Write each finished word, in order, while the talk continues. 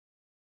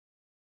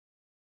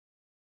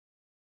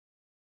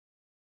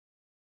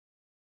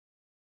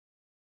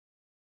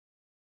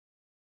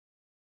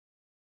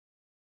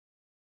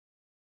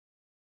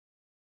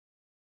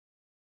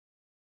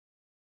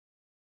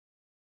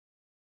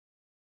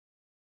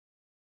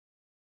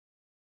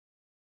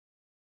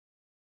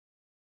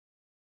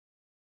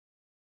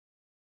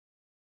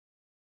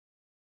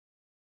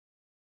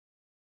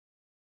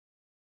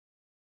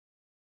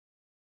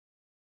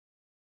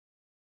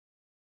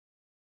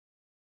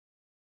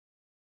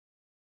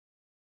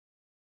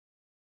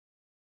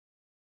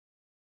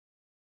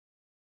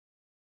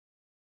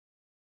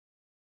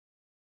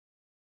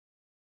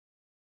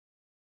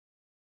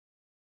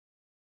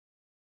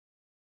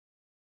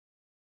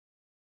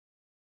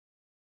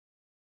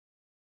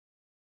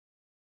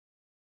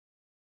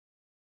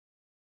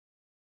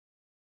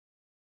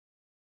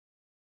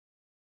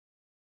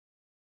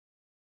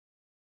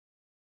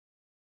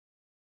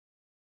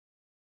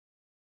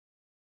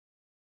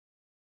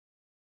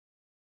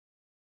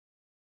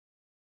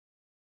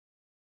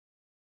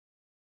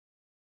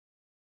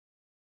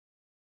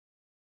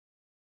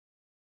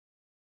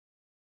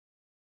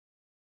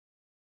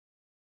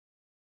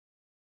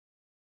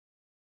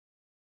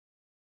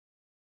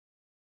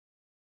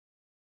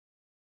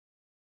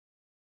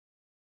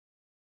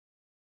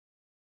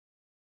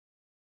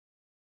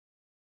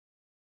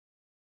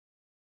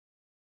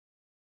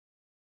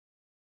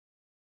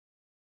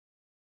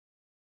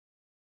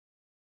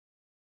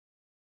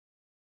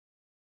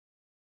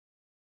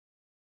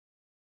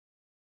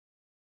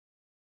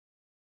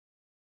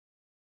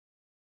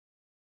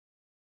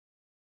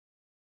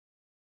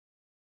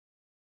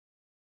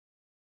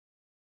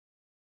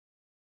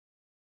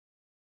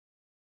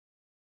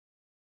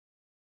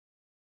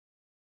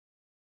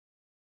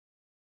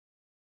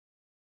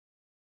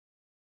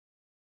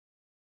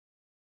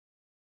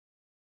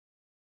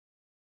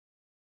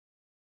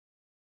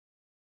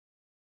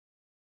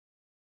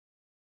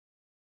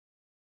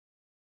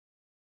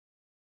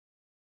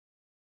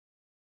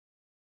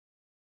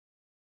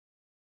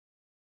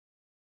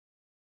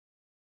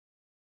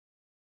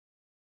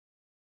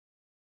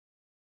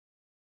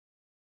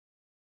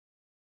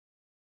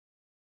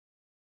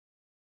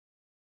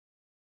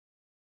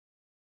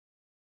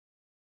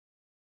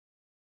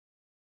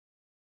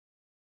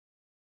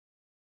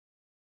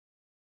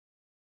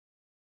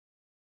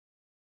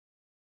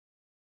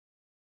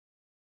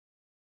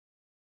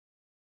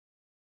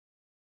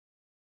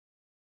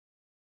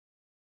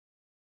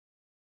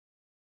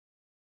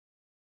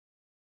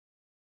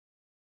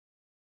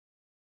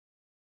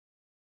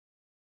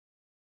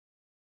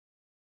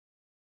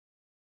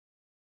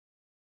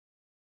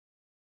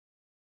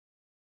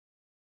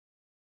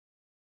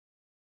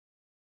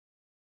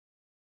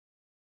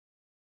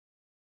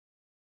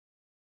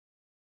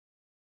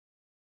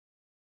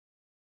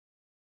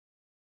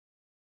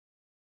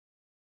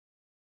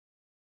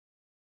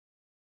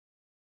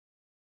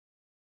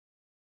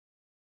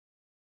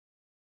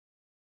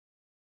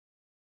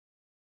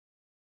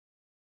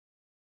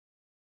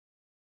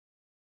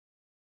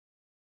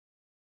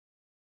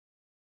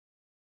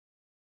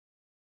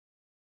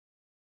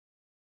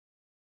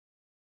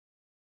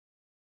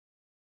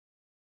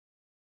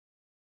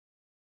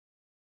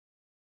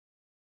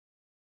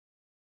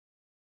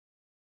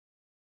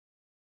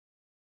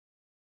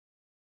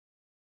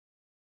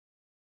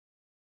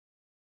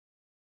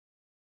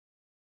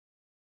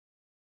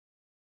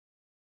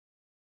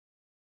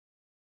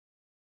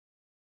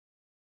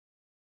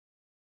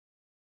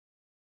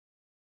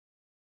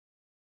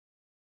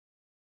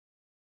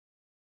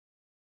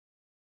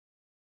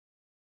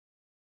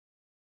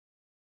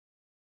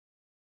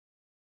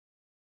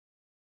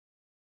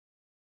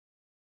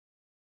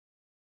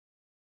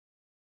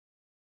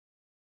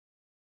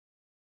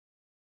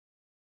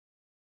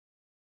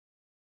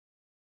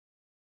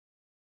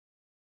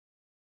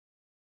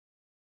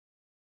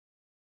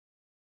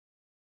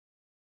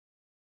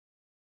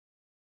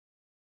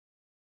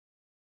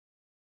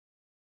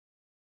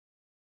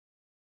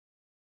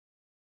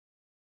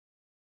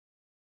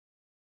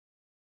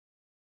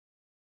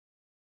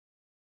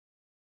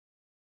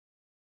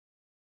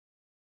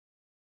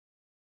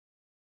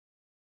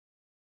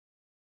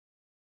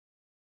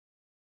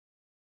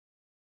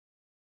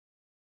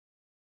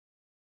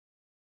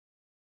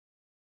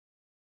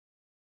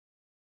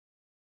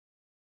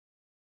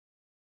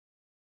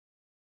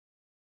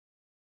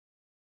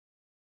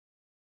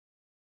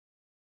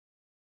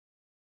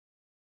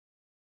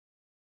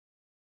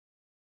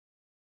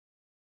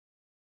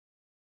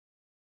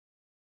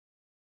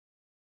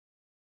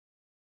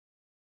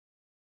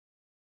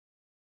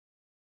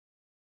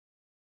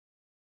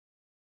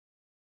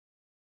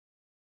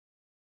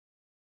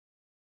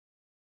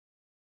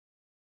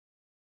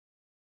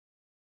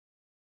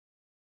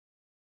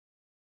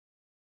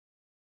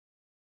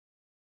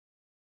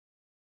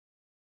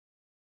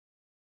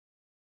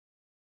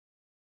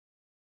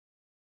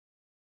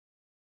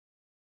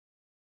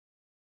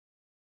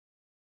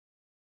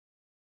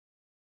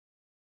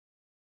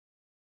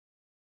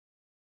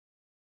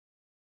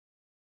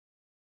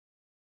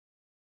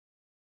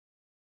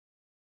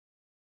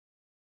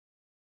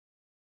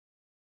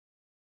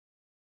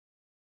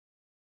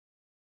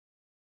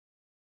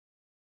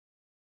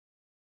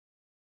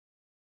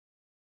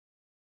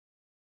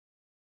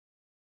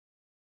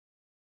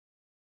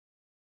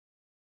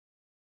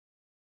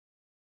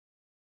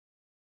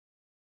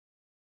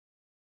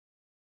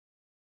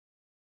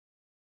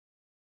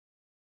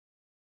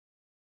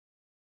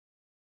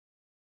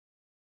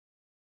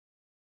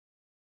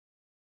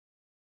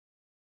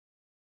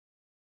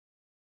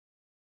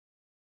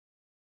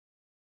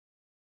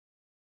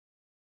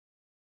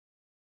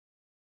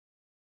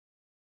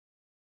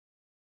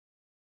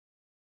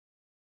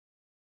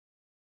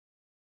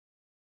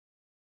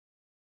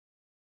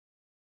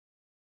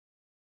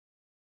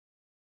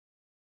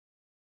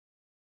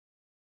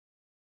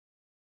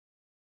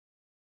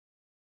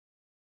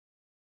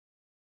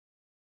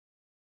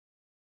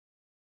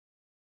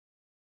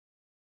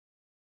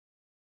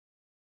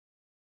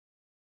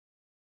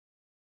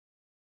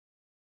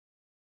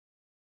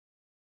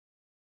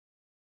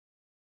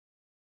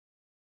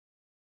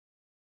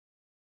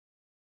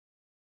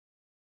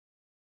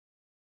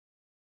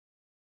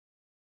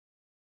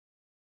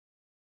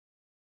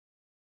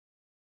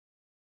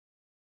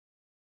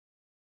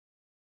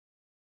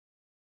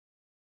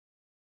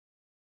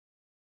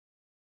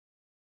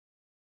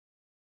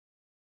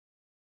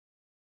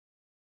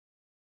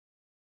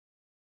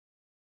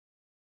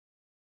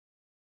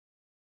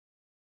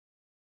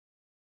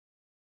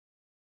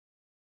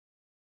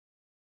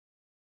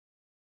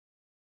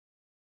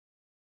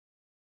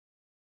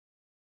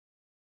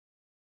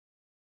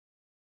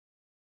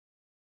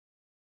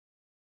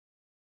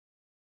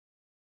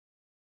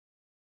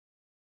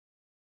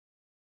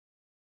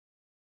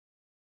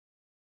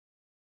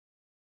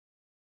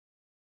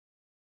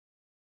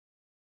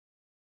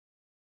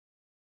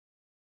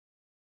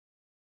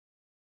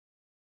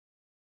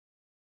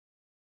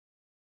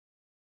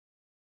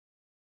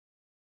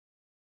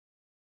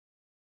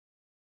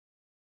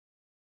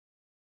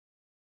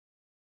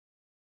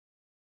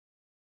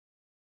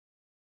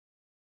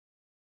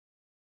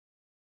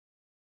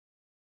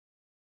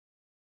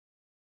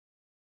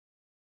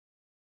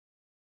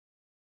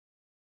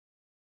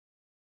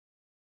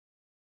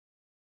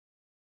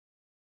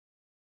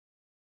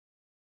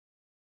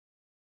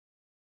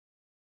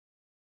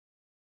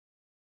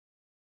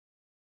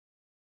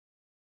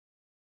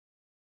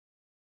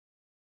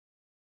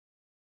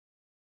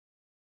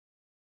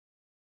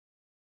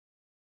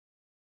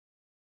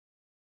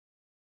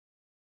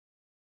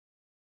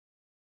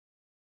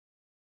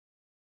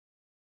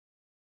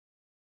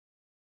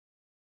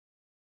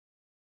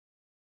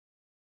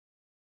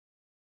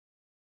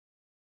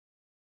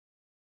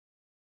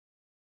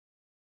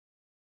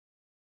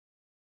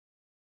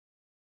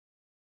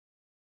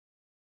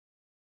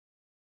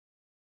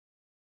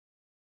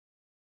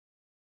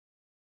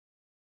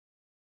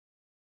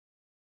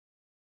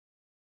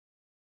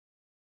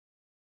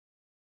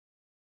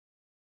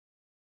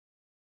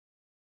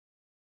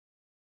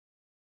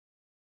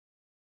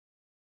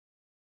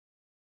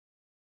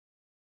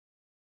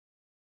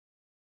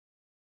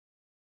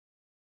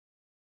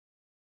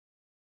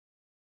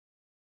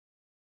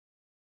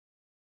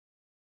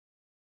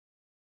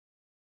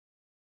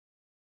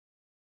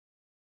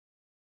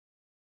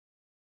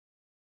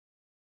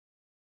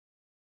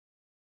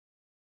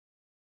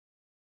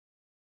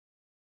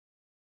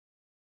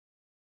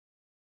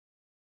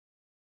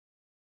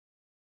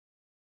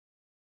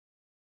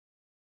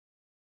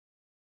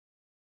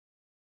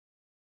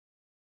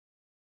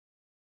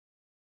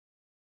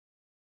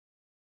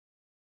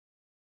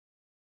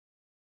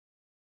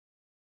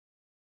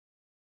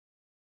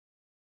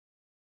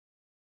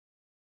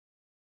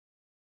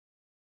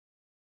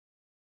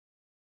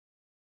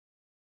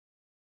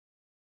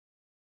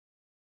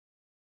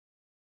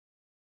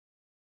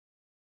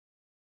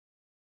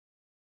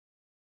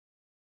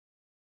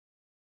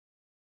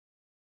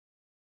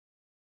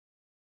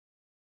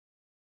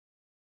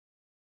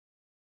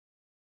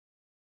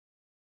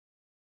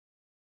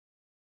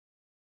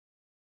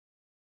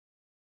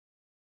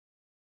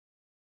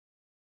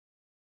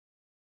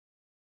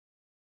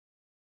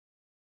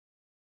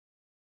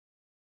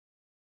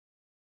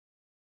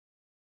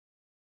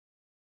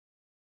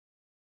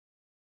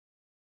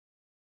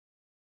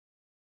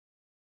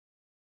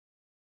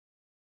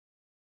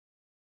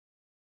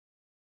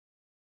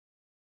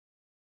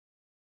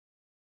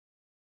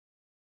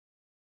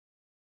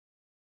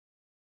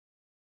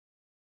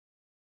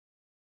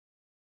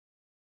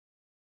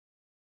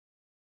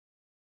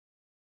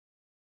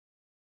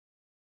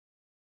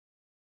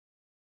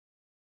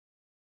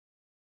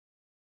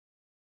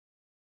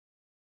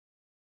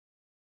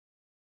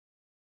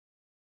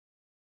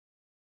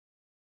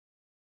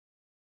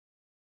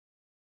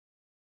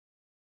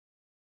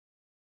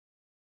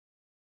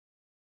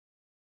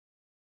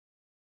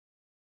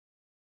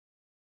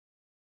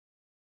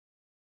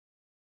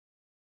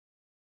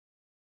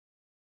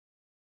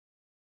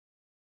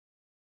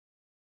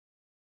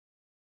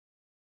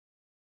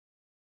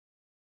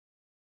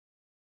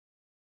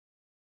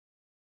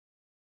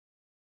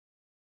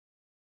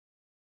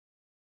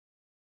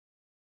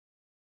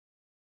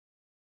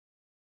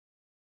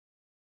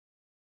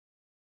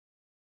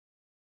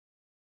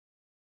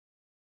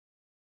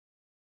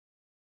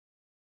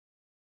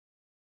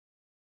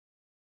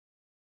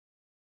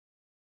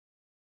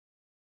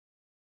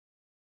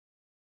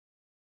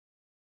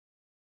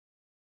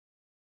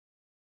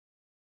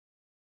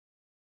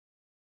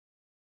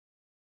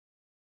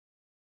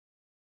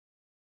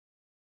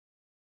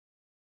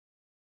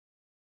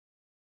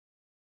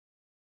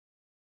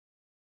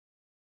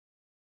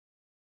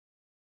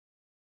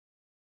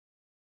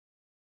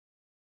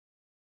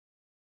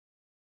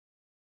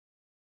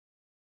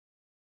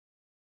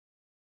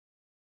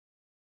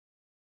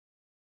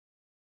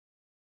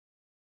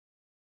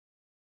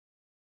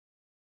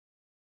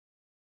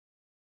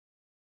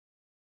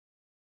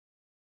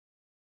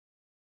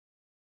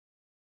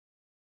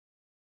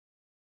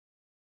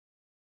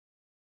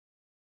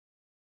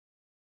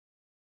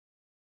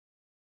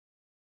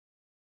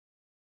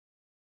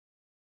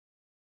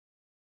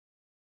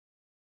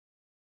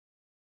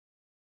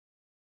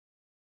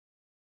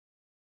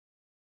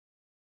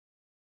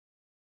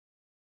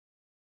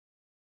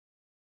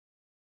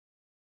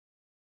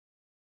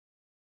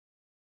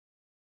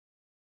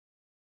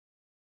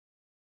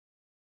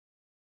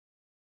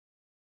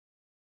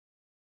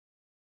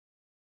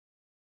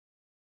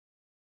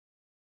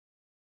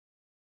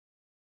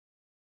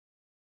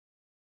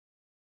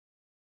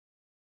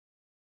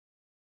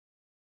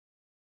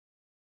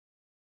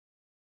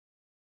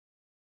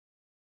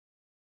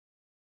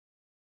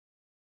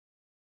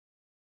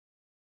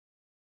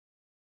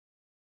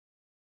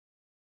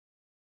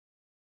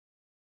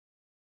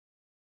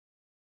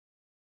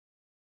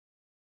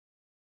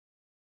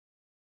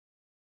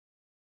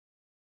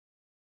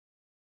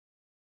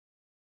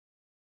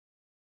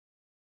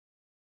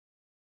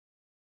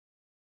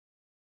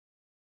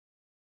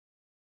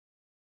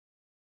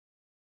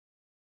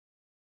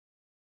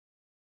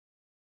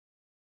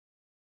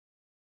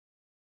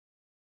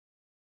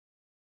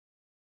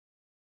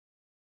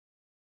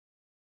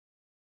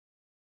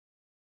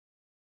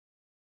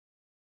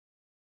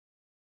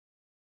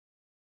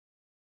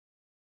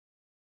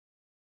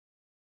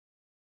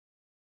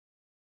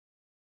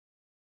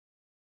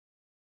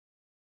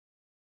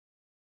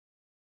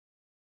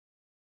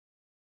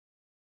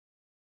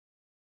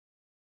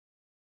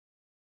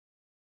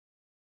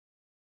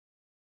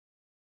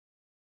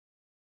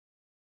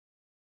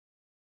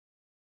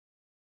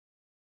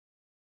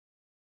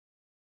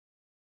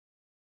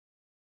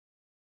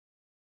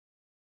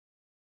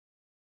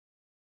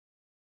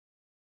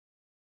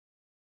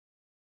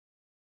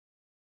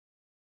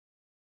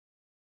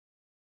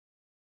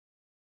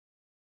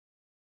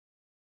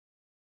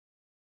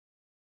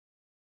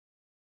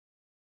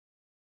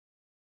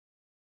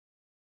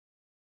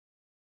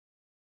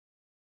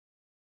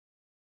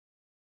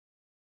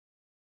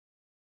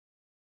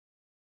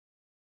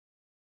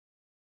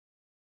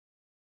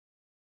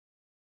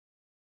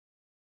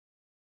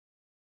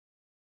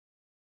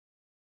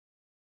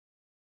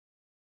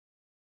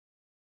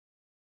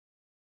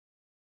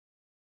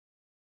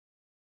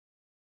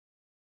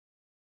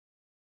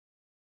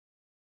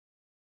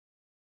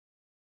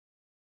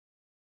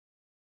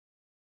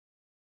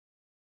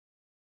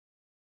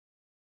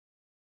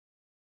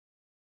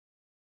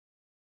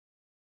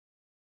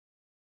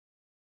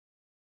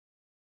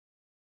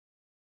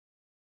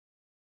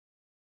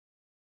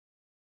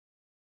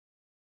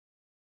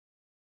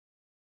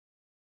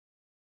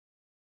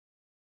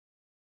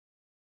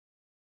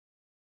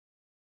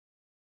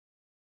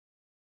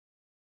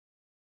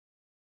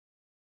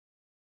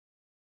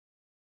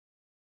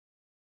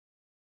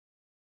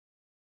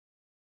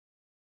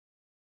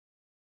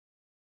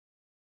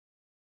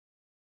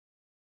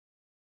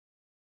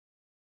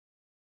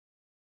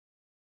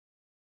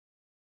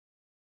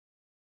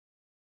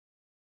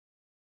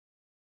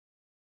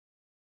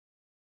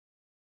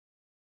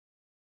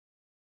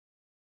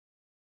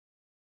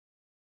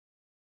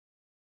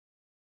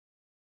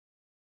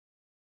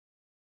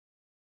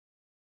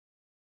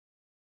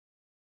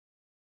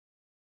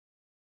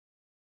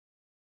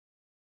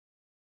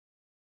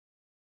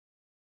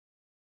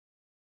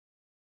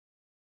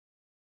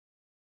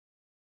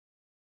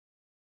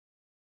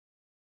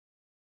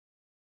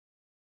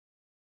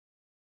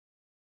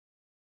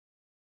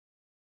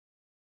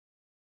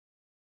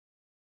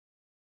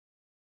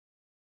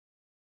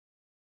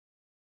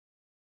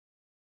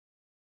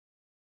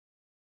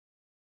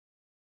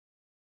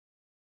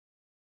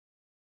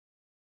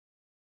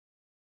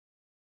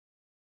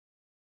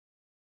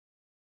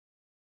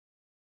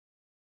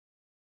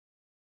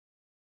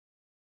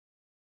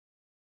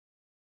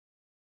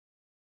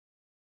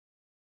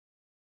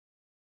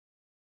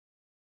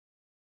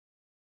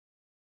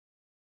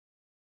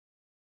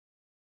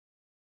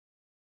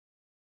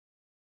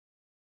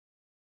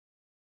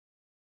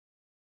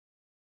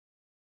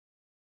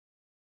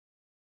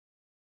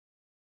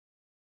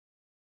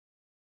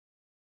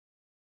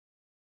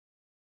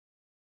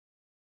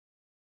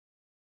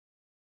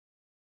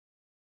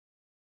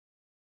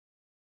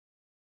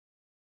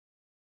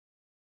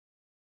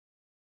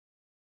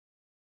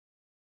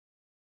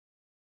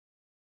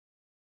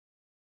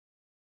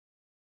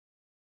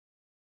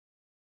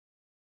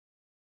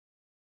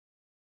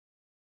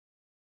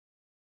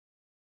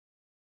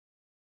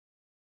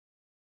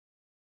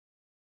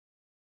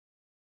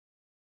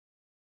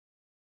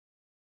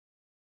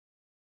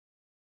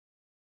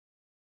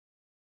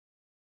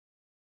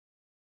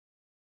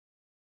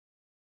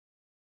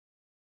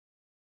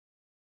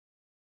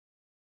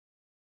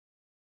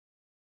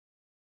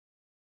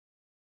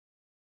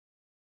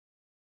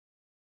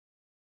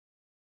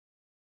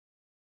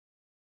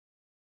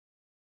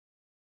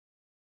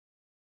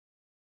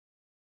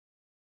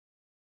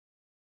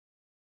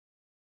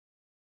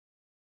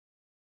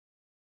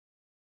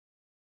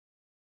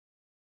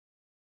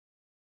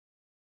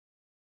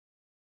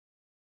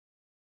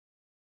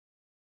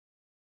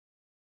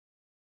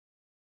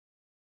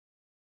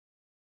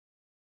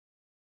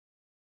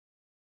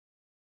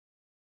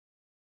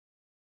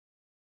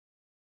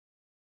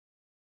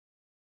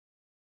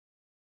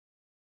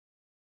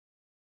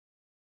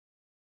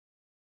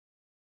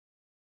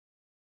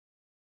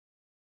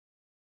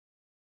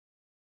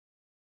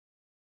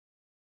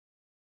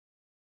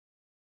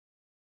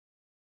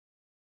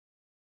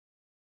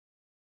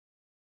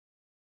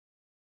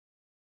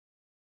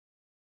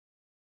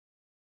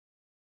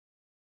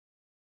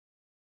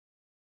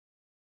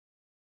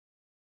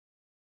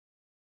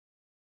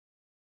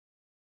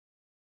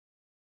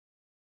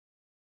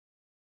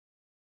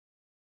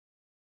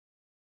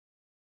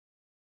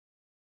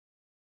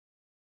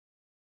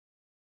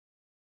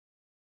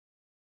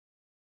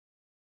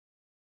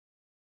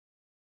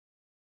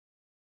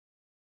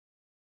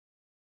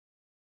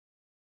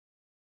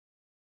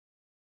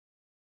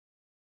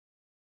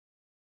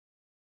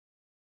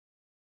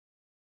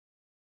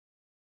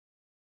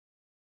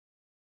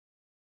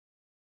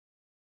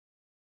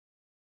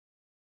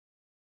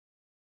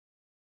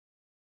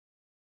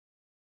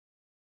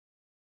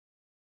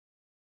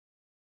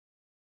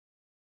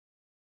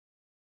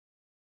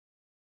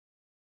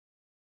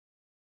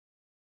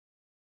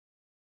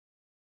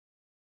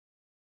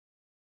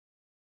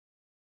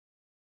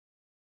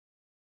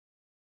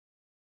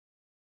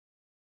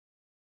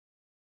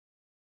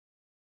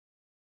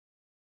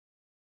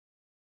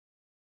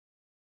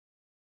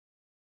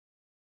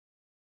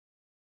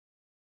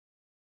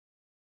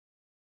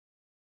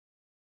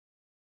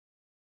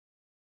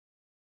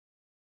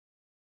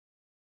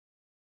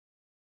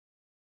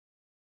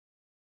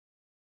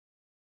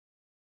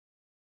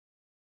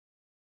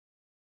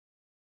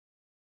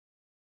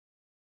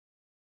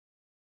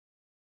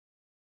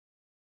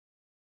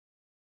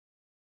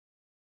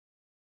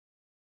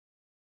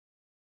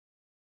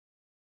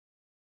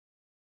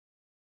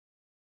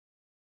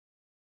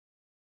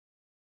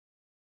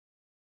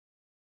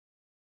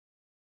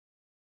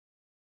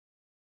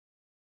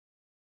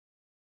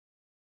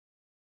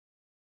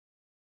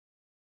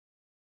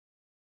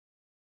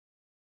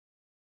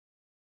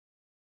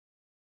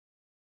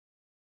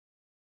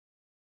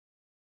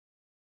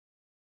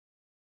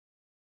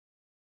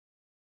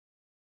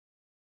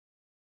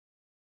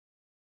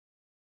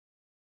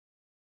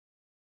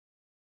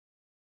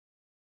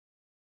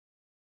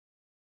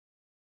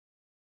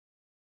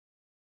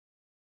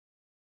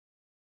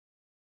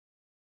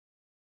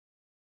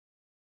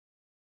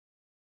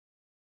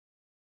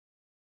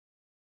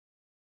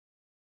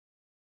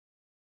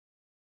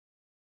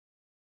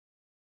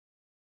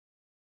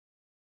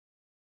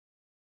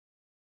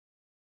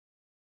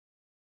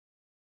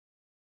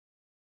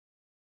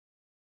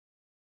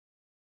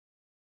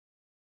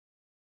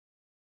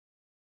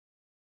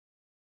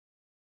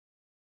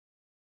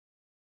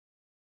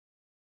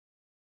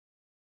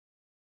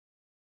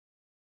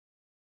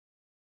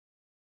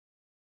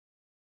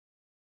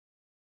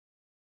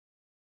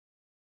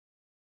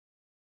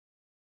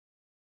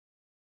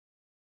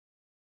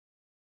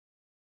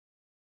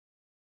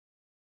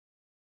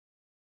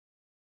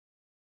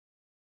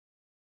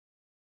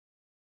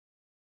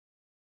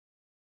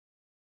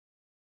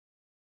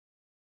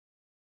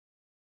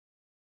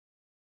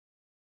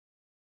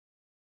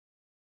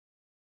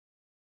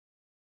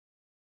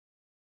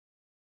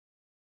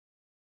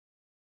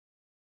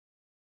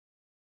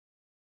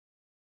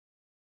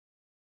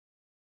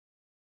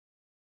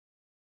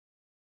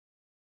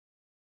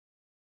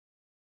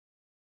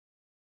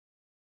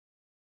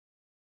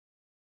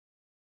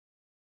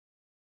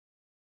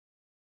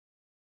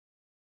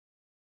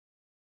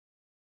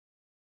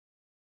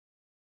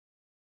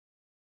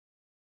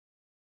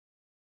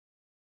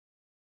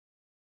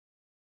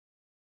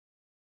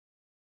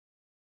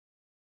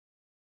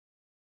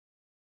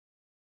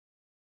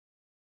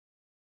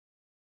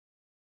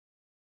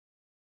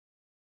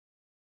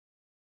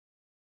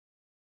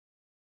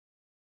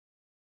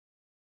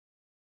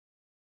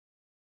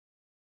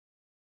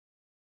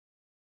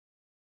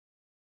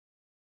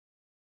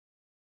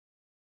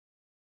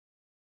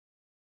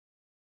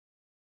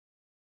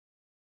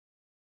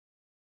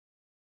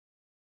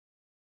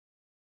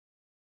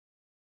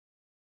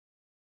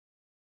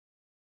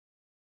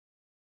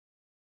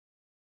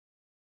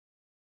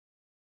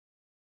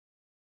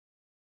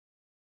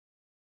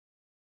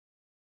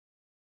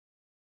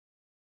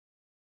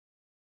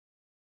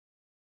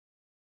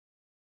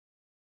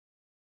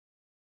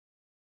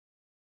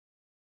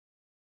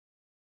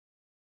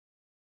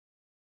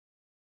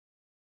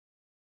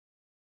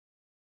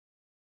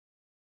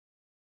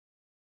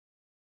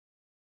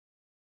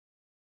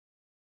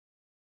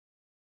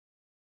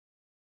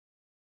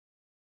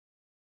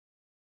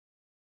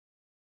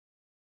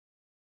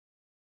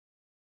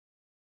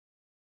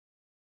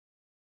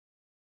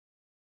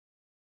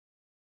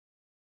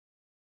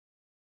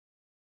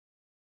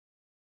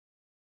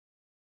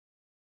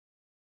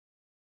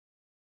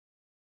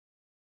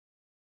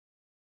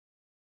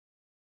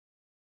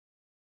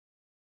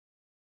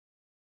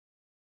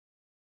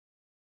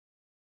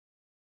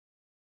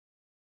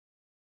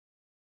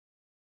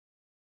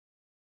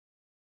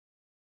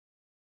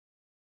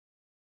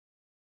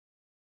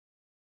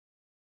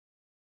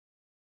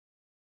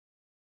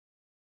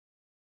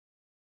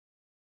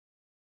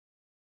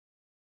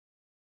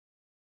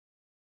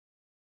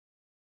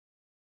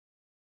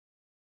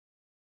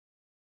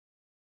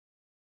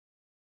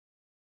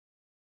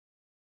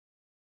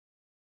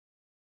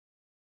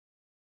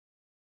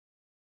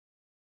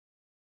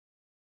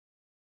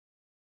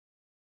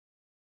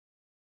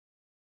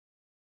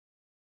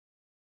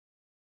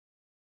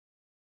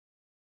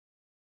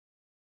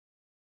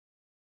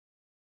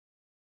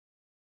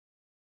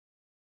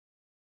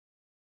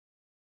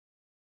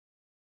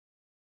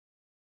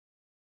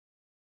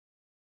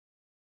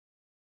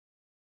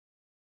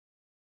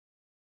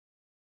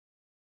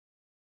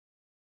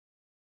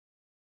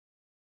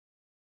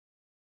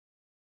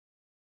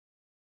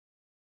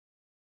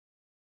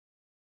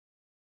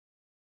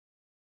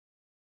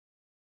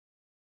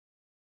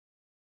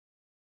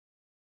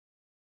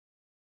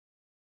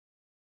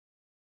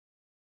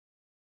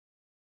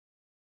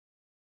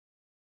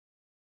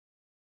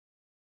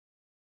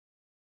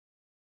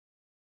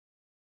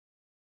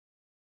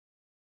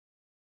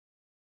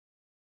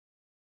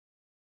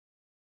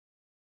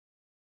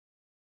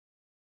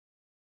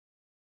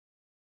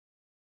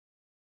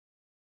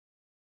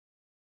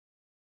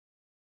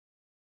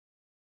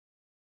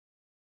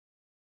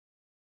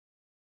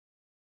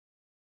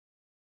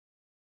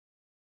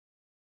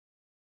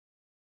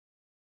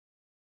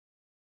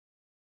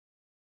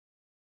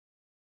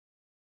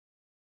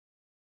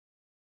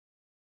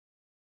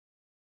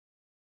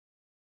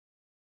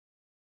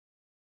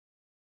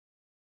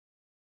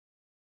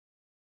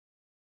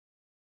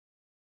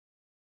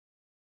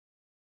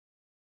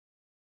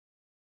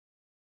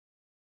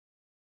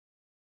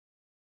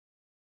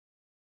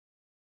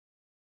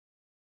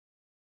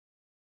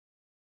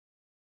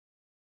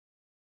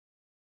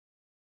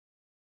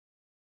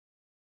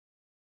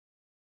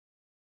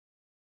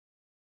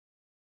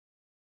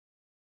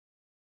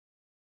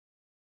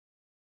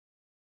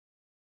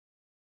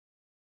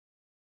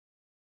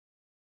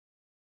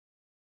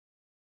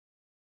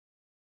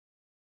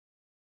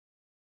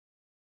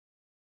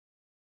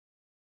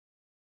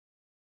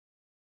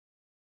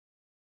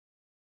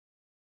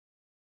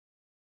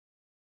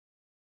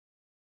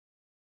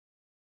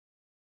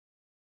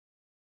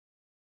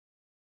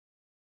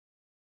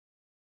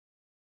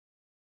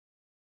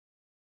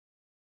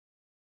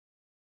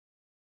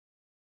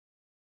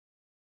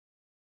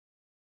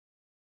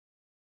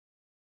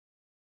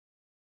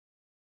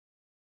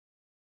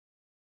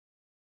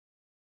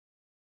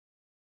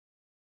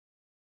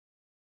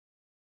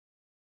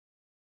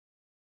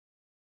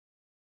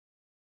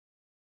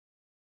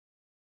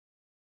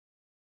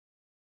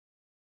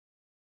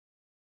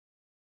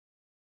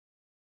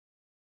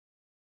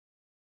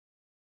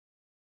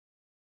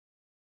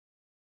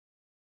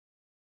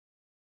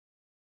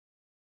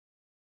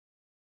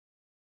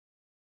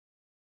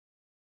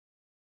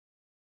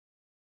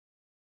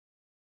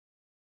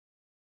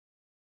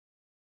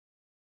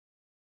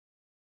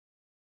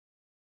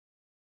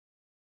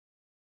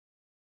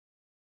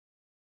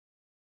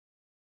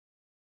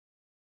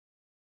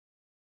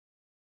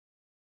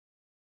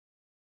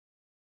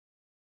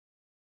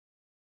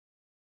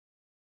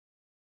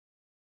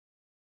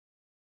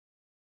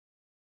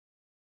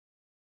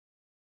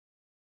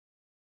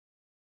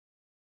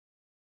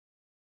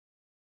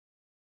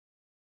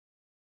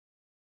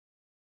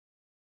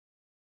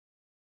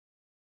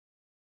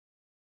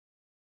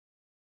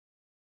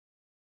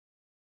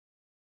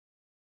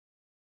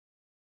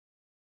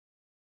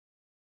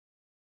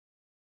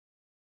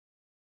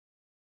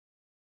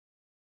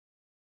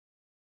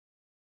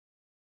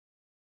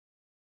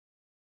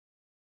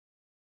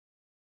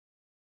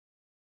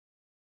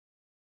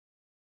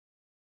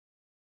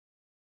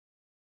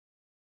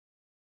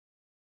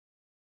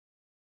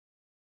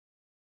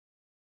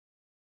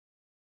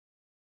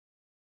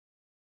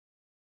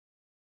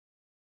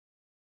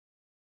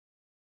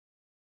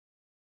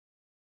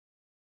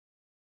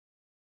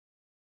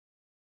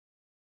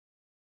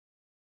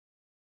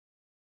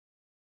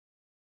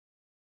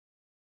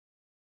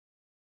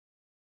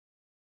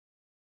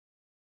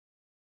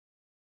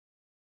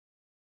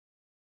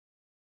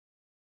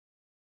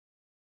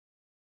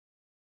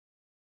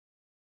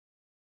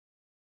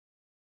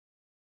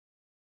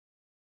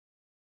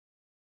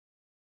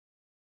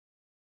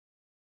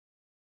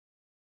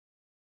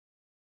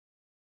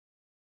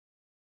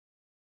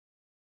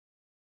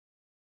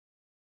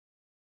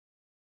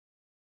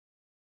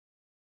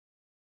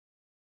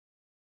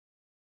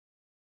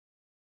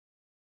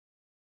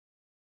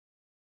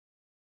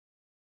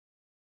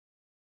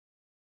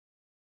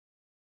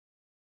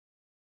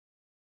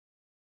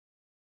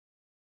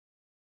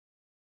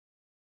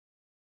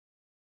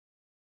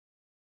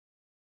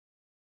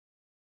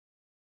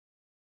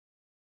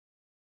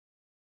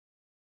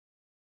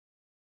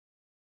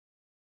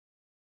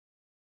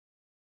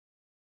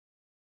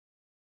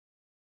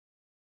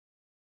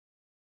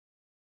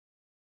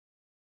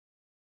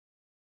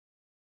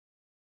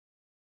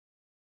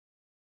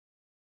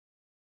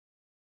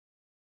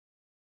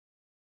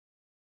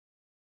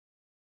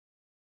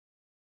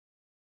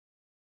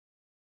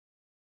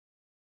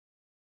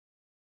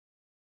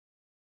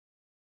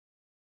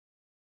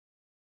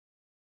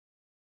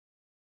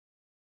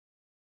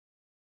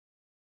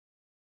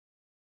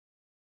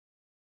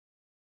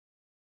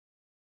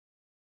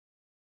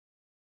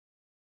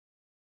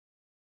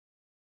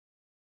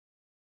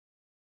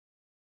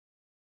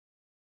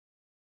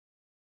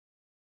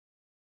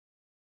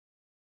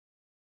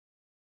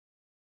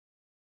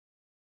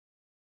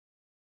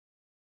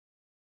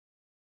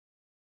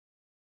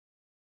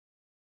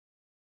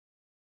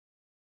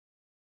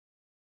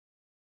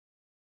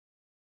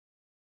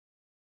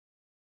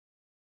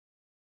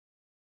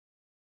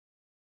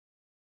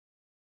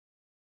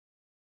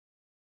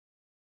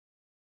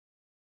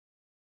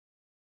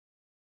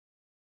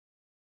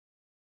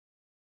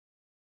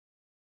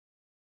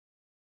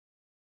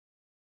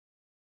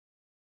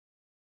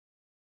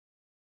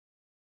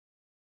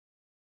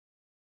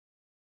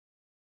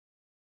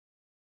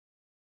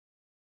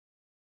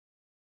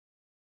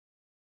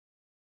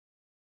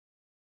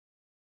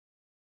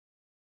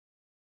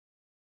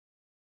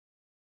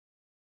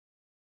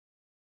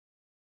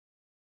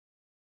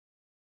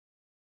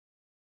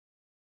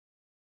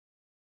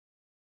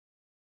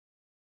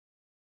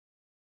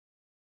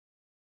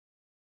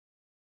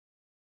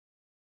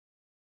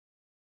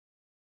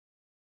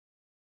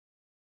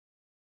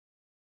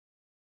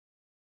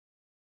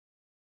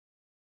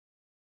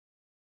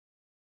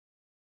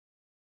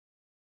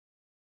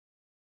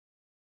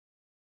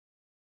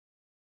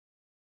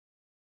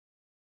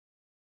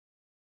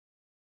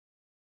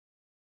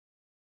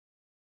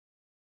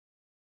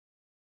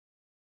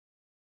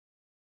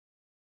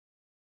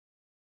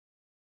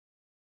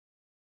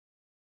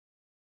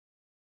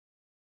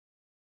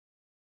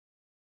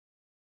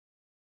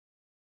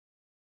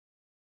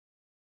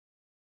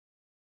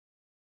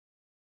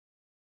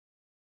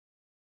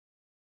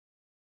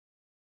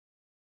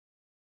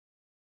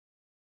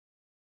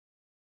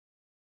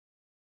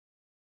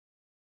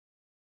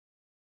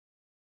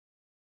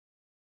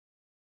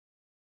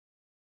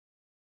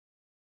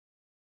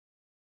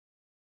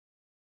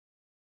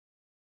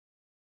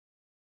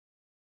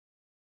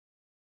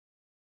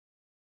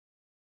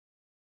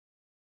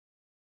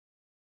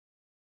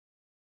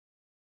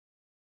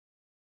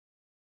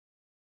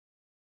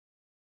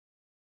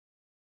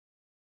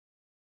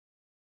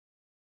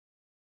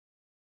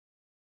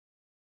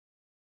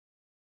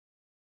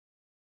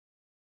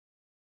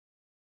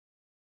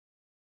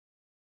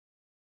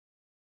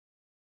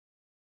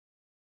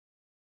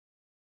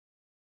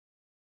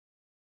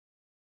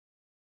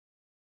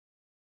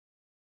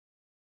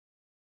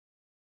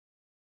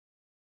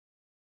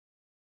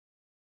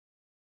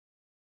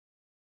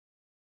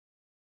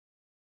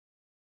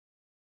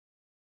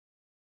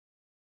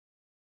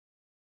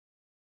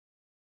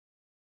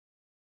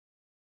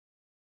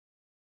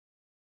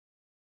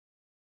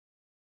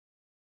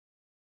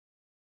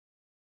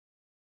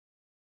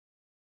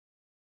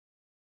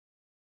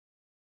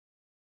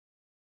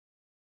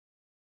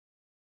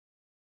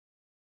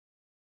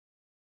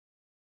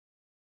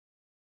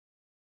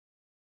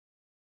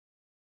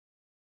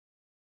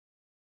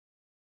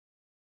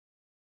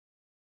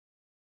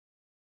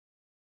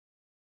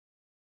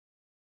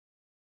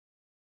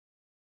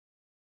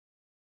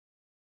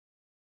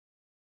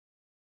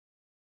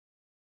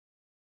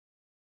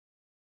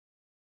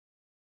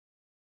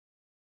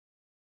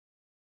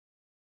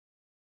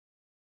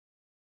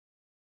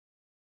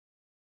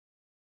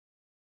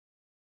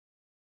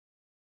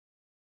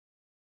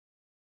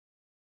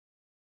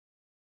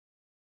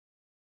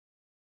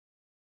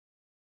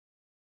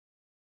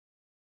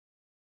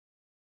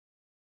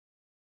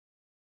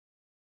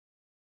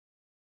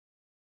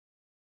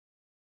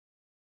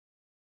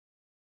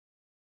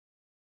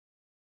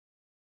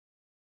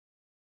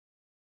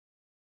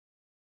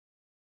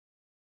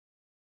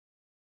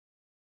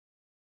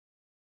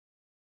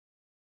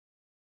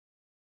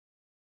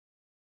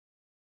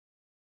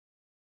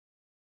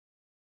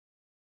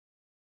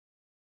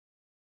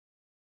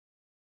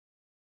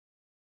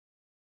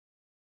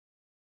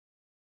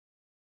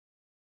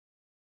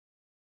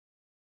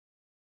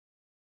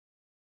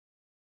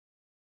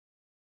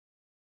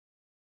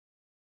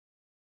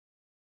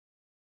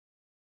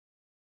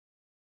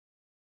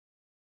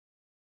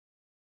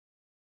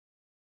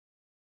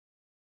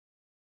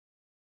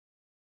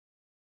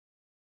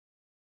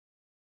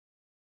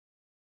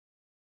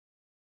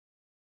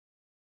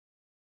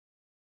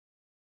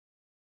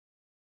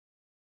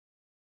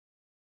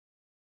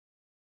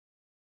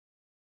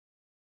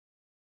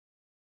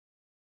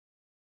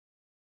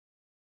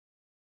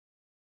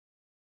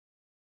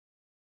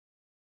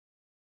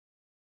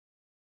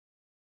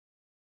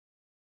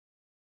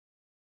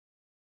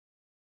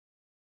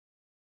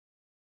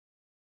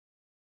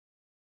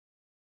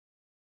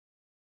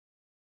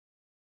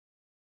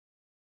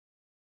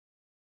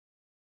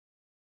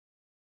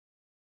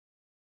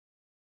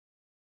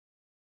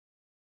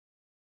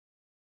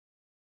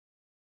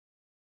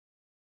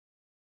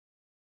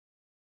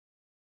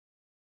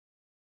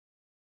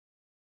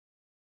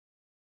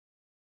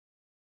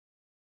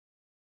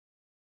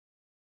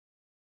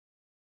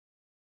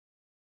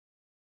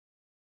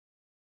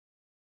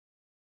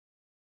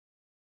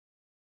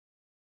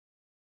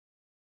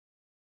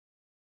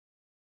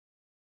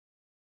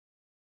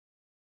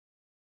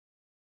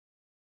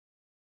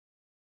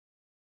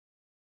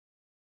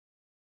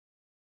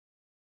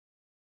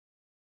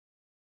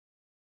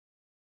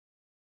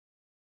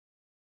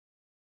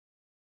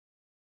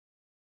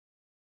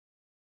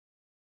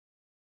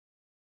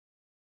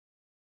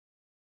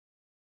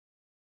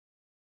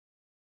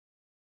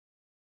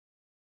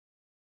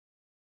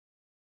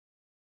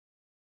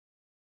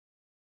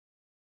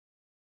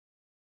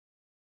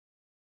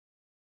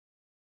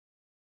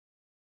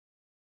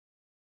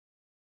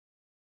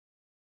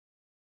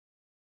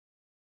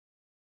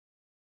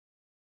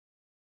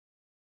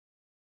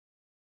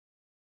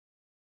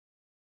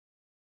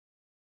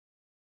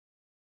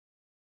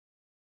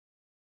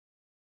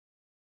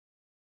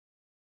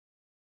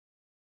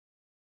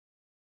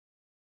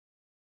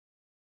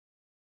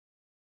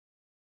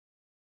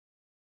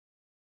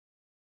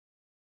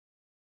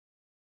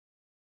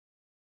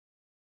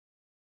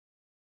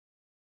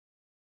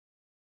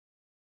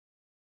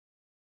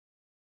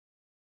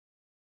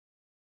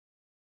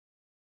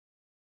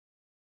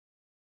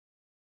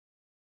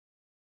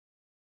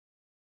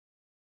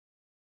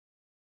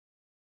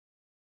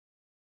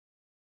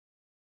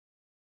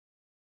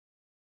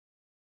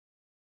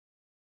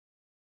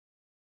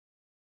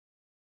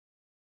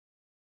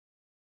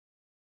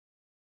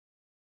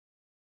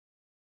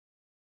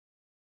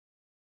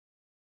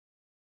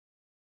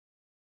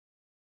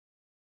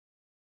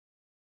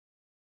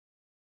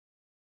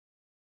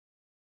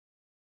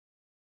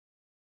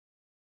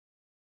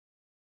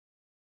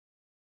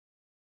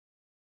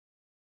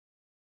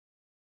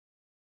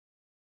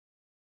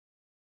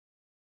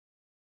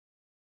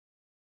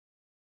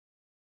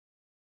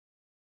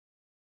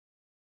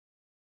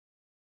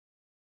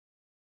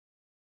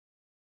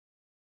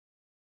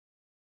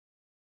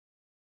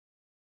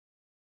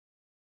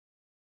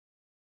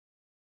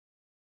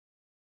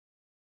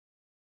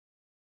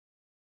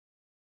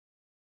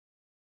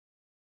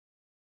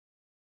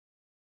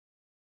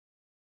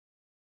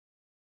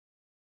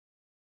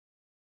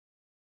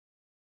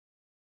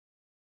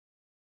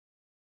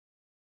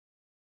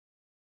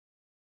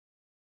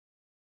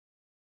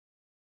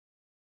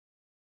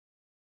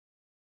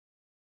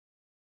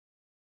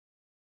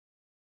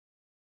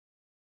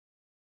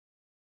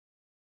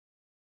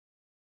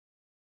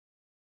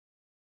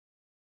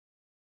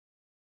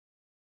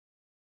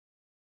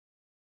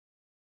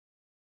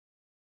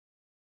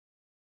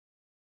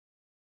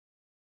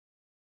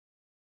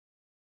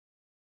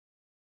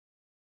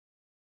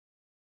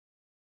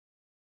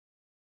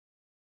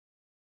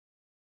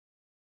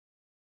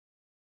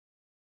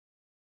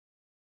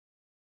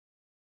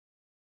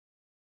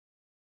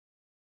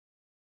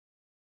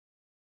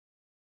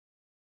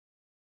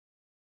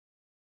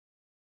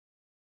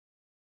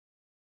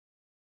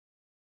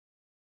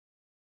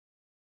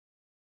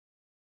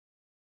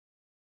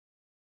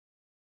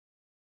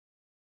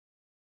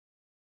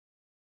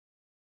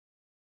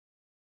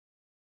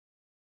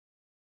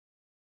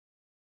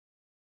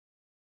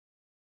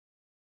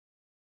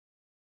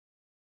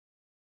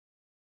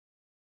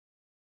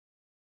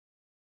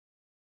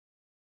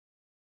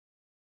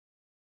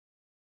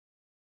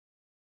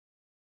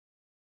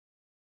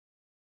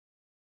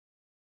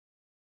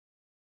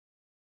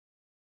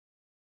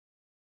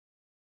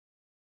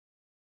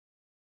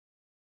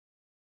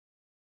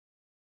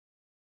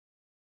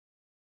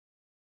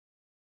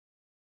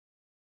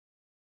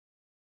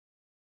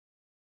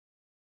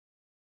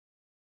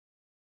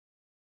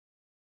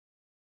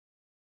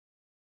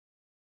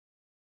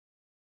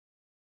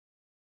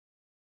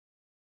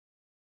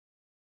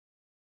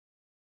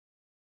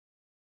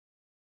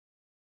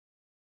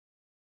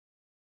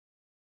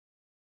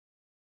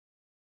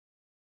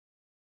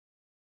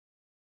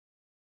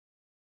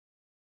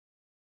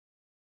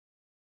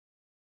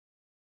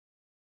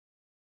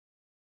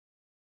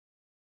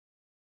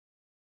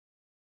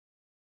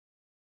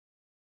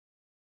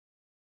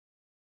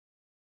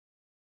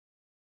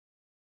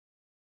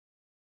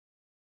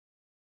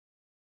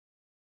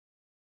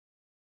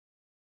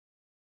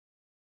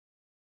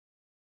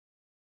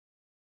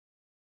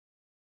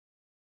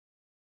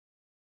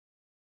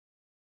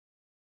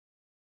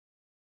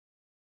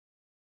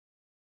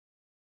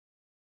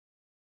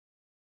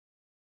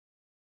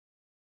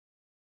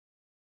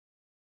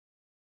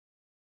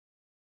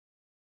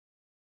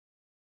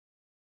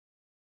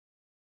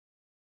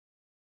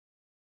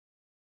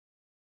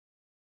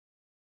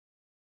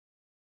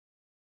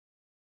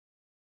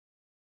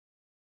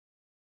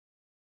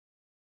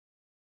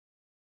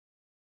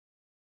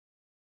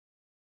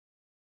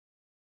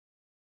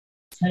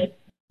Thank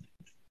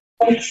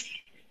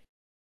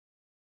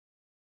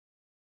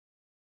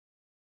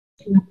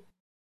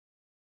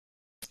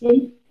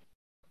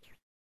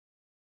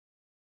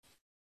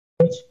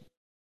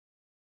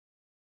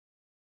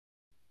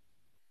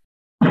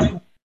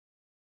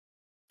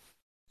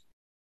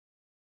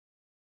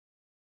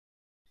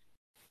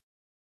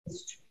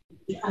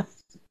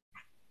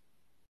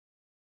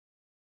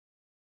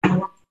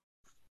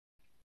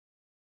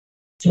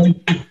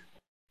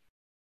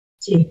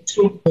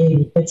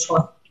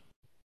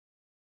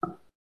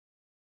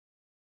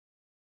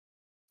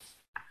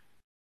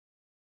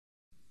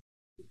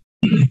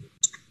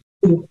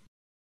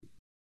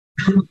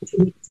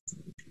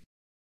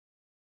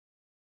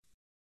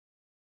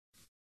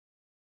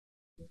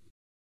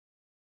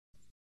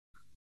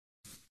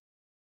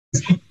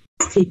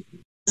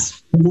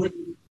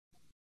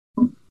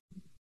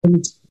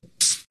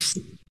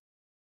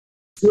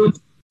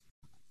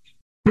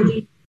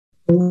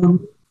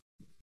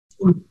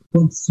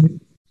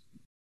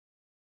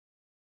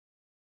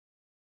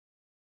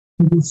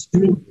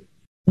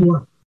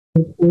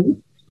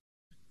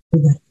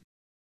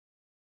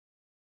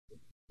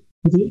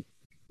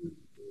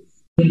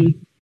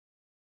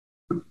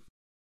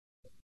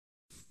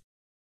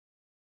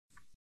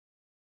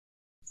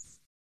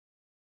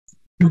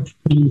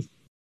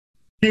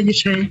you,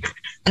 Chair.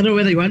 I don't know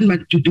whether you want me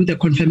to do the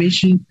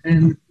confirmation.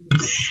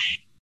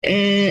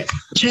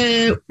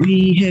 Chair,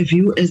 we have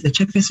you as the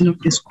chairperson of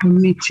this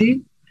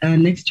committee.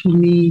 Next to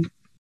me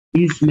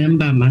is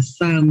Member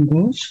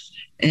Masango,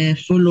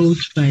 followed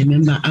by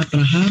Member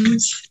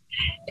Abrahams.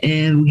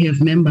 We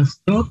have Member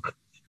Stock.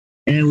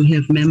 We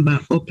have Member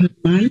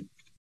Opperman.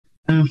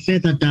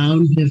 Further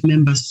down, we have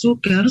Member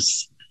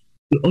Sukers.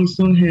 We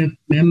also have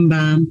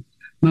Member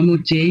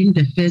Mamo Jane,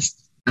 the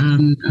first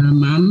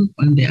mom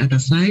on the other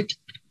side.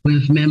 We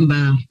have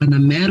Member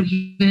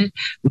Panamerve.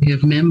 We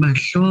have Member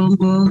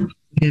Shongo.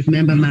 We have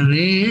Member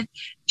Mare.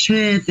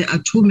 Chair, there are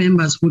two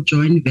members who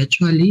joined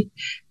virtually.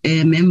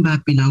 Member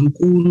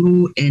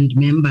Pilankulu and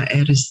Member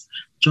Eris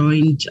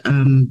joined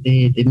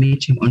the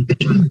meeting on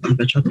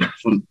virtual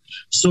platform.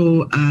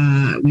 So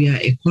we are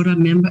a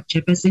quorum member,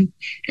 chairperson,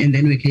 and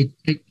then we can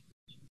take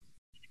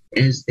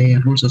as the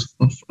rules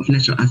of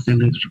National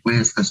Assembly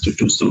requires us to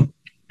do so.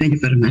 Thank you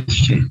very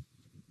much, Chair.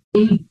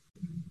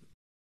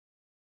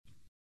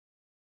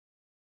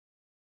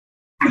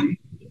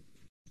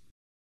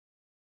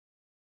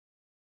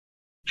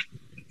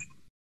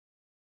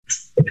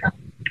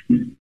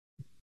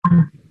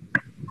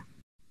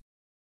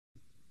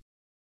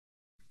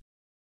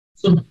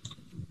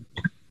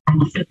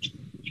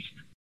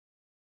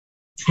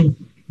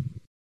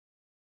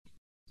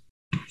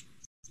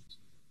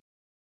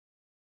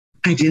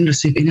 I didn't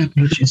receive any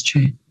apologies,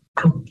 Chair.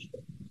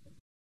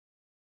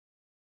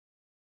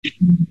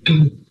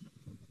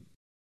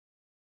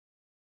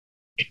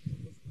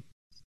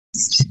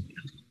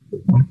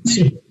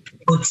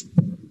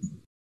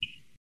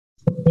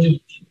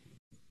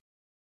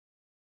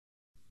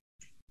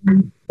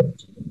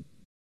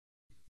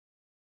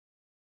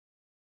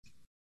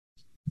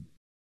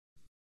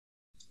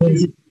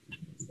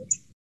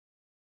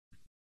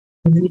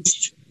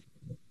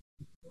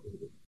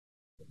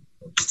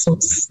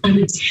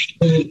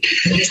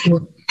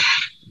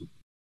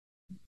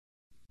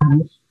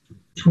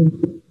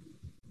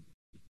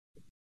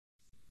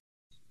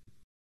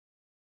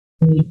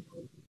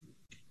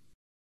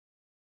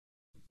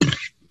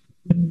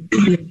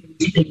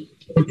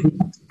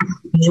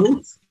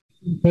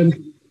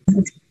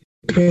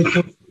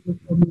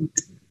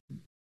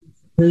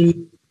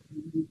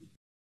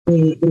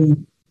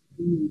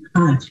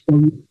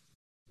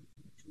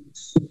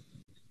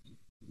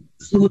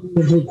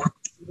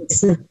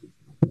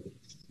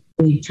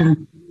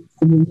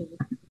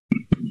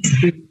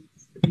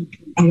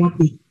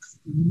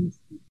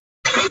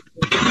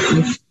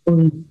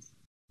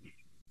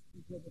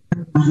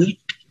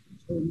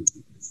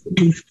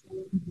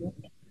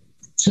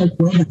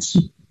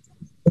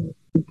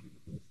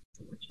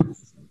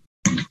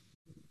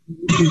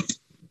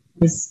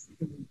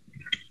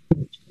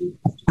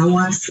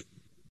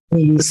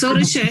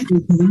 Sorry, Chair.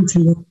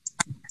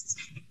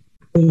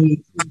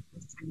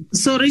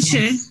 Sorry,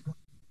 Chair.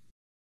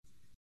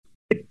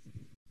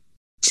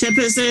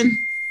 Chairperson.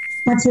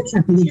 What's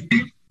happening?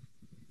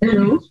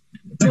 Hello?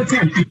 What's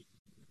happening?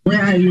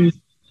 Where are you?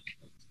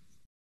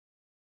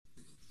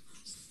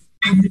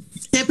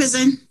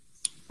 Chairperson.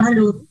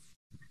 Hello?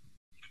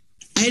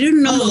 I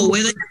don't know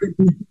whether...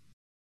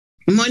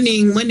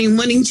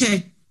 Morning,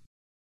 Chair.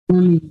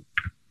 Morning.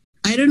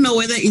 I don't know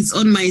whether it's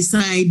on my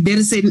side.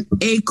 There's an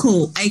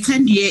echo. I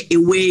can't hear a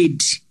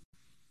word.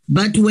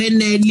 But when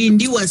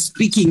Lindy was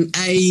speaking,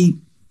 I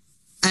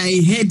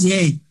heard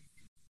her,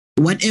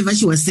 whatever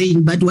she was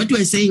saying. But what you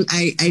were saying,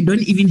 I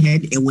don't even hear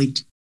a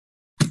word.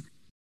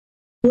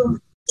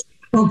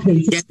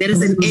 Okay. Yeah, there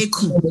is an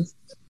echo.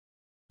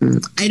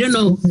 I don't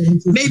know.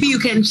 Maybe you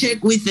can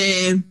check with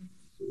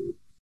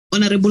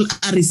Honorable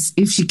Aris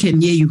if she can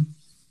hear you.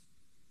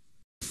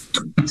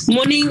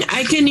 Morning.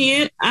 I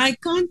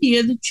can't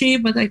hear the chair,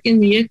 but I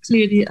can hear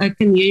clearly. I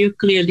can hear you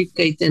clearly,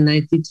 Kate, and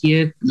I did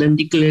hear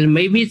Lindy clearly.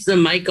 Maybe it's the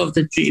mic of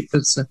the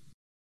chairperson.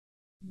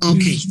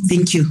 Okay,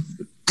 thank you.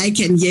 I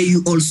can hear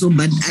you also,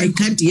 but I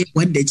can't hear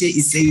what the chair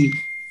is saying.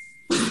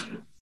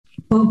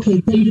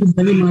 Okay, thank you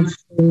very much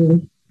for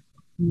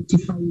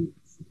notifying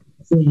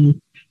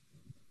the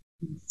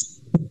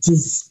it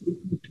is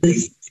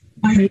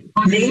maybe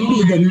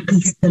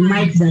it's the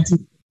mic that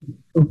is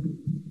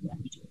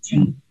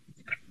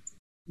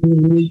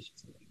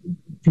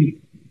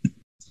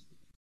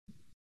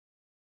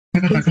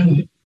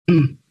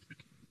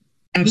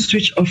I've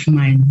switched off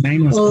mine.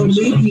 Mine was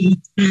also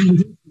maybe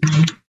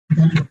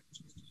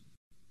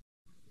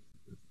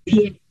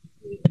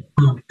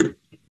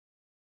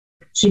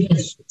she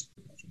has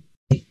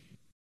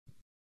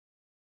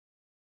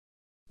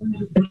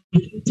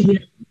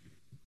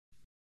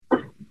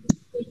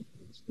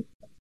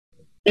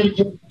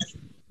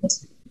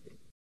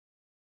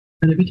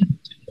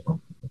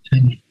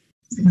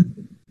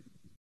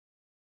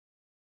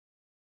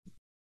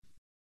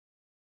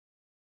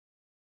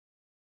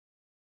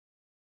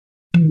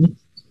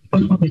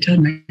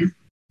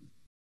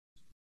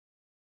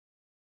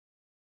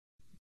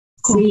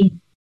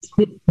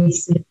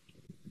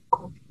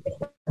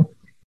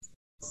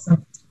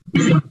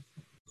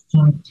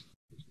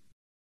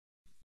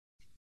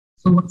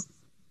so what's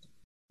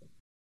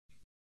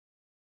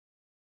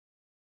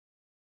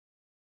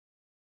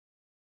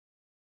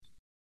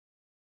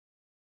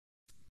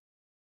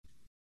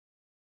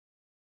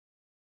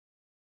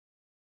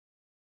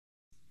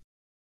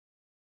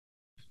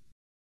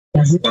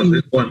does it Was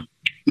it one?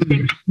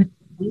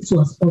 this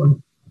was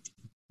on.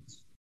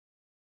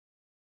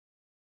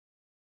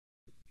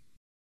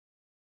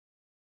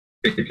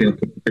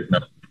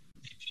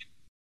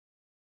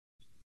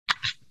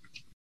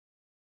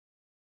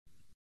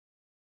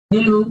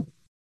 Hello.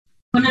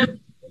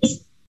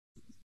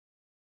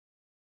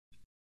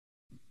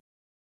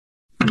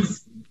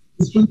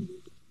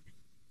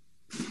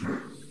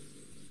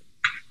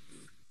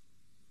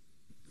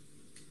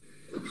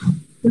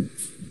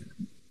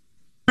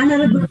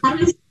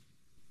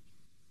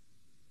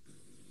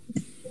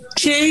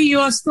 Chair, you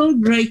are still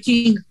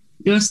breaking.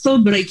 You are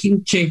still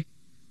breaking, Chair.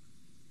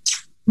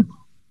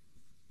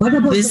 What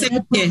about The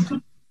second chair.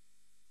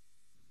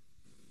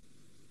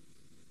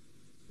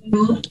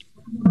 Hello?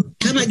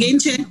 Come again,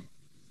 Chair.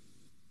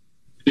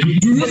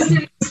 Do you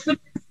see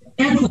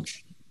airport?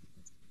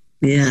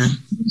 Yeah.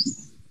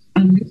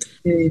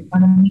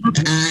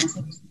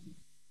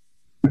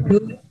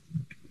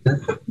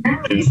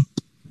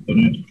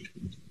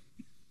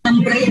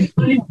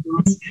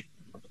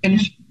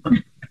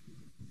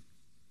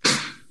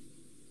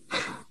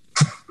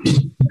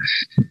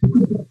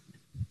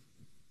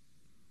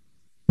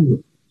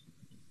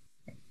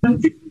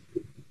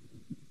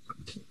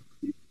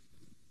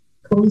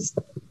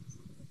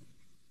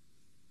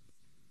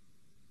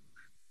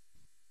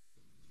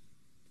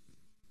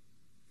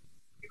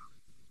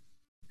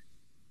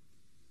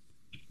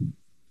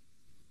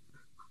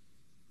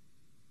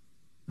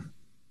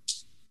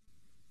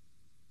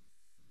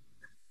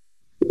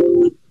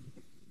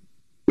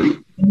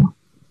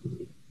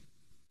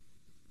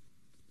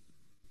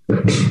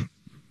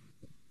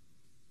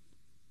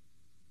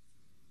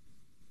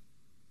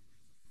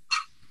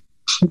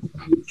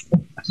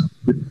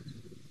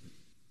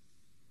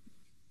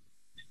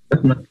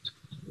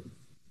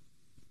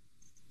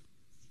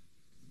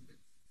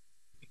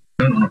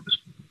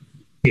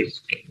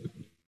 Yes.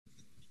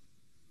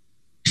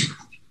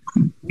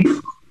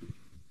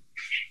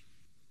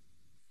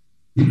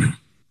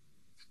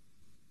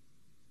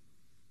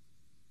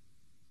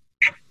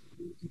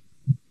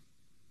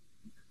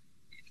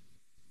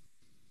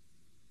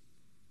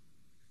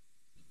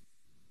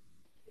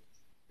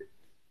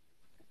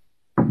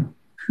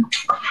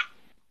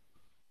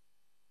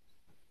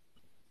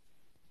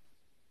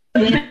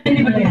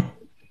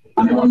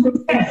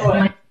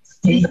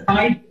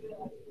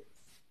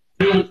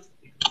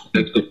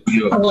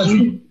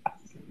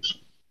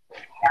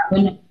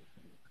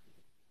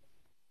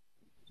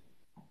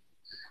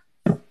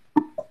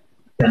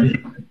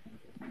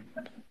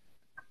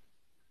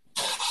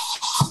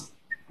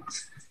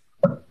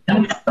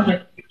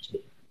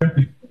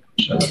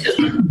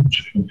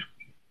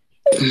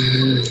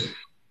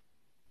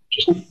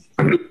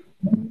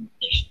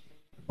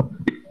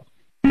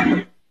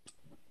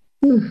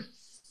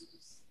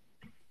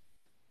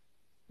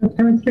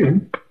 Let's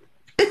go.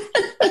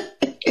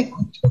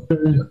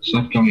 It's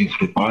not coming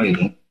through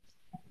either.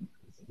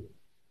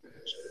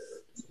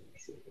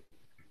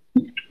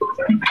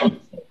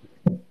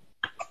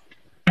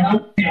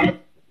 I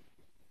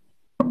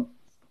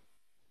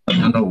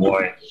don't know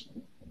why.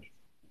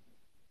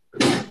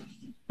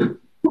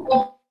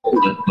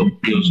 That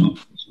appears on.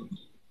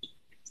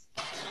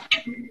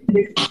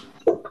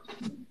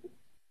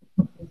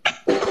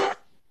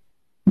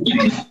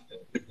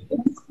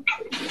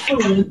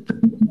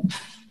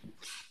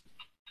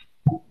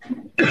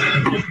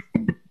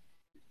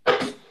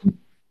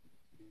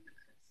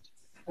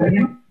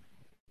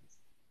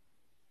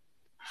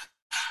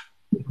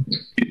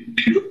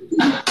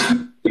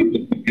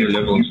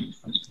 levels.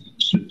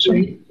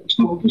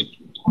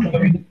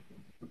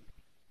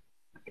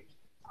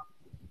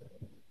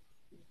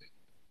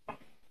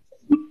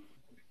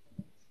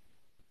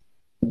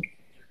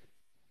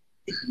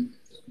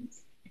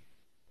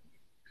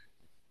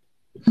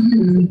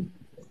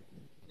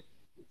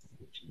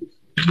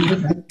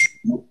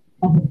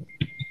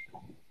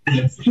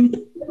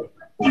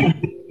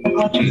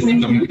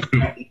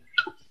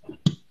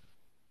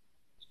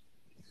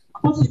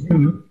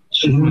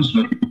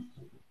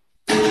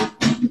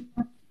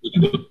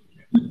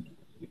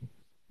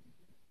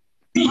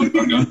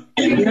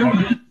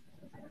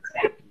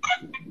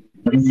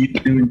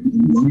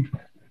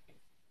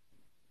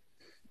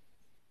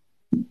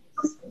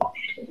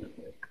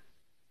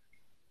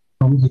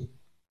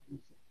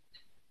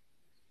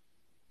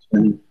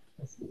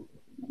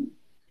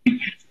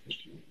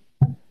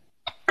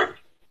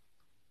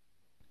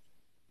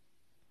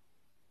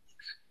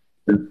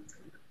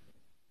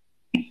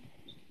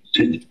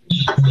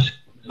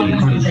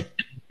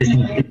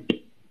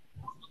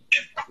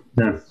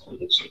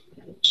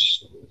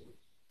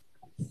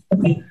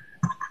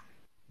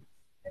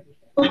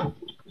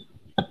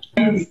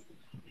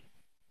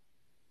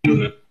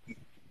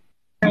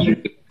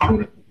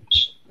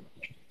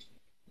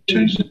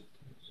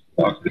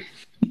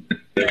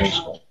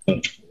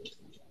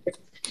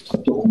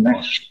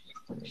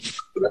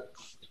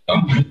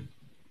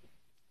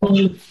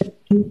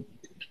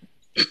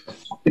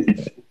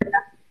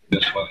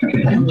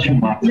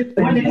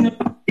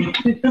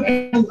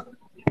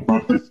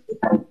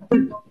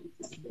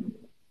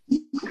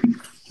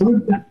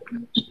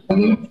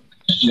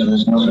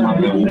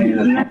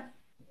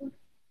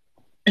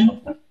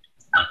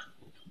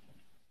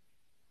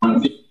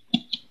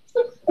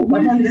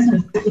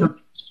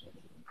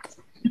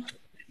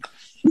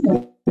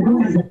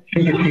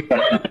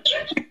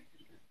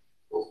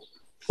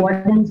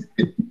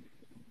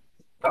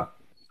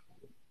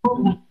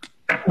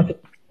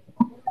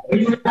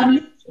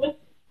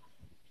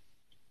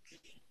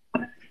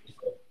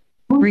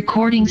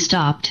 Recording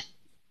stopped.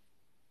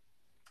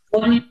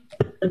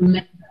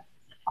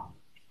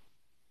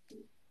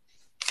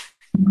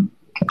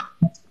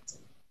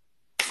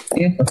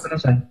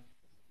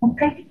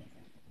 Okay.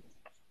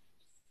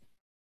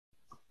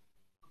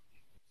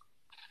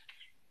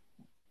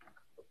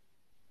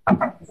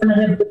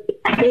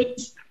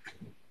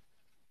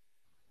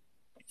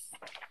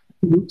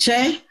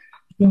 Chair?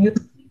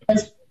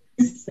 Alice?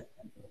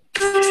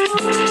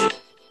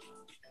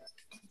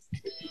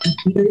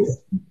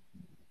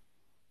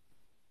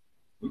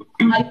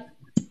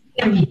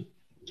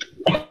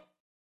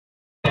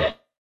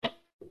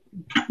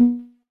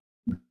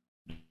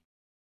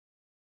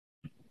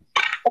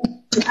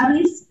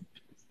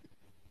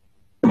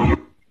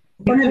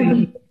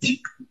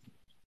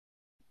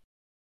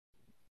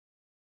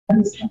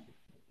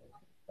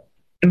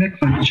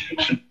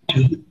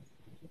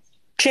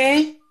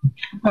 Chair?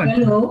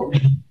 Hello?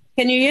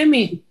 Can you hear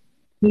me?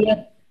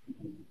 Yeah.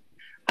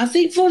 I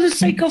think for the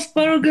sake of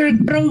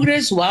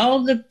progress,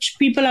 while the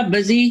people are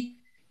busy,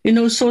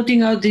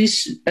 sorting out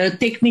this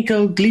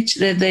technical glitch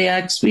that they are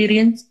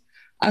experiencing,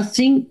 I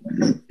think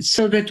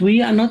so that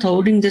we are not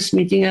holding this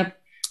meeting up,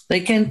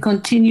 they can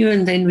continue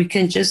and then we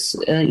can just,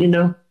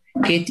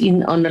 get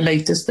in on a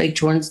later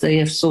stage once they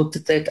have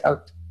sorted that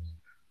out.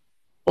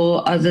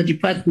 Or other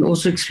department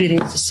also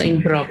experience the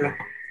same problem.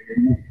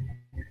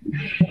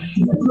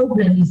 The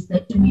problem is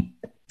that we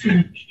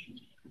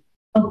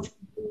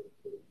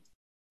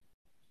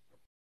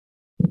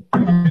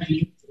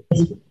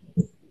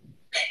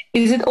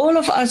Is it all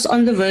of us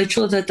on the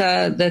virtual that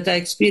are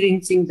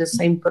experiencing the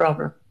same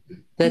problem?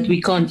 That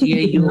we can't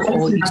hear you,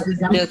 or it's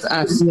just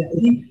us?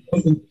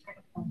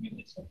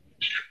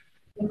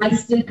 I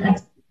still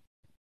can't.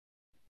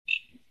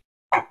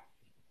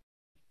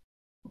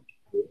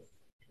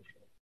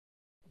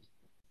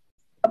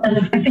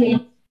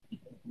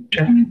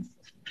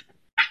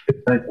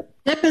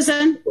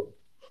 Jefferson?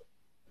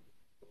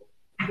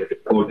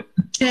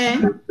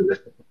 Chair?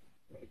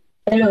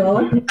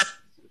 Hello?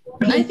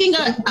 I think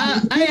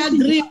I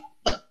agree,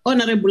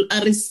 Honorable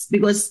Aris,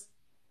 because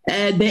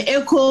the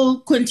echo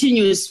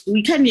continues.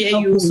 We can hear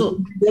you,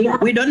 so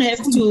we don't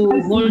have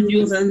to hold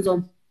you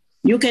ransom.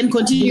 You can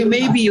continue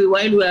maybe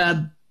while we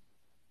are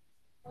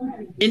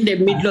in the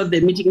middle of the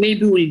meeting.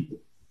 Maybe we'll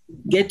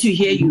get to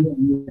hear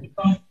you.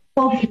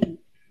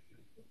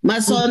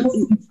 Mason.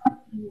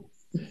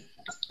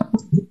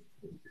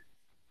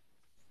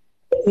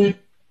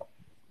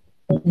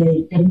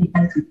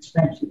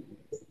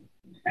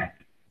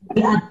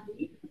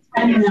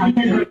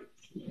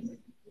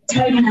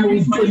 China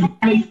is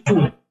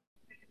 22.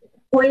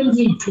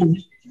 22.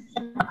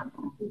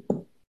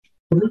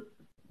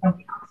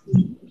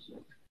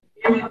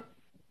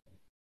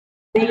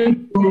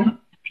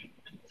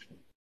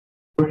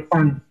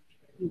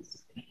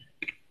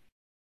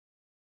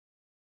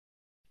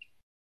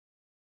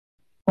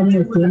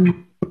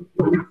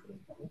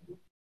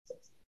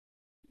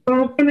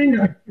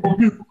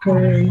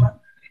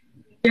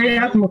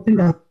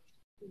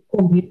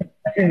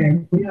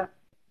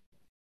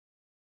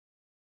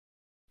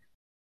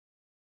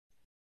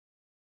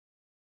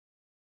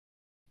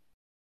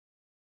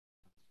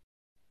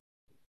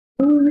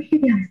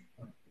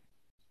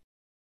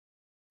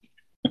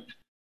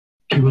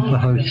 With the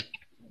host.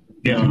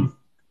 Yeah.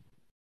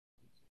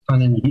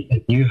 Find a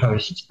new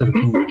host so we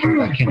can come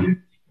back in.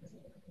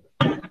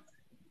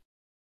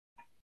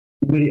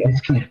 Anybody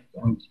else connect?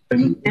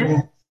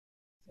 Yes.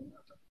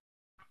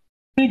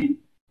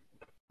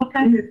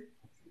 Okay.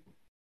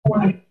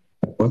 What?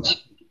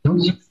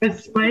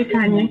 It's why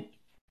can you?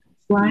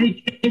 Why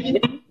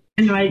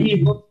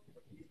H-A-N-Y-E.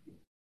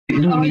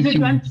 Oh, is it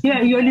one?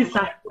 Yeah, you're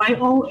Lisa.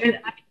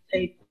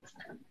 Y-O-L-I-A.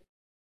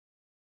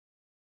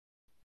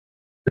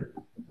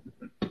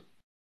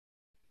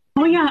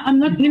 Oh yeah, I'm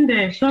not in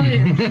there.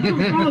 Sorry.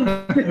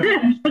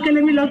 Okay,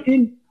 let me log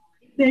in.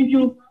 Thank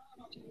you.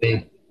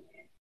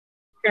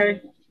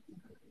 Okay.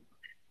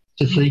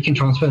 Just so you can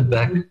transfer it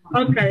back.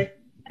 Okay.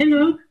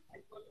 Hello.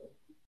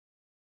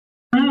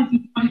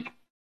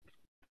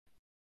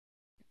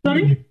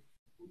 Sorry?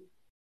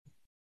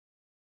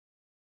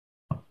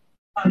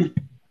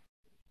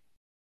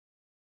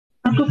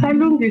 Ako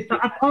salungisa.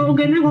 Ako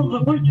galing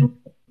ako.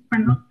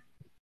 Ano?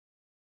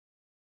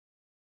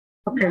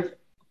 Okay.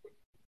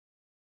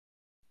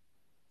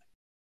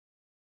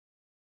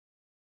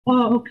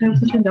 Oh, okay. I'm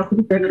switching the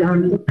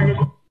background.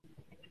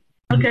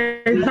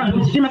 Okay.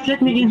 So she must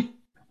let me in.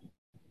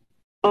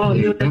 Oh,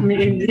 you let me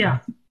in. Yeah.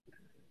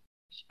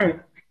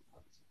 Sure.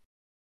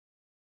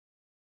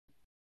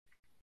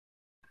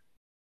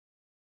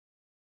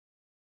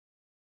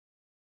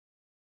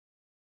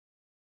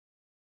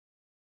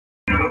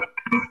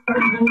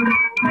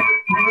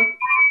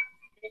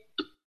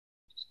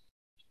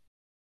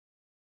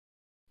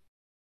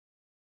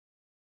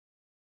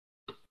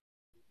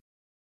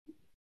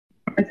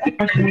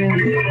 Okay.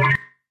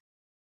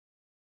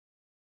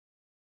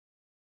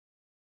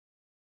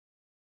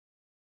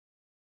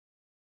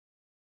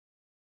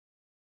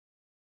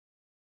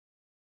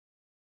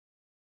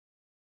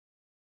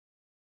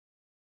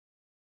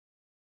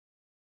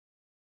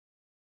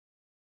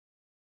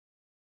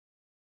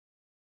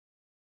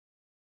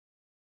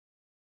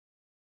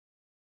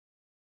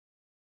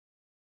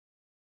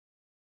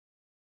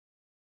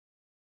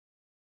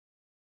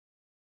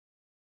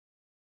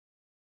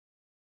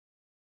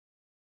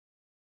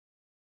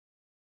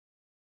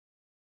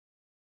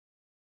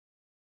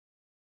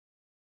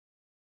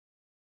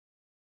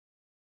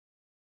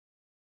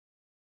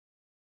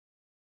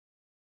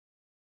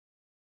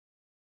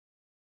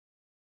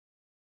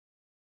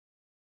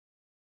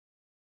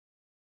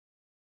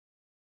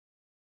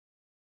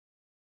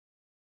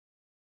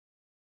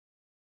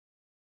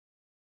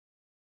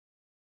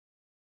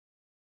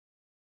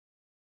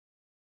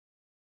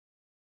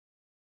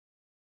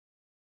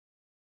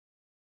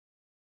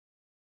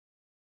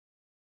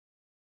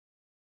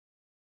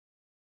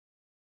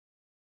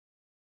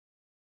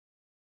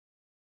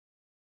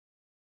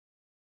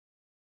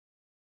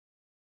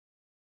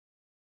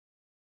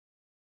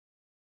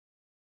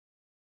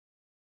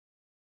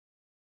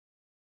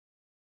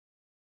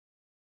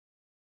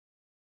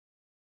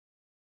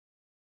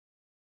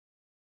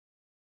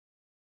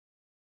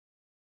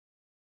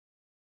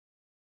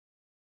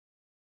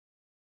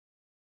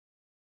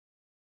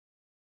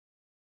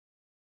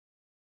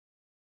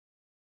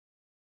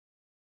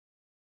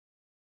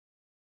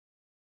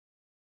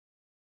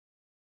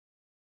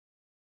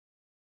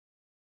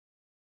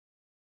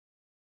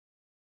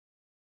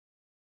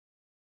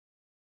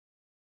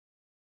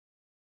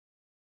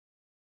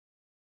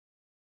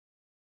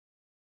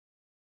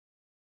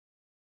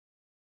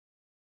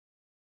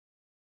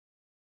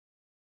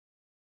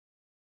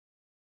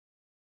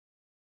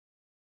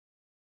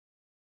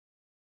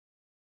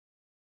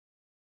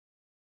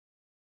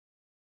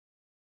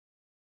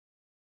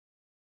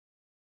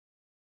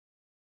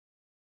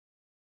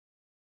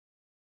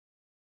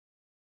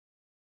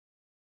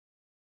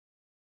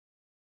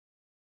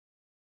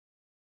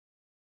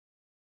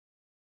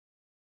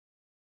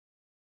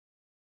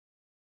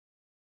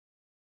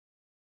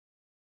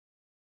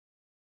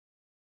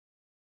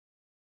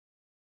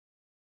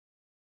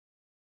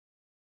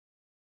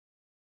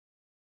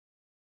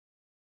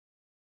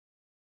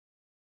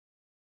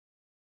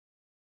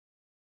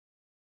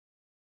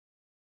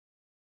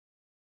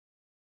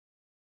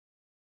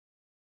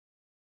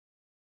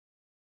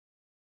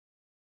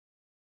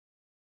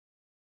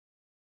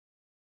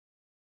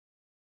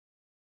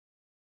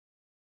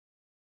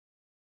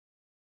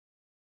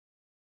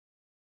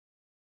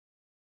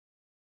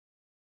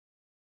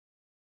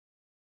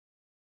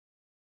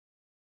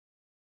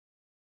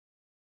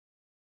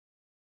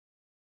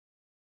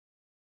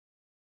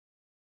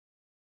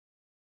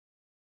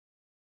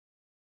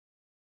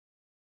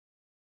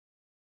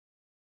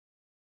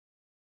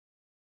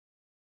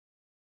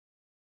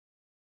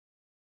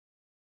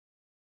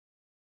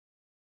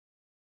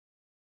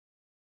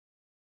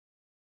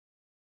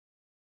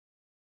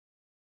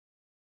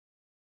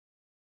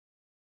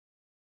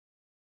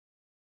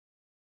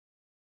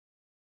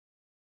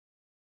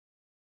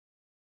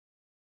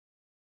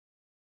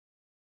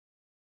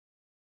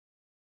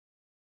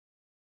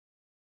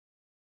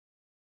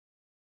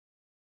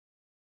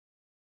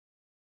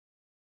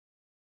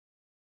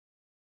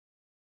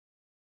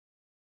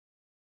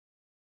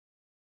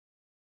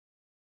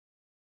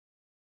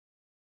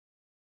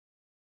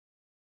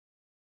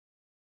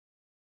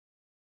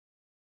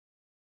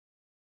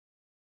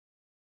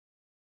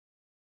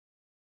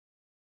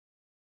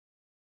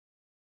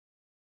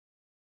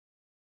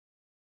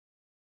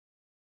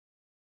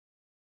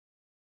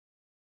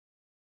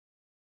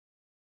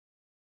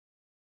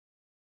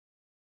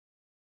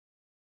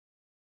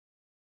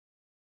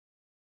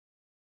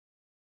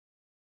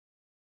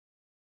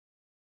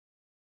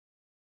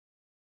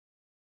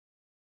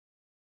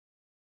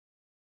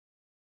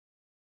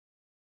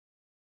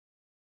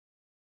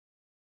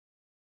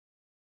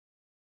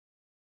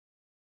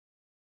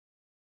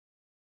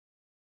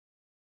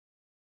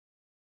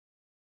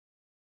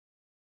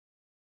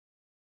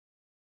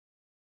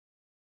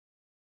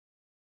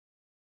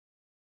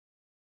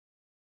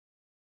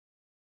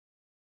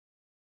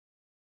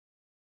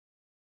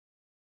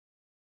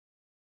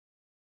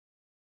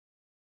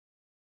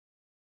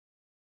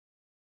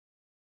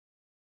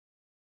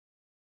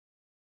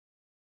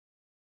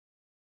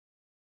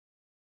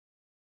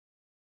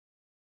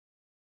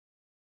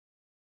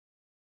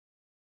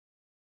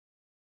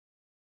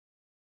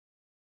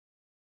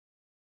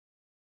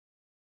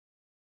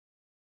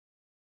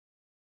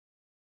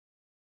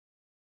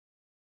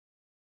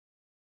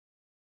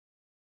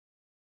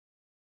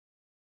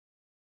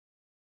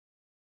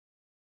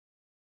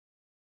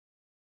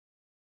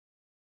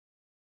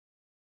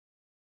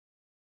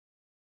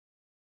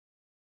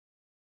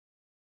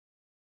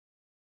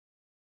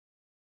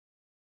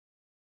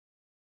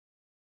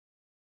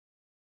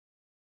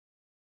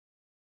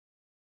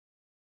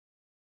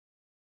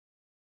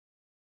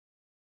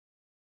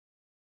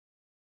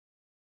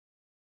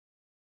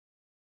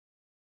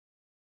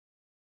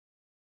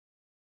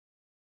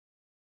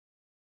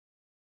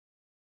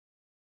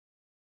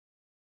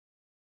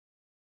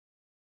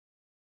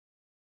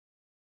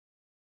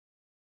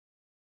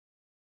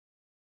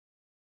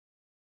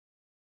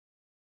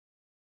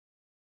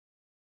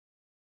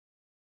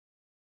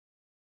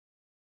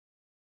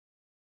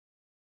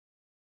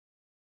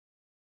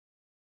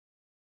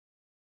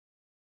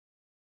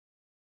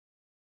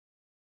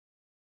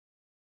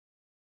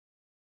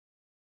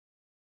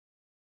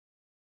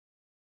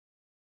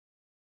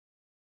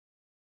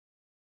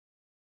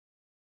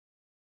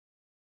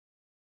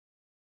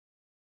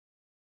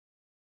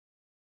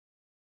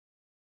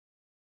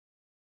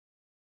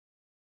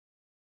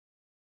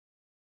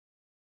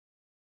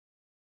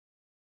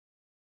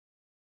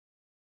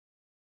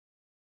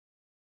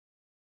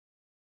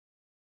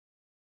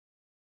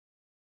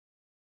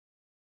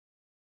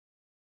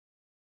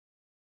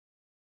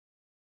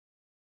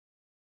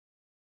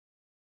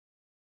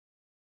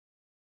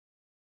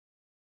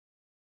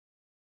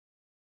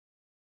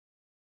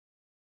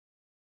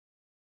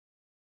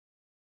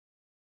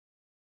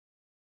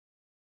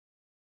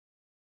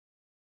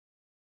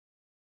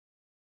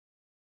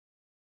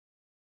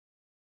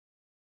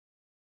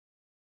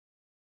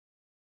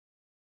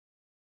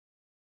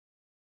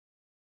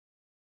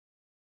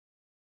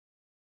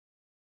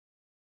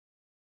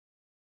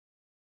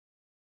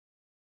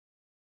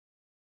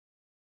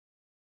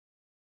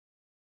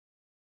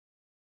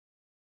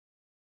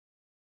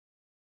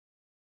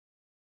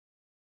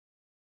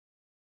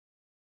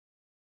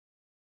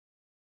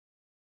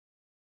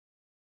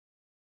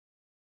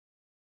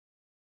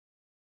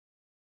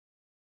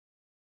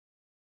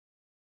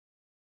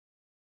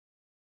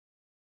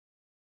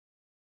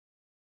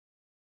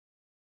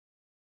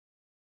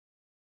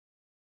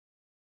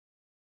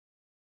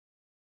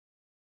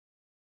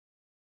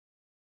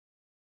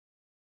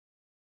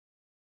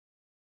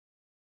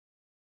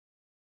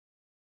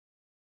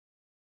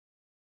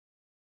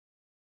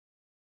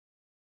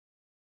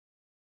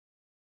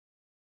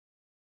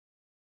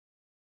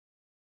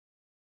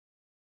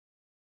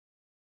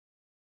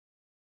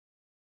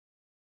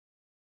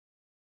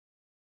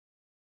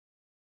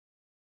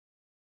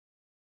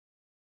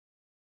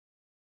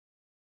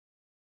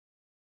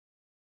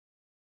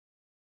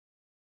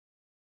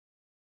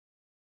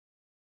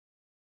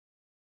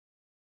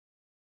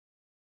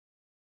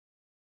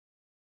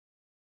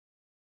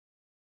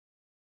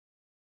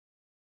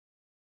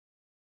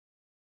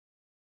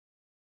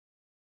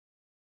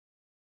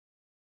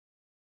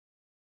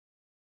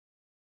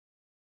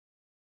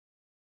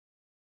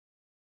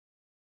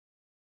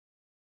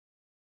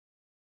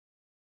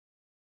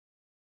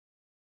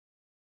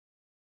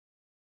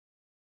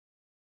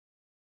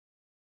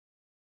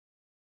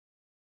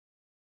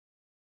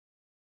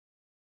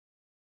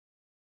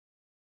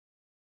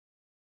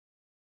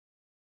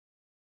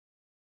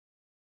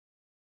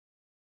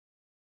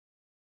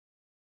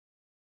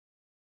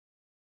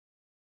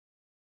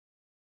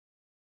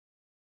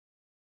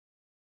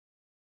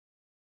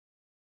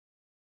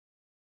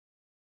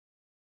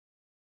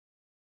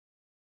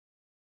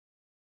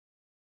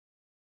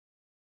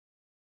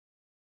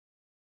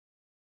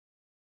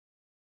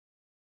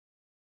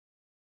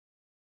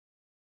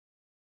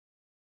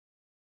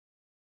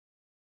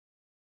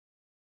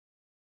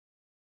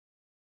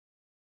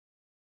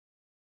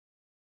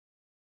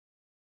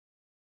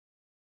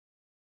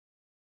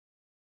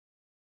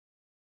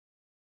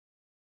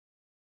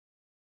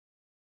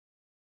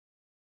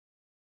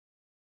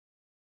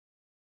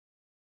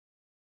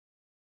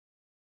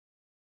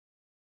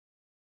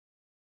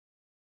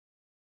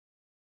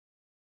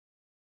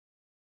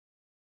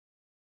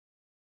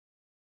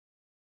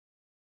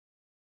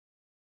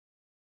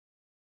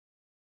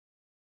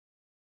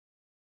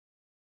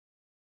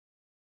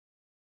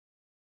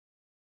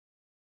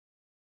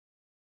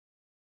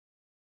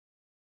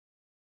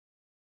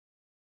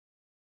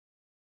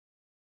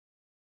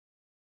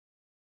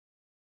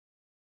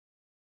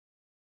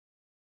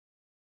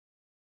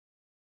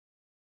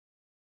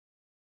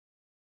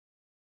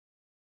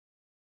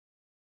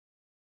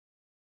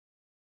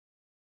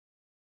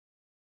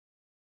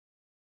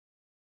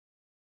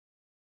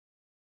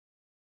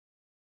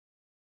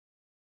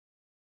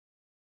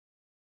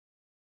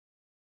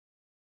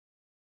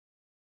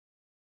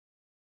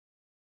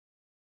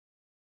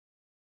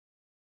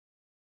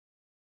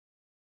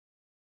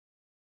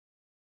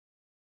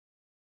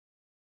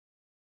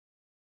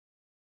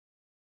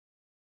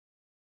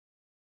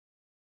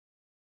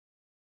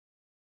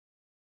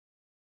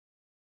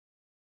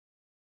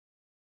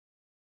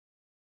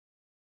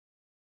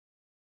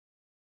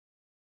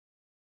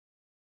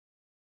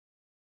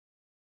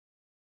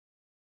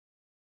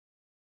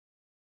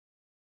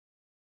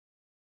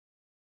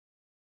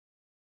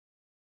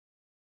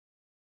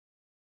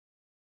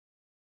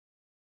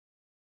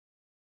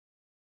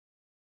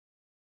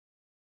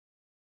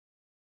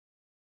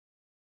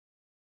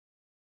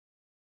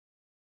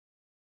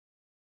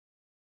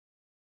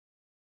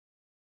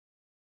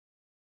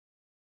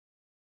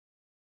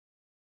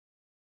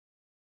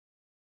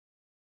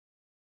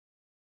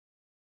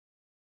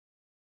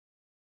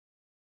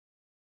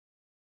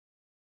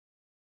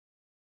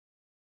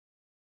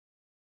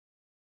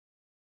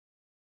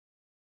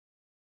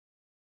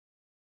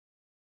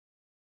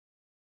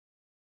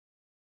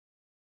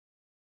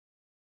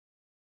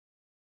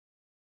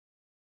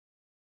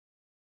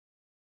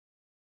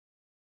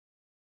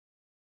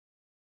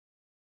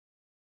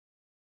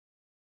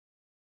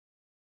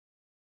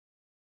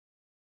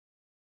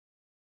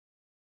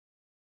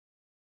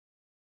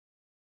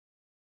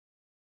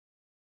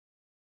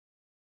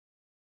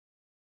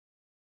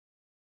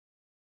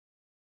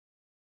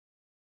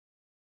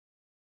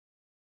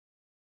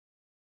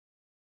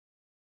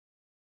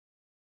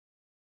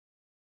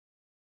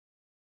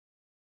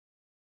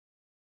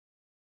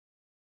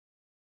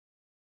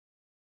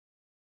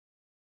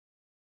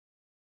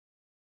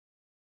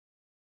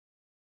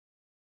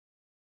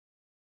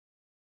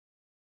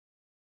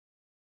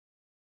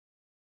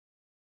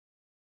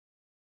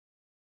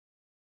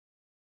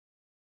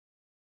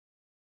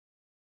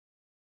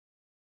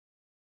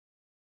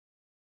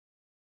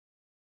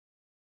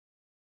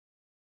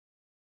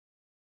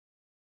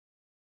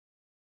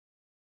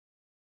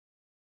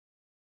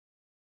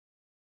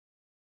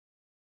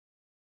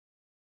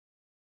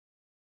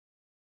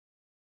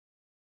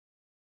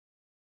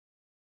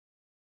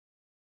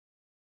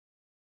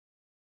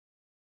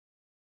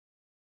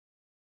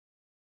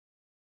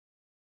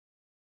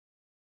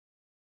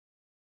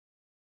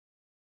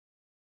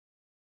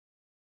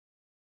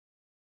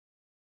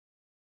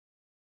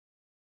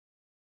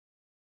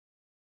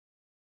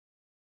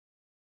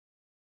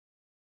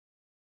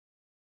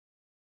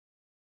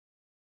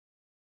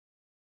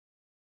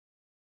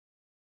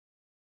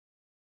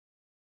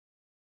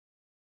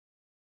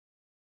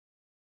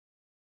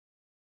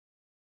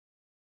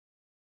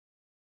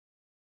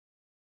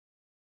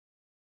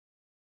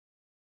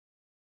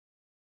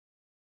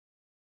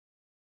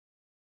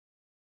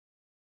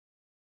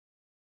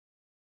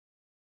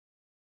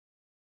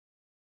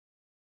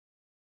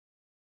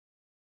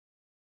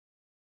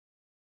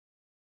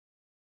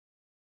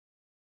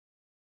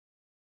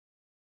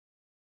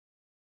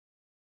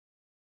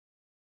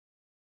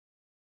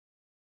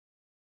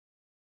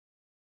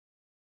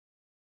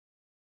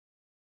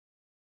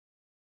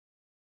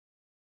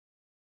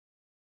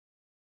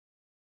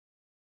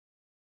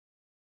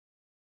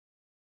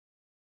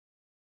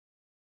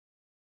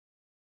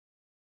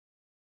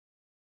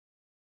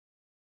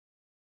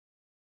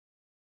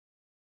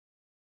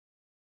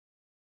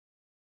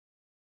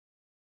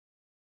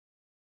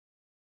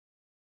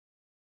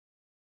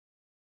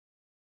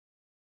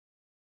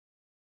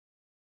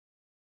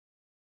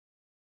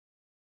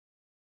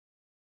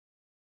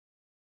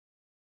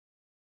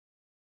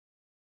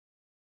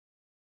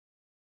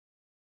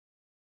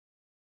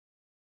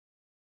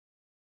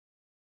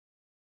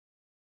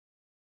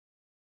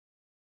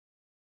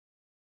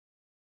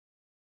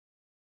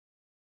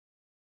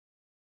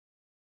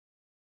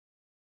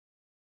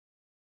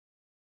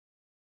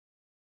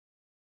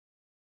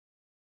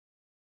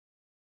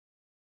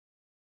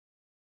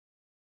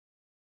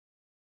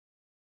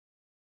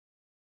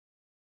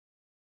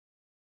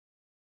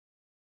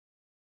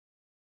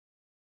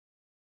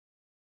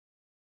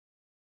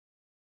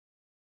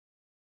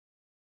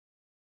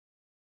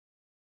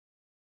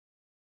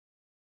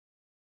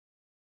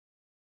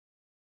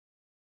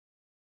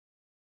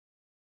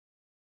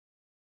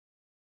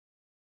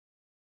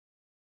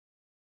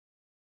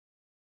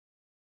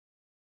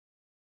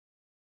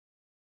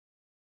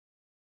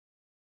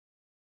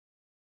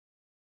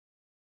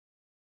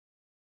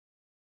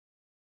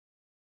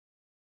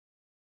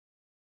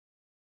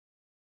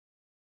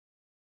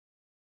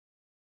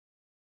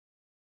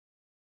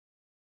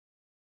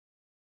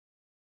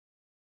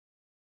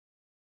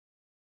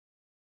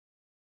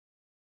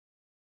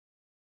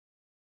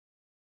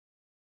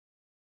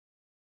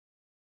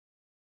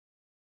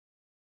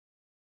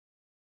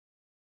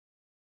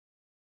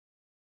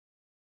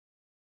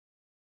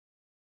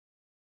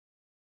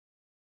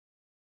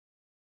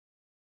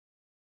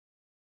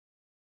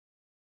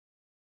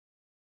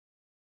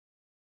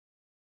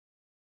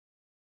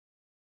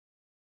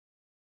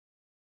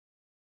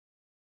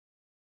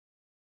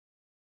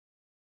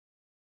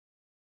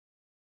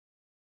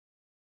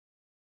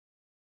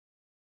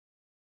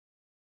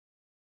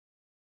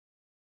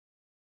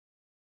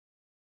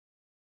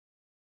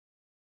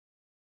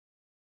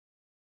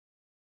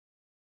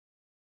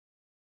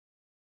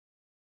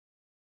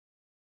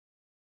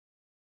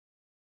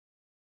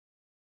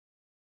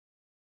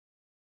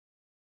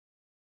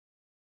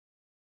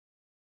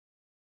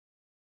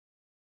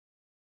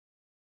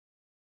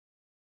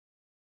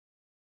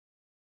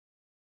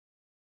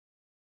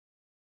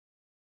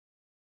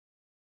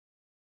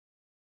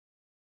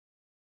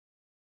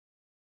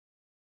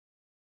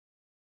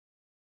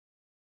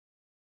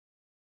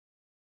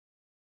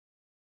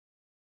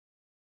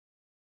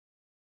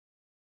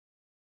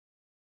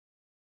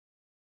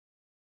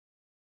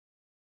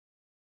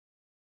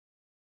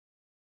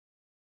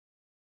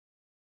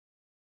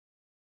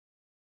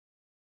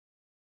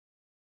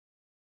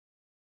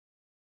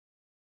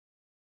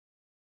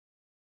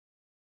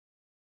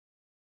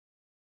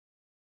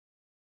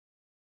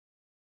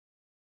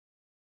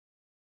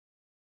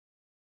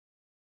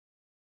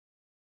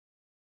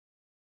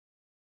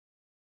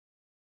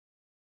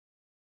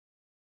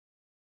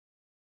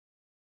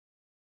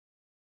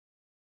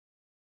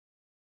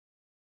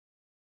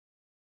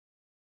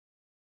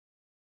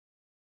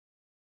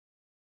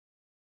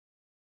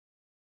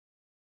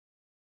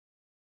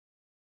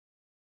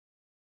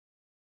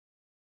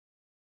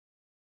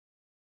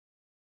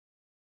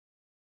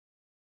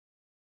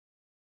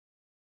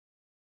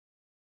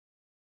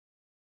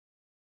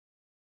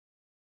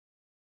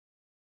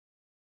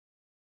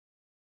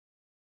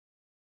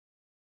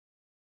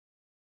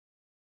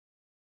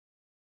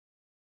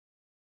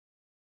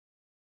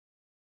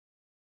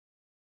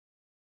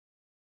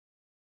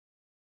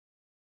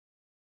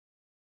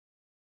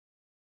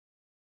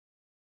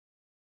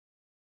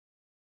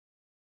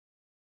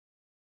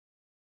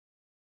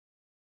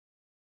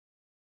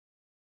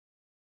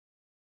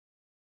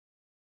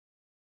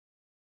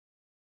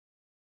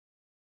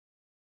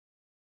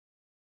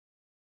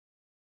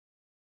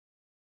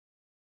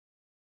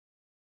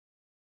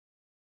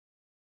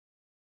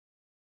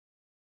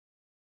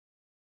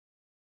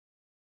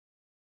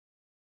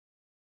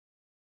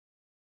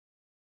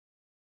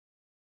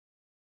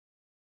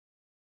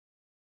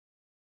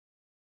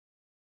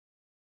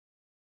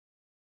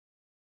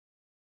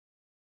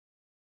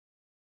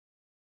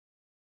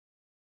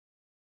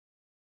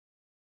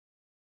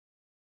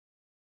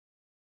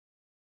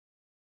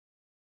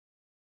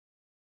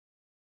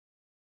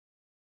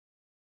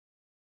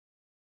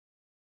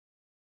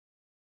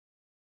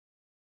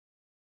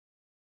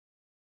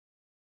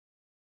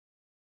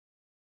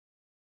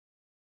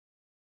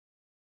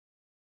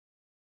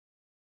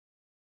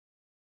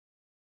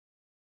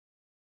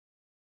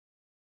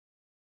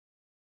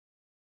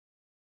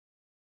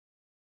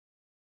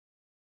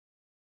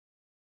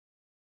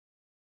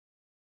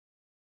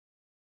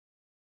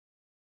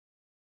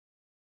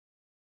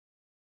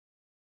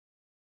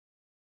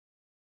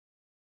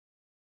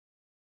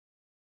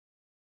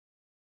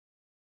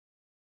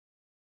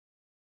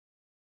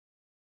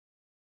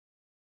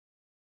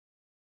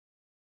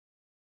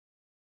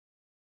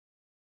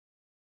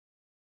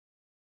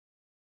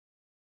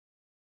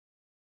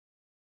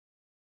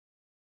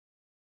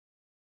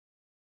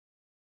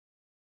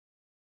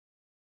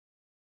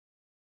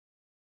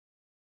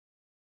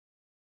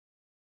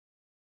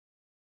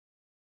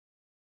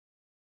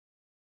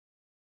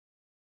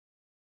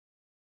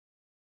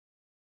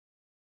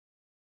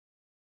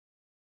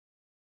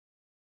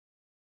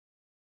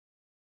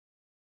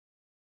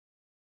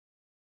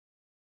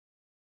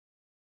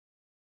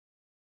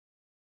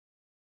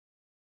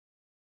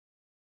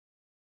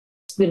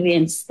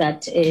 experienced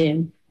that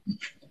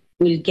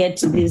will get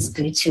these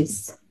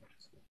glitches.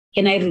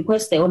 Can I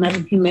request the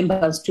honorable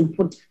members to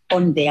put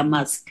on their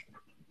mask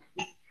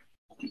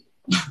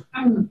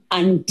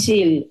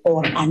until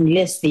or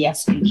unless they are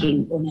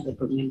speaking,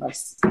 honorable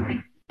members?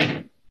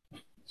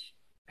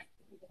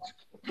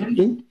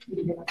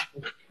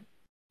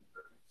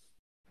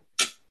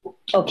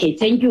 Okay,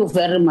 thank you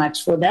very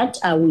much for that.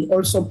 I will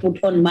also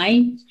put on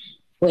mine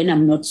when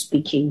I'm not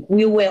speaking.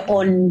 We were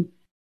on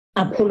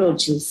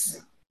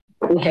apologies.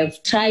 We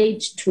have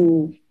tried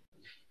to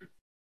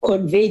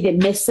convey the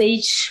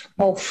message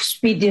of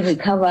speedy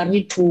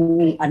recovery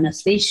to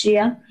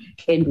Anastasia,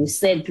 and we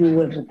said we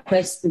will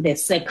request the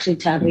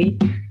secretary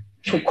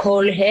to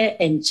call her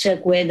and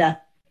check whether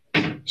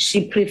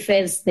she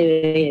prefers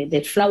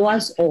the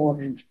flowers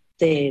or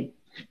the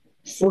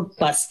fruit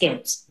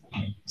basket.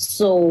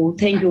 So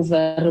thank you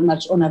very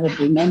much,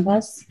 honorable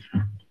members,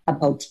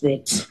 about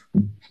that.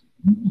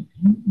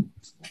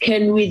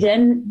 Can we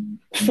then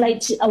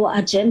flight our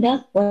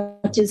agenda?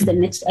 What is the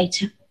next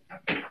item?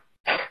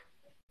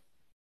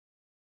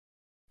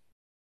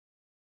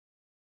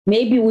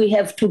 Maybe we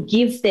have to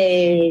give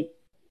the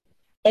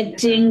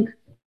acting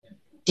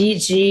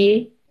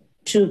DG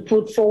to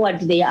put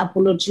forward their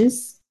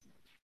apologies.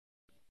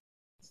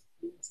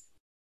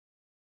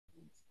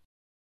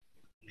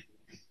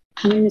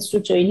 Minister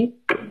Joini.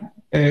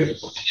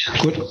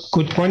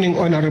 Good morning,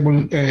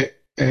 Honorable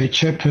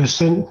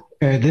Chairperson.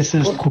 This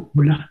is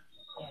Kupula.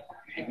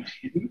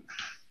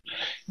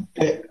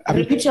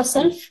 Repeat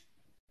yourself.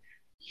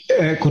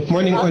 Good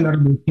morning,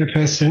 Honorable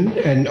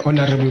Chairperson and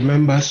Honorable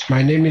Members.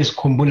 My name is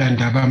Kumbula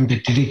Ndaba. I'm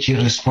the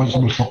DG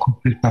responsible for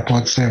corporate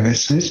support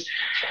services.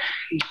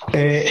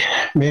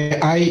 May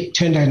I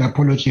tender an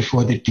apology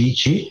for the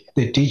DG?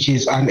 The DG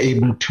is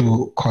unable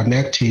to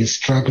connect. He is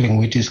struggling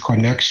with his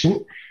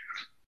connection.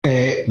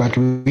 But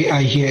we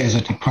are here as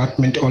a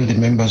department. All the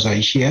members are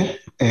here.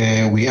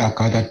 We are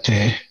gathered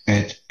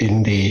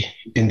in the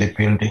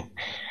building.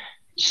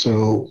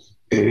 So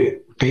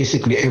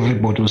basically,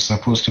 everybody who's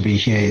supposed to be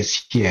here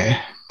is here,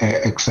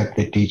 except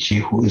the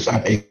DG, who is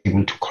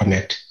unable to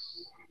connect.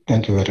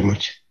 Thank you very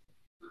much.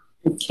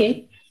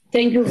 Okay.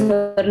 Thank you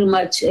very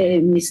much,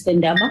 Mr.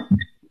 Ndaba.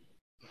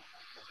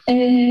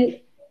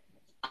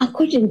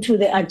 According to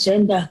the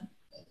agenda,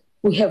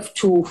 we have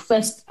to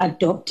first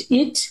adopt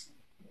it.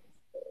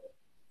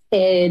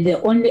 The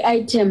only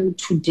item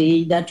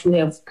today that we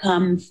have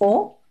come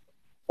for,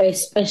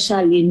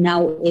 especially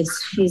now as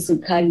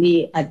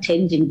physically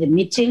attending the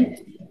meeting,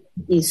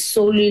 is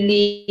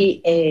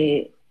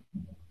solely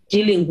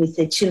dealing with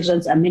the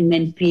Children's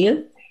Amendment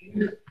Bill.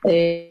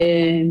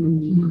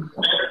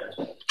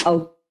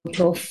 Out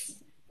of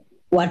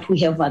what we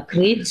have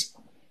agreed,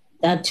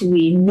 that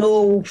we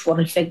know for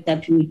a fact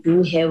that we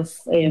do have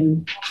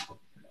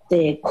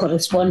the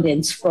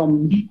correspondence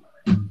from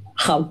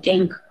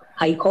Gauteng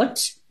High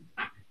Court,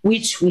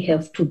 which we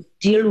have to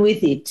deal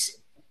with it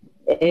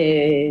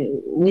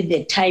with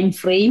the time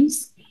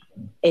frames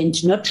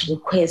and not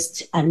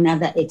request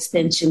another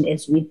extension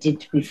as we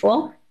did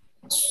before.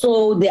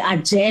 So the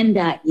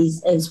agenda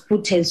is as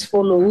put as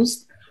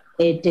follows: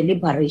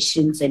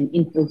 deliberations and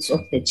inputs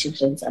of the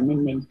Children's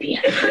Amendment Bill.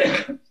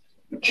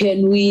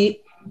 Can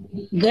we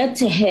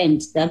get a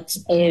hand that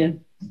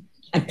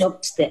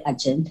adopts the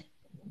agenda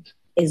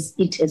as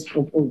it is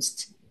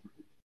proposed?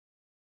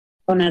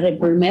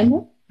 Honorable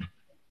Member?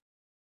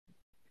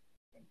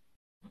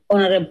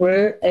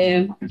 Honorable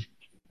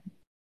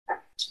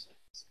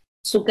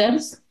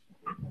Sukers?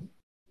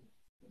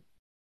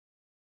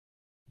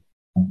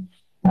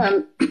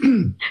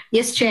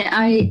 Yes, Chair.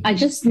 I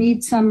just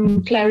need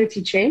some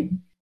clarity, Chair.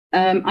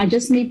 I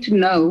just need to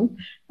know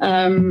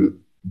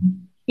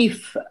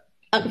if,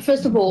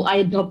 first of all, I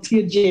adopt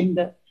the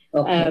agenda.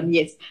 Okay.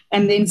 Yes.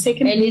 And then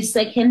second. Any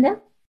seconder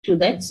to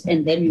that,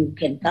 and then you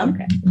can come.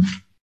 Okay.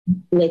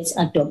 Let's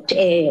adopt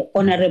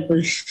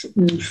Honorable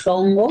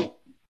Mhlongo.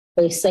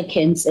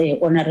 Seconds,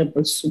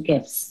 Honorable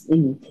Sukers.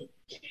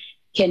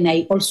 Can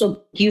I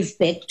also give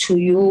back to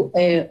you,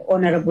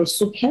 Honorable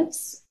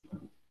Sukers?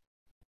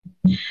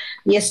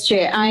 Yes,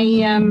 Chair.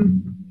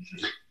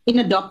 In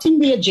adopting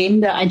the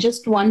agenda, I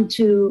just want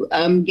to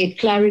get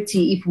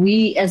clarity if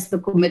we, as the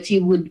committee,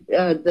 would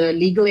the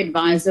legal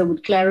advisor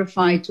would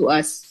clarify to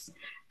us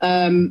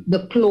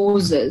the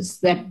clauses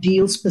that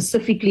deal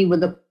specifically with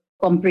the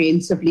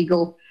comprehensive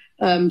legal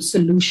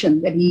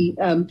solution, that he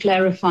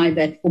clarify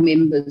that for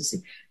members.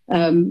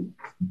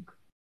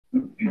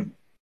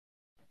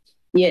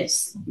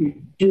 Yes.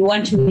 Do you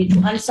want me to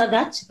answer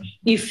that?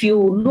 If you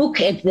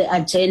look at the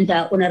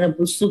agenda,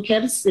 Honorable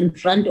Sukers, in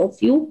front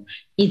of you,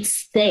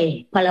 it's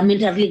the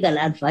parliamentary legal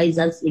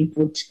advisor's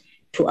input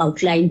to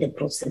outline the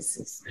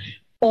processes.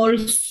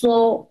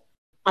 Also,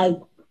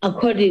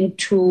 according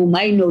to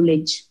my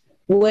knowledge,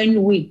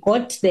 when we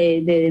got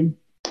the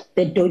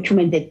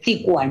document, the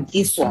thick one,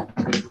 this one,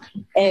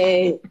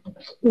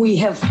 we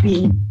have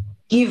been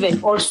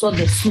given also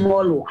the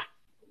small one,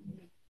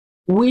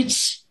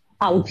 which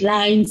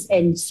outlines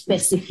and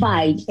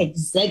specified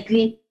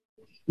exactly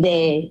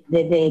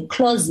the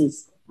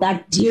clauses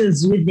that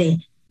deals with the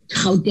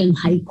Gauteng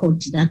High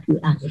Court that we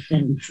are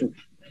referring to.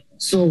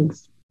 So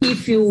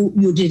if you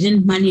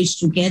didn't manage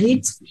to get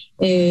it,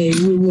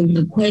 we will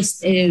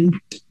request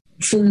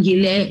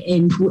Fungile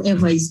and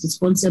whoever is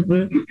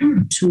responsible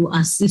to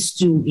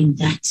assist you in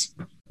that.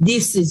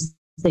 This is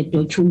the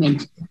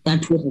document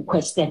that we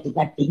requested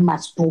that they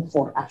must do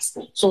for us,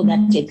 so that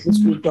at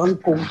least we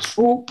don't go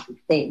through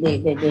the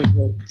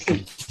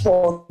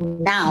for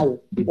now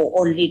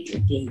or only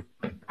today.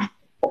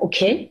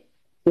 Okay,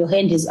 your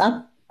hand is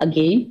up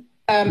again.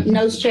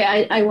 No,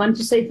 Chair, I want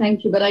to say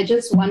thank you, but I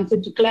just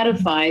wanted to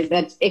clarify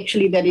that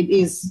actually that it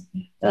is,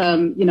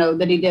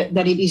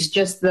 that it is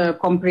just the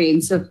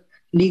comprehensive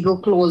legal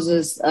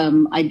clauses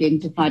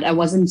identified. I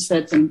wasn't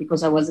certain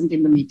because I wasn't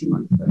in the meeting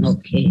on Thursday.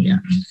 Okay, yeah.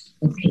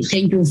 Okay,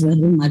 thank you very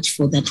much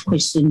for that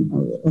question,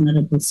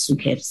 Honorable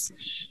Sukers.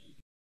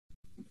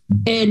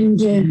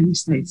 And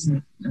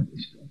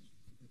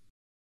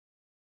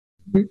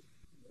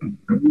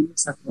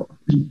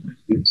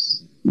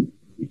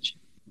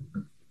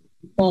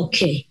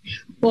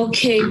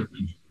okay.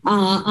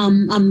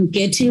 I'm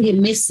getting a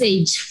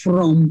message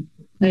from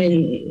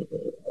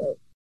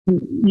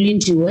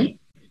Lindiwe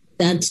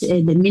that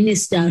the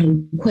minister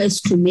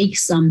requests to make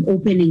some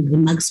opening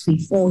remarks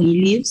before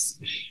he leaves,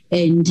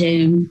 and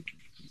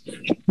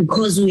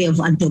because we have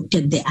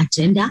adopted the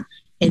agenda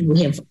and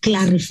we have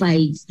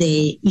clarified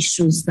the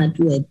issues that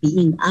were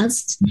being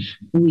asked,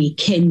 we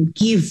can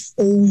give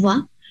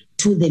over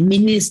to the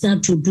minister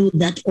to do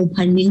that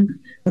opening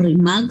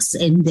remarks,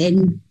 and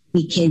then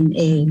we can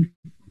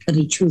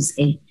choose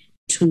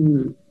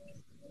to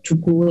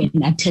go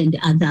and attend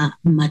other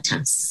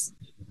matters.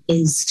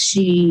 As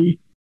she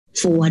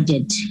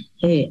forwarded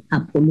her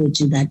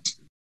apology that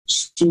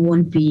she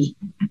won't be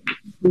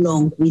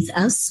long with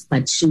us,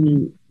 but she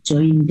will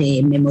join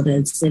the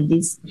memorial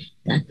service.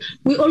 That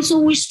we also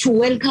wish to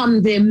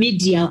welcome the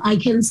media. I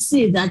can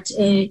see that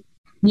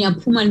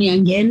Nyapuma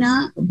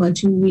Nyangena,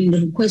 but we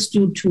will request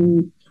you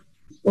to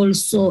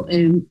also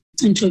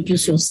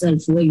introduce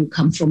yourself, where you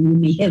come from. You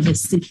may have a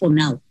seat for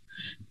now.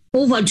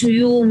 Over to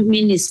you,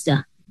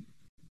 Minister.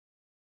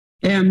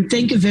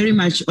 Thank you very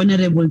much,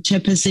 Honorable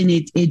Chairperson.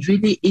 It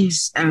really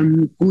is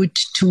good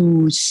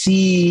to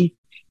see.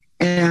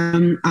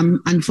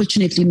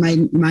 Unfortunately, my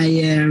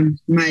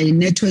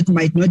network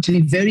might not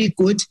be very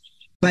good,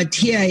 but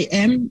here I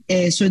am,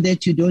 so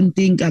that you don't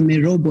think I'm a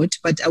robot.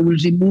 But I will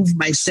remove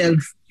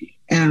myself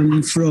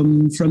from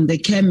the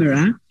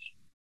camera.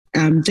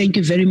 Thank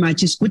you very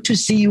much. It's good to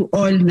see you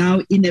all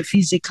now in a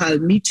physical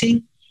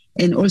meeting,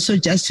 and also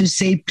just to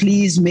say,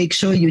 please make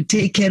sure you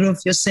take care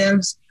of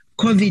yourselves.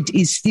 COVID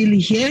is still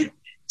here.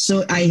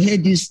 So I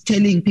heard you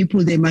telling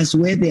people they must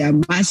wear their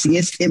masks.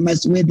 Yes, they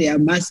must wear their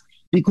masks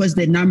because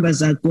the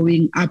numbers are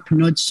going up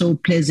not so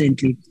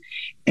pleasantly.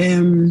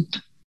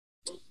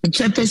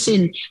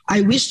 Chairperson,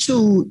 I wish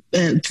to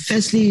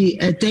firstly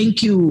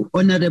thank you,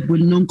 Honorable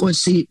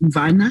Nonkosi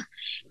Mvana,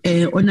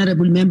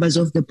 honorable members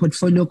of the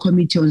Portfolio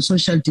Committee on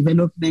Social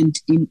Development,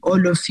 in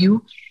all of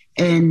you,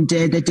 and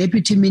the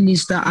Deputy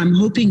Minister. I'm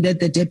hoping that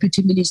the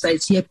Deputy Minister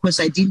is here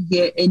because I didn't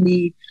hear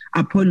any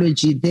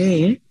apology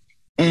there.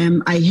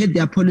 I heard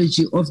the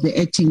apology of the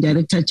Acting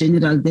Director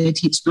General that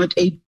he's not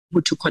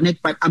able to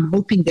connect, but I'm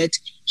hoping that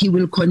he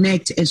will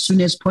connect as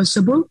soon as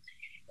possible.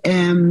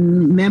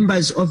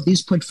 Members of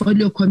this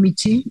Portfolio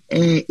Committee,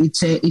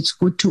 it's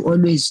good to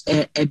always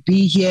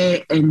be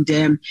here.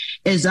 And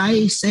as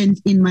I sent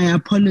in my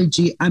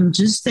apology, I'm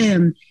just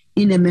in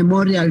a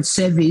memorial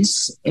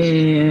service,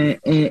 and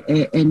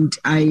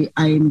I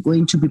am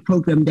going to be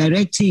program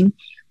directing,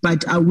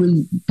 but I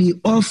will be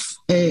off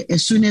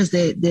as soon as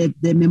the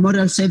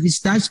memorial service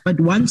starts. But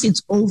once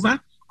it's over,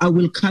 I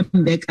will come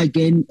back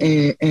again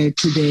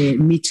to the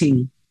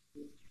meeting.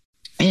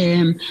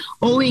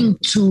 Owing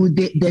to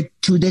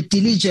the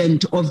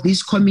diligence of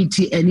this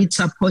committee and its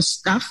support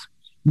staff,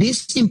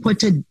 this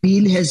important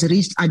bill has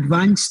reached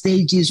advanced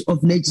stages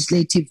of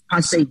legislative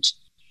passage.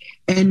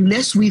 And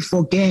lest we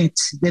forget,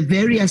 the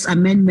various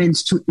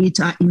amendments to it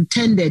are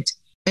intended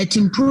at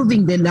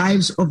improving the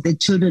lives of the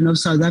children of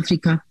South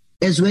Africa,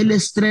 as well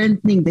as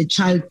strengthening the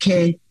child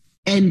care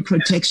and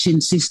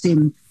protection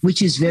system,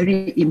 which is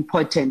very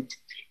important.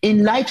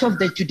 In light of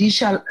the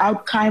judicial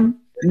outcome,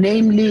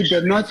 namely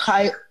the North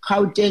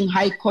Gauteng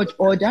High Court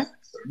order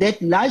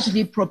that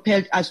largely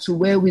propelled us to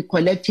where we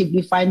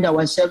collectively find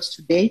ourselves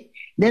today,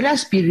 let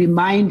us be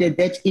reminded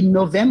that in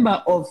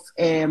November of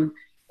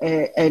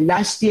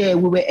last year,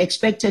 we were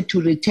expected to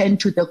return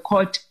to the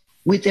court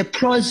with a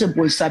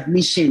plausible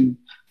submission.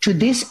 To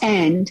this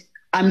end,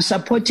 I'm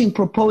supporting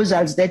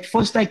proposals that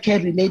foster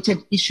care-related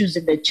issues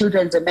in the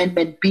Children's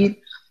Amendment Bill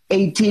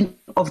 18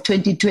 of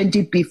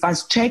 2020 be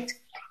fast-tracked,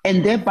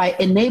 and thereby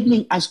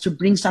enabling us to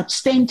bring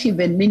substantive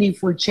and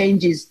meaningful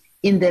changes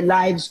in the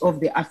lives of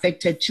the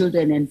affected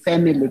children and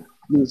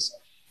families.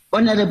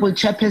 Honorable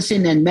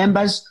Chairperson and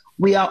members,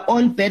 we are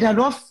all better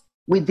off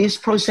with this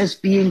process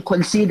being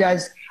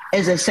considered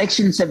as a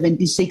Section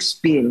 76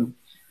 bill.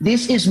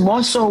 This is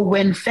more so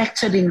when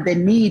factoring the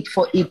need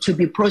for it to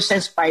be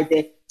processed by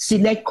the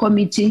Select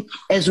Committee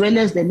as well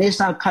as the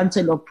National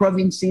Council of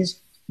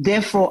Provinces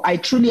Therefore, I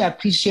truly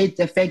appreciate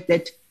the fact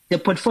that the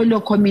Portfolio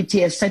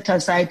Committee has set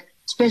aside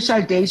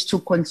special days to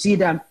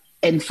consider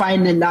and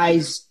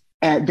finalize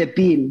the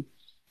bill.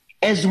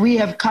 As we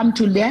have come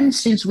to learn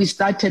since we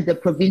started the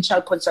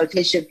provincial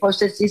consultation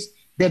processes,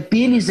 the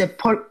bill is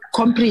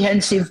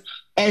comprehensive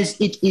as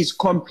it is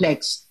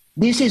complex.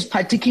 This is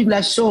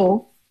particularly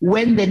so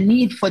when the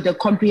need for the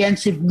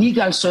comprehensive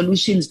legal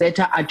solutions that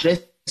are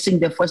addressing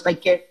the foster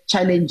care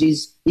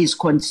challenges is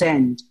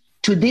concerned.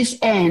 To this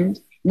end,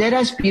 let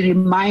us be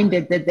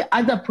reminded that the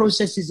other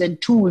processes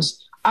and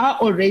tools are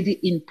already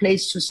in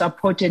place to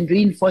support and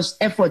reinforce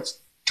efforts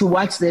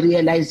towards the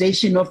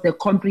realization of the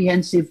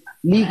comprehensive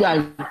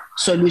legal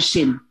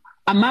solution.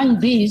 Among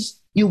these,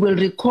 you will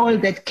recall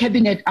that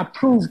Cabinet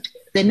approved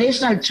the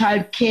National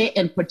Child Care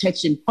and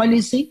Protection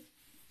Policy,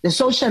 the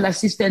Social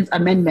Assistance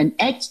Amendment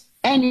Act,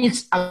 and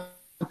its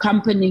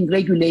accompanying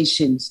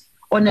regulations.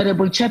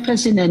 Honorable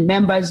Chairperson and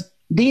members,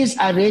 these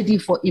are ready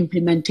for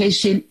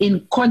implementation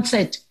in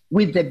concert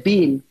with the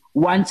bill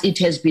once it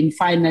has been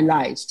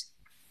finalized.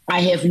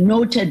 I have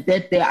noted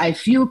that there are a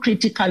few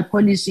critical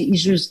policy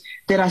issues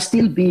that are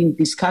still being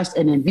discussed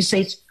and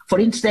envisaged. For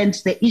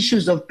instance, the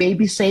issues of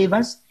baby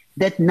savers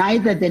that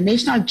neither the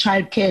National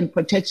Child Care and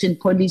Protection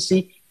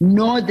Policy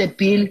nor the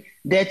bill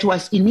that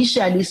was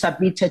initially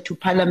submitted to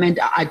Parliament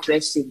are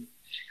addressing.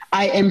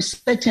 I am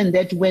certain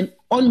that when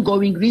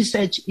ongoing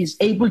research is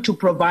able to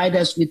provide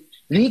us with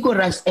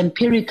rigorous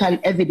empirical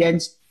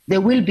evidence,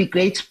 there will be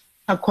greater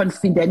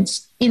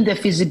confidence in the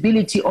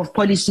feasibility of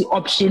policy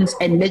options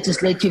and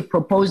legislative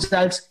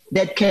proposals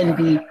that can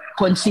be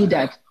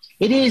considered.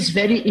 It is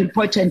very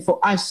important for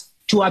us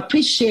to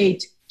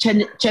appreciate,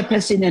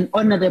 Chairperson and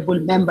honorable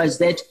members,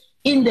 that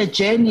in the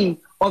journey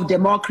of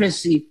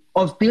democracy,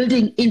 of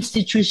building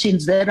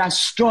institutions that are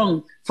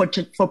strong for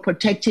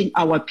protecting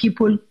our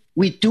people,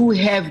 we do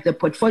have the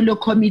Portfolio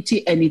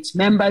Committee and its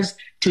members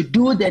to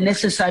do the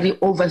necessary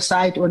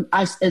oversight on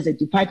us as a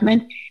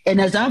department.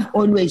 And as I've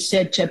always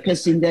said,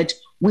 Chairperson, that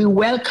we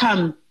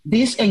welcome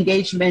this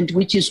engagement,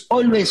 which is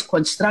always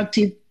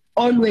constructive,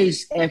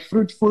 always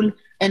fruitful.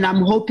 And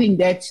I'm hoping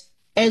that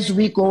as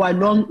we go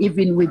along,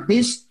 even with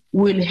this,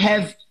 we'll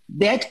have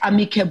that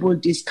amicable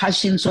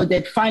discussion so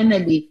that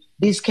finally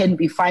this can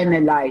be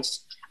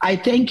finalized. I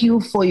thank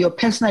you for your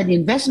personal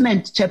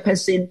investment,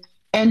 Chairperson,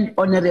 and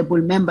honorable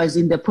members,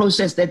 in the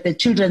process that the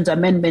Children's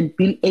Amendment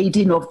Bill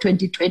 18 of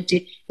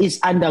 2020 is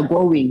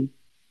undergoing.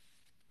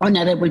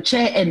 Honorable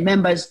Chair and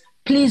members,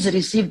 please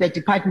receive the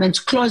department's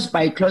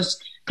clause-by-clause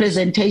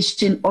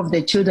presentation of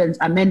the Children's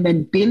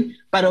Amendment Bill.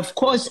 But of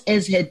course,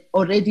 as had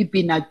already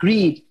been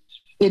agreed,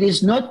 it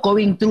is not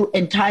going through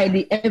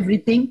entirely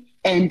everything,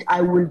 and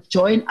I will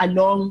join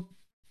along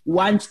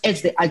once,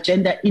 as the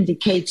agenda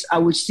indicates. I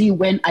will see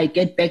when I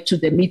get back to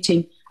the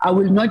meeting. I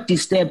will not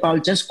disturb. I'll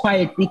just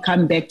quietly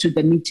come back to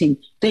the meeting.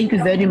 Thank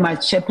you very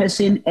much,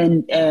 Chairperson,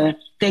 and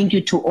thank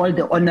you to all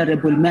the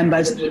honorable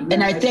members.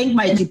 And I thank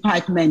my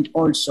department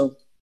also.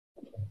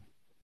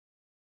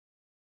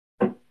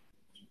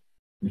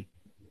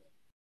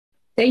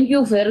 Thank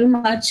you very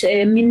much,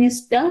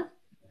 Minister.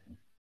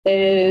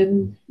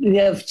 We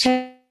have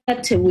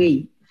chat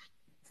away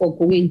for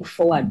going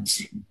forward.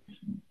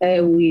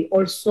 We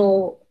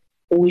also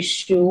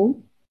wish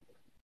you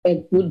a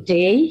good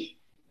day,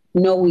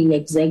 knowing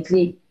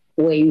exactly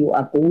where you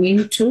are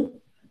going to,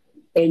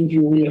 and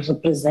you will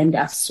represent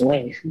us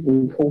well.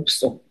 We hope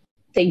so.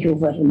 Thank you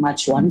very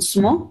much once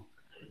more.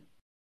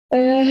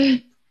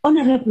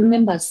 Honorable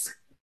members,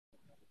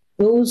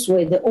 those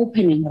were the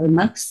opening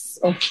remarks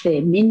of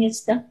the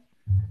Minister,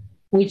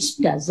 which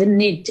doesn't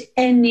need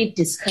any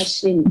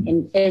discussion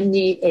and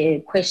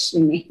any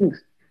questioning.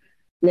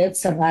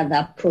 Let's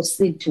rather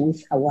proceed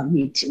with our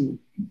meeting.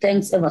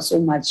 Thanks ever so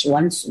much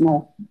once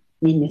more,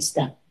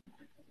 Minister.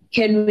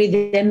 Can we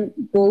then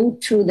go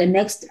to the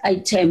next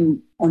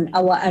item on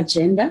our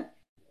agenda,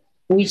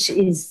 which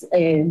is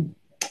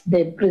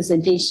the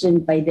presentation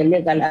by the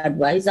legal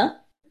advisor,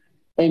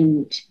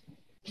 and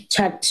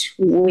chat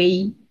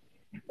way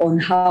on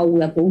how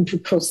we are going to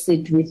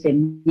proceed with the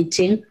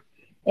meeting,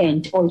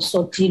 and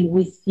also deal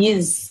with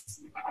his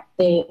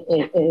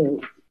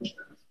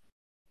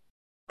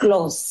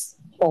clause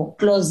or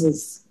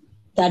clauses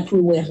that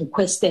we were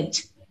requested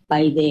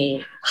by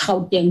the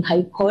Gauteng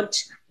High Court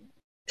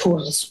to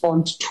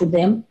respond to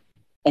them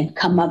and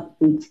come up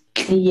with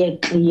clear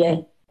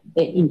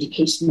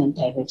indication and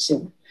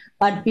direction.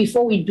 But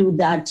before we do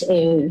that,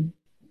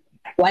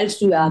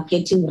 whilst we are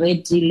getting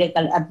ready,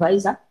 legal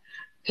advisor,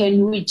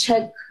 can we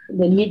check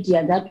the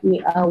media that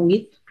we are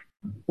with?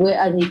 Where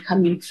are they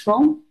coming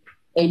from?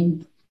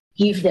 And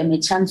give them a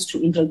chance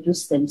to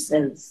introduce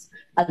themselves.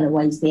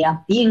 Otherwise, they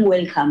are being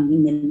welcomed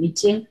in the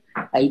meeting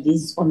by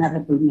these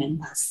honorable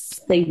members.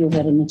 Thank you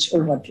very much.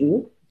 Over to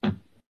you.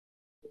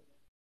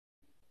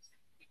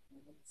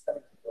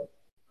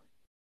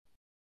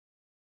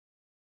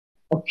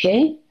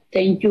 Okay,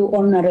 thank you,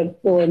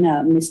 Honorable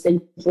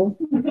Mr.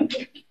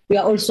 Nko. We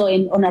are also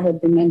an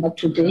honorable member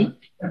today.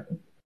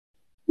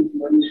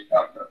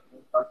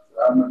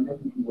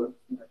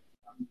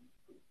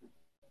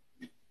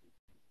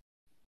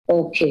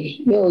 Okay.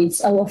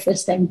 It's our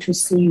first time to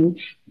see you.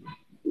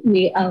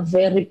 We are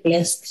very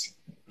blessed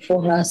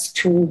for us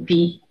to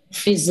be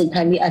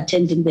physically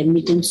attending the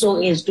meeting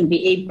so as to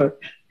be able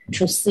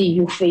to see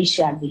you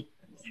facially.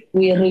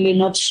 We are really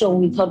not sure.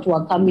 We thought we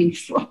were coming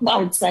from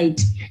outside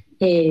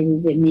the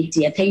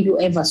media. Thank you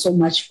ever so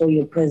much for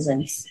your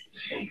presence.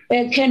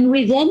 Can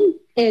we then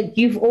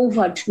give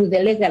over to the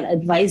legal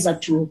advisor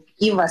to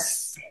give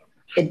us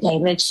a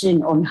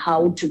direction on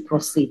how to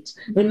proceed?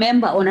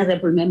 Remember,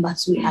 honorable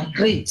members, we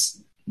agreed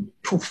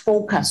to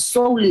focus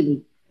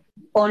solely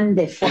on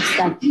the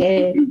foster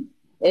care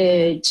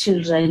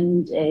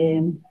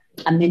children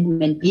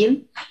amendment bill,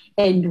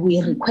 and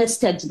we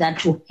requested that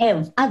to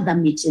have other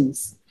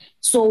meetings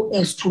so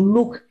as to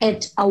look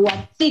at our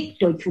thick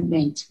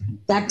document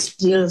that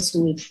deals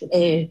with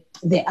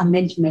the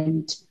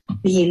amendment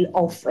bill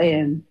of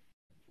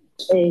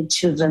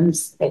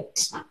Children's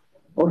Act.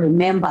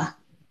 Remember,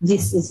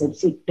 this is a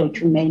thick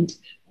document,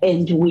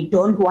 and we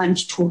don't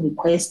want to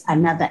request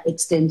another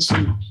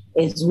extension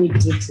as we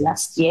did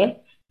last year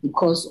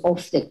because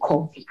of the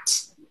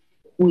COVID.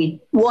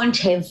 We won't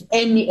have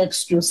any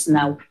excuse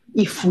now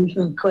if we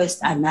request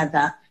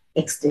another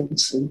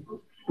extension.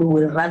 We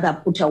will rather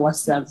put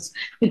ourselves,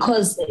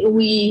 because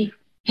we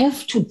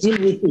have to deal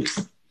with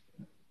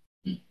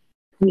it.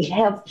 We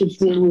have to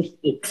deal with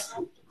it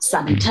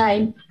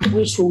sometime,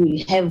 which we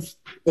will have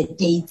the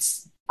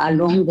dates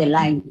along the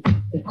line,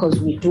 because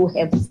we do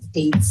have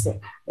dates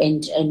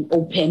and an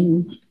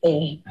open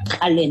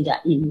calendar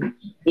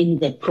in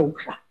the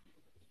program.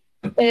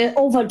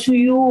 Over to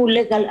you,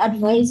 legal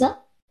advisor.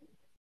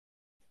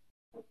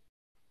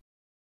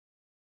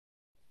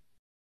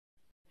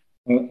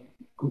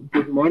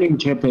 Good morning,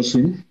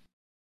 Chairperson.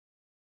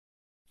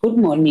 Good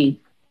morning.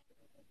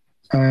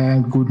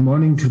 Good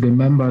morning to the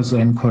members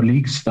and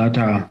colleagues that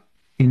are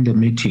in the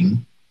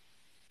meeting.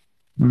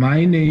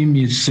 My name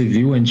is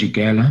Siviwe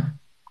Njigela.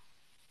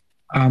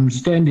 I'm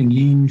standing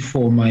in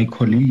for my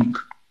colleague,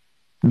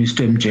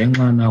 Mr.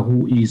 Mjengana,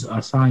 who is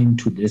assigned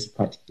to this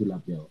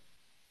particular bill.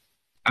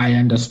 I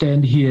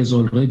understand he has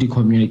already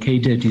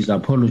communicated his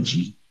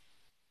apology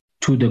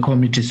to the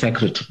committee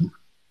secretary.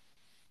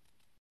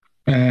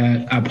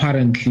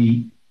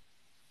 Apparently,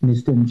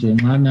 Mr.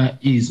 Mjengana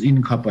is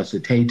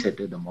incapacitated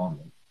at the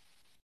moment.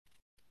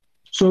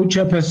 So,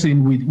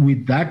 Chairperson,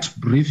 with that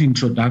brief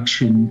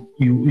introduction,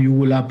 you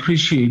will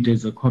appreciate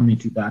as a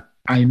committee that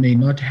I may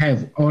not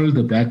have all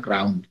the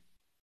background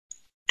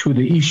to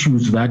the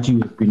issues that you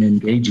have been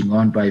engaging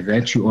on by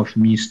virtue of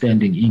me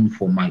standing in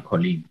for my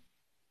colleague.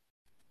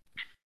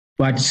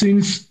 But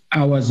since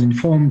I was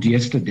informed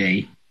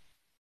yesterday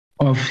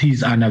of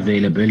his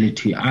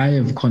unavailability, I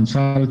have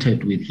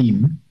consulted with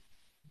him.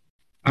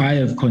 I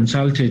have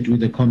consulted with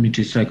the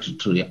committee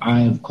secretary.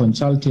 I have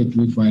consulted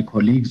with my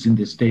colleagues in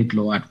the State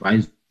Law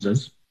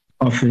Advisor's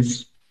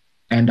Office,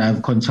 and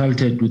I've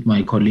consulted with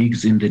my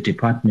colleagues in the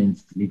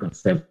Department's Legal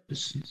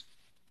Services.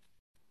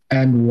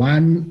 And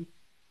one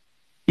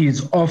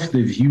is of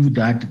the view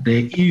that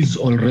there is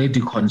already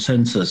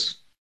consensus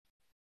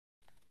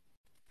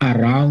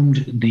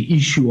around the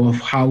issue of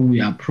how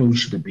we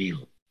approach the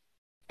bill.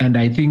 And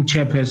I think,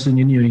 Chairperson,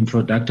 in your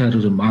introductory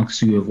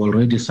remarks, you have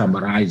already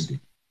summarized it,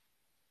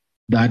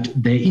 that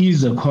there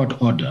is a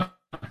court order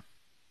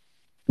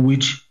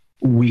which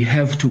we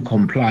have to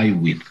comply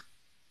with,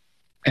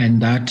 and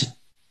that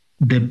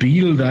the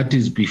bill that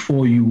is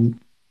before you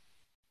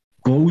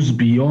goes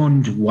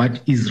beyond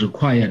what is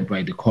required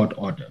by the court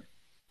order.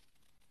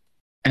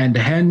 And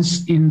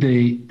hence, in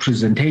the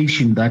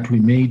presentation that we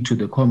made to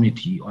the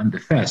committee on the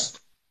 1st,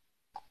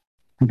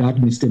 that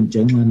Mr.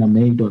 Mjengana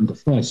made on the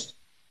 1st,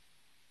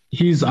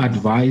 his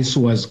advice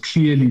was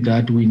clearly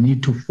that we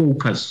need to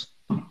focus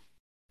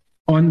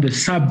on the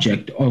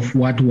subject of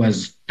what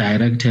was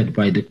directed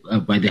by the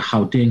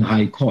Gauteng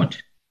High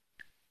Court,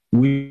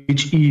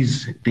 which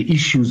is the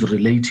issues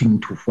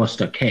relating to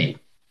foster care.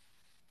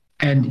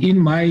 And in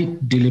my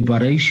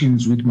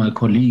deliberations with my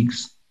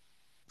colleagues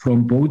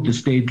from both the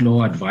State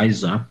Law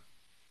Advisor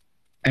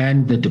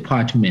and the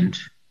department,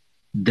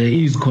 there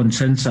is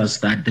consensus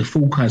that the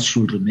focus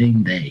should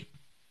remain there.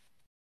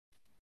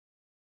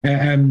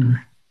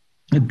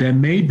 There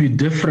may be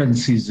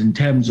differences in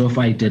terms of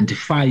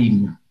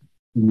identifying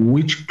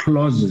which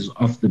clauses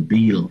of the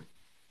bill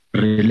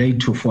relate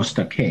to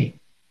foster care.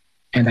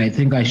 And I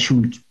think I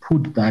should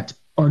put that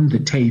on the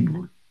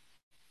table.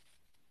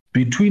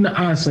 Between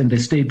us and the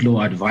State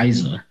Law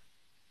Advisor,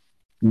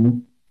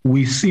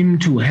 we seem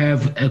to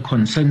have a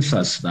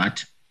consensus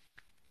that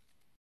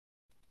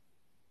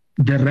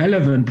the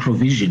relevant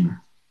provision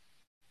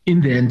in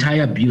the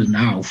entire bill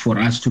now for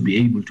us to be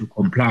able to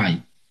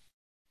comply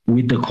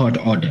with the court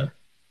order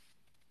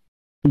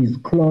is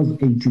Clause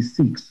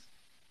 86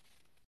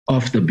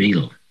 of the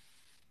bill.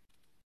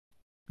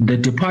 The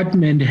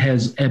department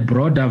has a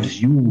broader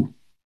view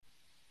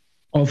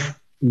of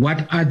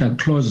what other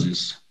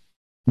clauses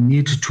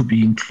need to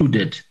be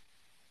included.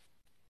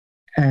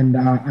 And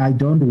I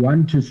don't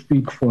want to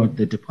speak for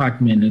the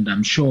department, and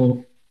I'm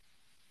sure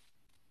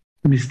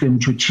Mr.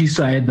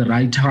 Mchuchisa at the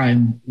right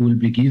time will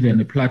be given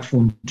a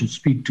platform to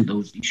speak to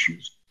those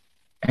issues.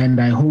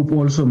 And I hope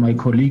also my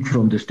colleague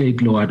from the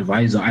State Law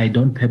Advisor, I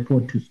don't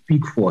purport to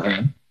speak for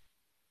her,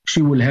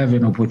 she will have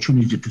an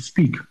opportunity to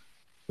speak.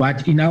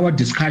 But in our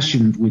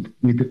discussion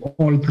with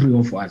all three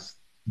of us,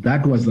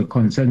 that was the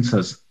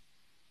consensus.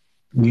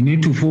 We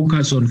need to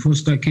focus on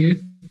foster care.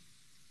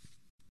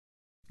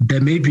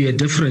 There may be a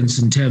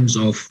difference in terms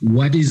of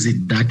what is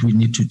it that we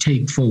need to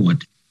take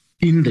forward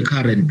in the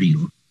current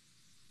bill.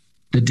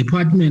 The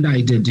department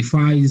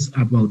identifies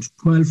about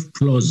 12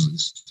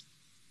 clauses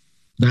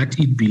that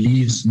it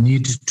believes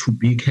need to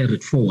be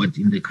carried forward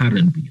in the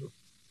current bill,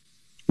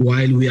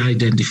 while we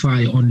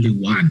identify only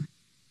one.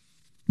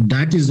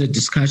 That is a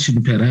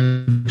discussion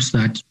perhaps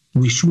that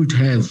we should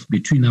have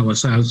between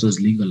ourselves as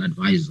legal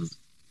advisors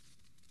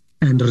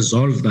and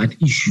resolve that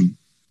issue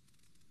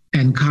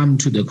and come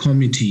to the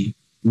committee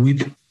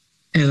with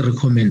a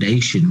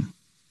recommendation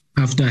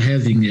after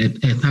having a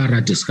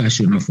thorough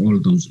discussion of all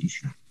those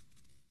issues.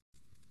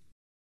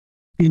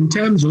 In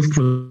terms of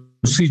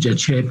procedure,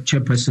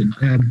 Chairperson,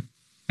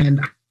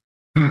 and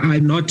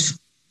I'm not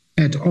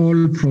at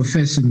all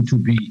professing to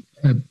be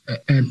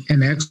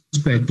an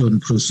expert on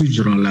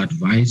procedural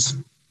advice,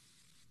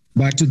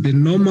 but the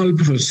normal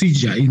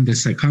procedure in the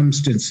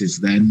circumstances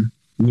then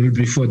will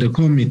be for the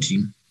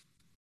committee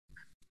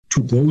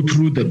to go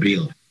through the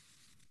bill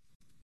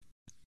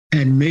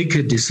and make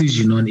a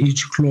decision on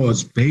each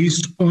clause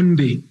based on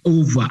the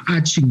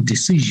overarching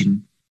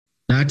decision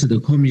that the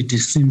committee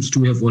seems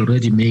to have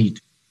already made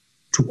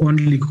to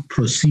only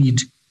proceed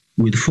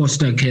with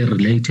foster care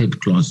related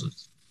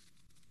clauses.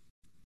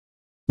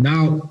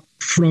 Now,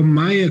 from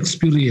my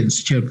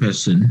experience,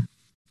 Chairperson,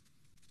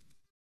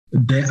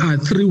 there are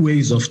three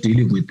ways of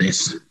dealing with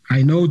this.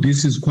 I know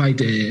this is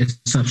quite a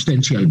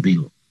substantial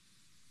bill.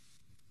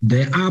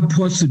 There are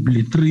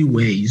possibly three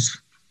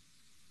ways,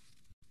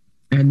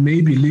 and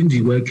maybe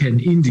Lindiwe can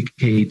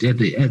indicate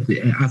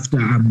after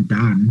I'm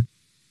done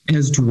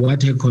as to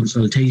what her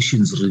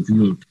consultations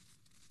revealed.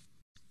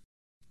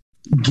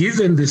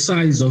 Given the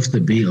size of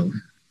the bill,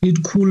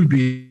 it could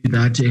be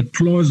that a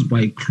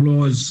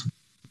clause-by-clause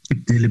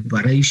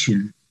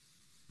deliberation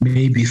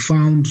may be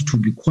found to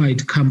be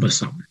quite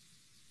cumbersome,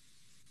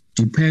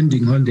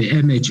 depending on the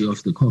energy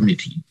of the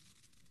committee.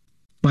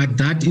 But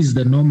that is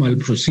the normal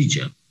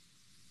procedure,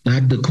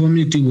 that the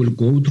committee will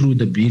go through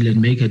the bill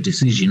and make a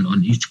decision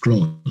on each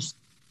clause.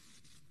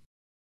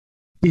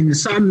 In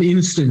some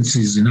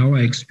instances, in our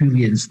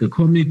experience, the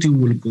committee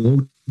will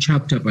go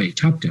chapter by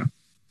chapter.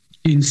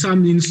 In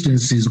some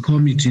instances,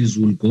 committees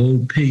will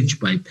go page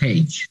by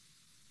page.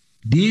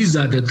 These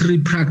are the three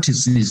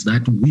practices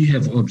that we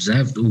have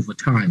observed over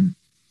time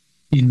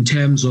in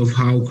terms of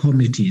how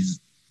committees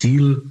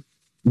deal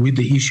with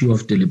the issue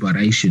of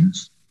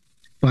deliberations.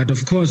 But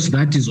of course,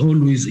 that is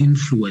always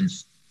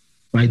influenced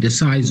by the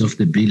size of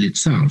the bill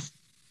itself.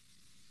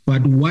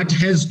 But what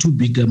has to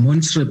be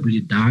demonstrably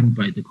done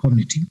by the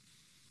committee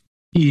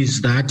is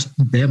that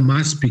there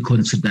must be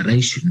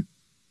consideration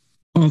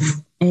of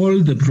all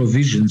the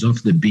provisions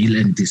of the bill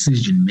and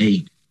decision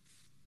made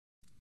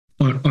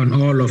on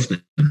all of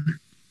them,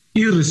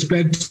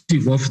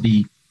 irrespective of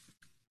the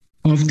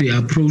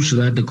approach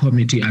that the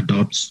committee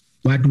adopts.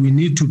 But we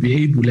need to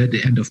be able at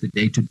the end of the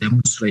day to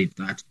demonstrate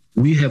that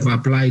we have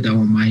applied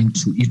our mind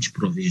to each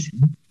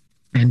provision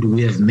and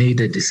we have made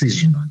a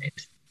decision on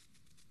it.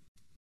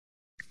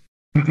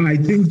 I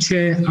think,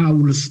 Chair, I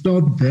will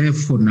stop there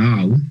for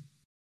now.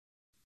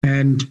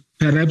 And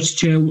perhaps,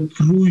 Chair,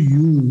 through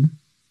you,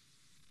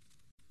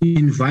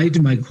 invite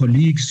my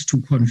colleagues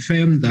to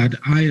confirm that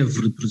I have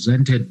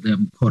represented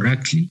them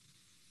correctly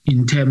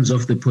in terms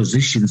of the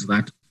positions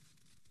that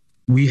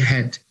we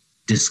had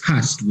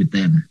discussed with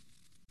them.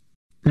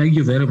 Thank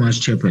you very much,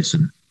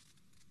 Chairperson.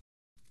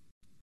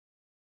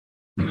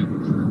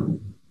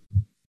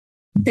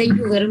 Thank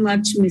you very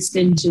much,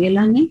 Mr.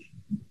 Njikelane.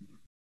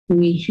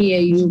 We hear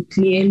you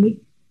clearly.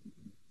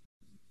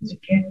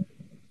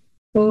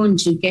 Oh,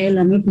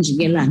 Njikela, not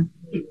Njikelane.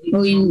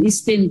 Oh, in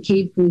Eastern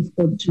Cape, we've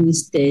got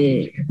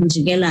Mr.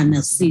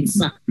 Njikelane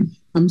Sisa.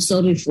 I'm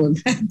sorry for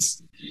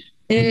that.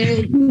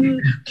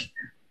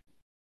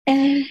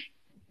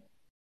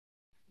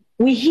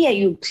 We hear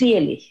you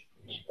clearly,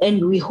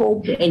 and we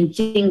hope and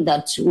think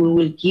that we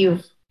will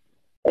give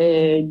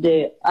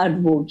the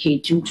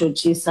advocate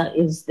Mchuchisa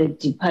is the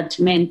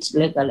department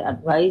legal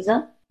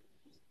advisor.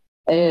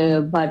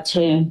 But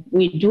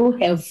we do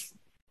have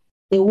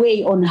the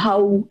way on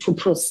how to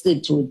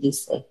proceed with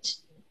this act.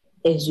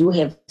 As you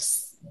have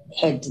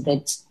heard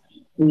that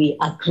we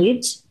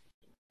agreed,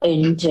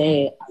 and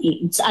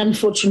it's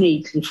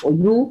unfortunately for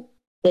you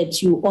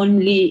that you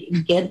only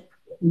get,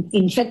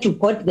 in fact, you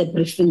got the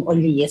briefing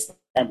only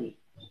yesterday.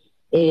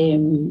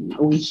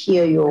 We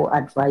hear your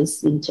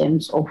advice in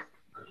terms of,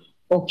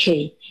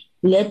 okay,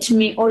 let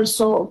me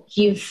also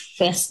give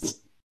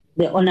first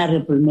the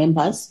honorable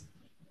members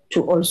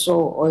to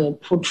also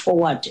put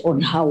forward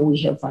on how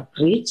we have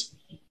agreed.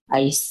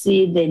 I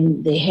see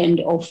then the hand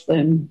of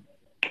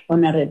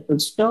Honorable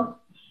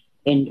Stock.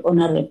 and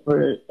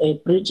Honorable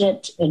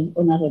Bridget, and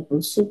Honorable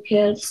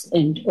Supias,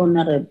 and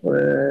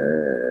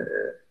Honorable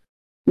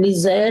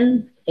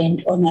Lizelle,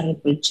 and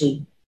Honorable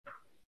Jane.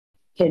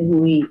 Can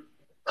we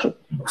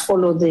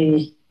follow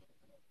the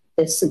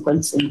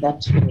sequence in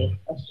that way?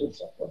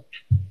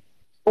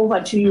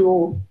 Over to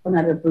you,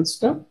 Honorable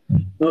Stock.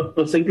 No,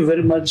 thank you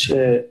very much,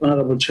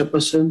 Honorable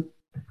Chairperson.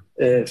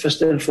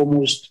 First and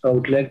foremost, I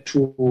would like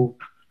to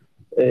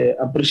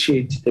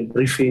appreciate the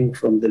briefing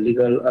from the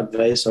legal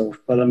advisor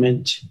of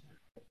Parliament,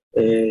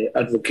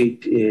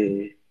 Advocate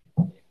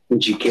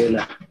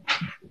Njikela,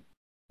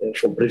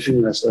 for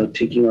briefing us,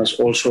 taking us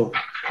also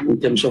in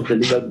terms of the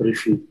legal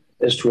briefing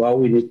as to how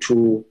we need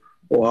to,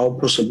 or how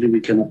possibly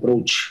we can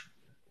approach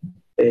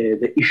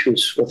the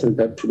issues with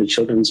regard to the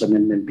Children's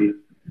Amendment Bill.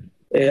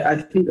 I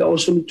think I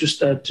also need to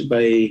start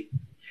by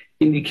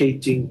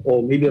indicating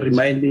or maybe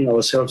reminding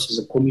ourselves as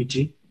a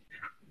committee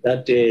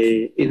that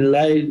in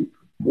line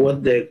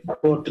with the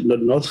court, the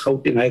North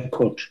Gauteng High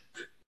Court,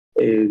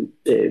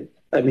 there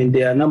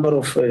are a number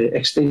of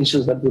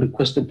extensions that we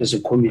requested as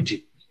a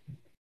committee.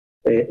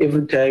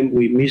 Every time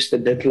we miss the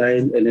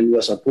deadline and then we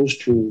are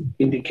supposed to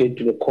indicate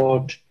to the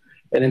court,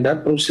 and then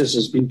that process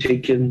has been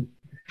taken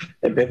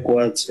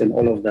backwards and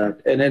all of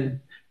that. And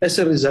then as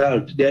a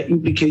result, there are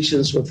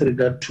implications with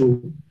regard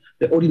to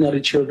the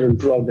ordinary children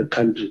throughout the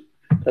country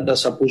that are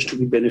supposed to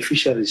be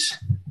beneficiaries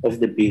of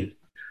the bill.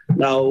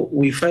 Now,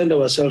 we find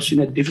ourselves in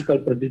a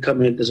difficult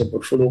predicament as a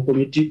portfolio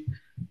committee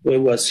where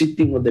we are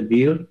sitting on the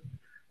bill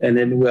and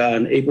then we are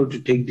unable to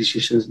take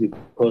decisions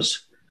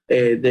because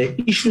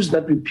the issues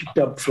that we picked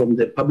up from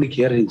the public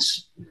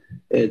hearings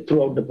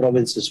throughout the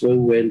provinces where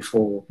we went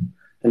for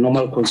a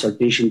normal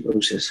consultation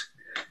process.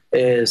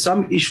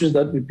 Some issues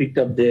that we picked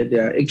up there, they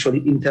are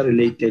actually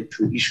interrelated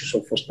to issues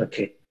of foster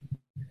care.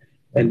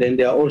 And then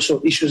there are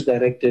also issues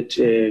directed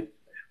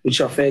which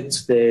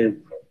affects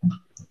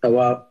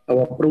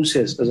our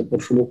process as a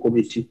portfolio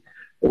committee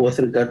with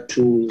regard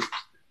to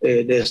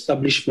the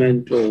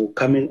establishment or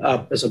coming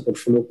up as a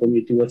portfolio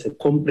committee with a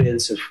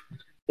comprehensive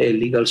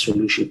legal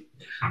solution.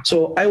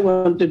 So I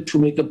wanted to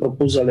make a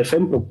proposal, a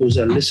firm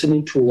proposal,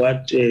 listening to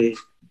what the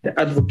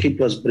advocate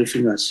was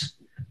briefing us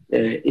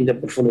in the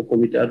portfolio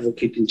committee,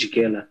 Advocate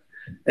Njikela.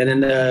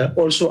 And then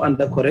also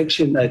under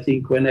correction, I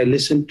think when I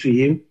listened to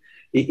him,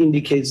 he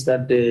indicates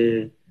that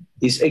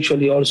he's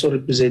actually also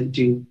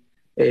representing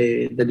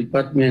the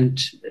department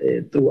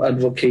through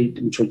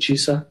Advocate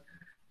Mchochisa,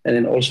 and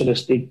then also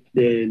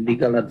the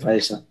legal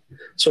advisor.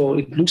 So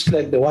it looks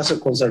like there was a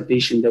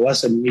consultation, there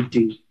was a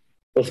meeting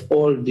of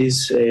all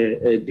these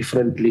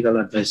different legal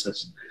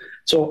advisors.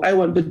 So I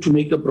wanted to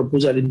make a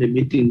proposal in the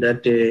meeting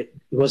that,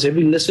 because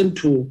having listened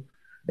to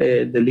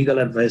the legal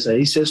advisor,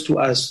 he says to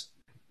us,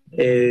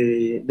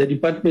 the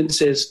department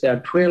says there are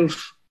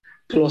 12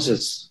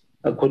 clauses,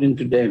 according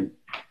to them,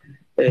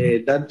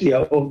 that they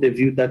are of the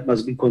view that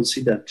must be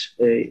considered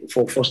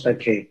for foster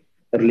care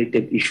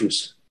related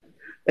issues.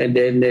 And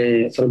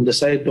then from the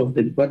side of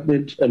the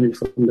department,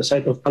 from the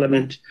side of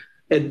Parliament,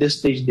 at this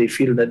stage, they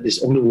feel that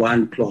there's only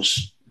one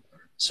clause.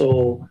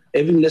 So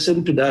having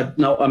listened to that,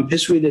 now I'm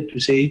persuaded to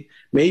say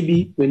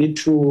maybe we need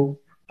to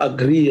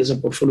agree as a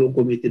portfolio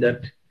committee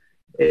that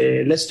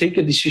let's take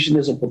a decision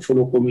as a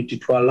portfolio committee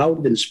to allow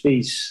them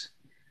space.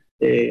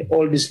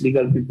 All these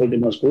legal people, they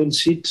must go and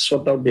sit,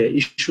 sort out their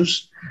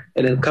issues,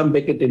 and then come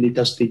back at a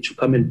later stage to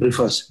come and brief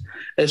us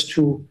as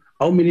to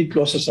how many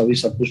clauses are we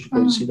supposed to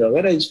consider,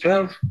 whether it's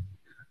 12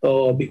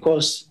 or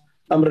because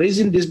I'm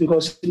raising this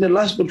because in the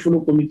last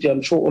portfolio committee,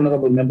 I'm sure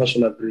honorable members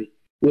will agree.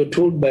 We were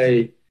told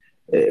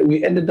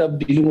we ended up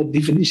dealing with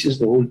definitions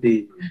the whole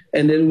day.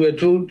 And then we were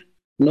told,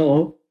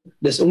 no,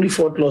 there's only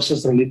 4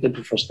 clauses related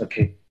to foster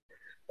care.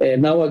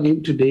 Now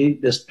again today,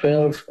 there's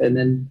 12, and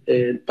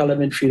then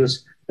Parliament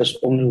feels there's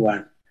only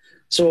 1.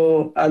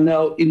 So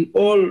now in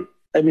all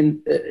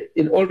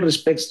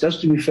respects, just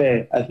to be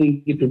fair, I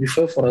think it would be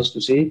fair for us to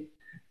say,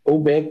 go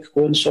back,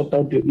 go and sort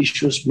out your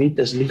issues, meet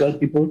as legal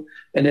people,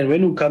 and then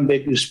when you come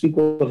back, you speak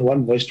with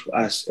one voice to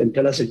us and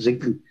tell us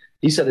exactly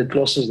these are the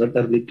clauses that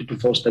are related to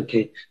foster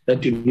care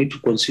that you need to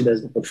consider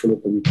as the portfolio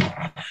committee.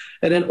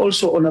 And then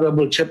also,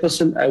 Honorable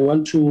Chairperson, I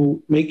want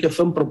to make a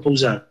firm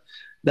proposal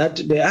that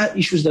there are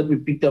issues that we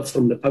picked up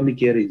from the public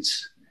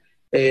hearings.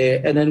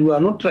 And then we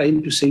are not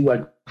trying to say we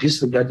are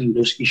disregarding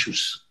those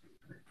issues.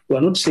 We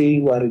are not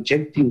saying we are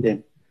rejecting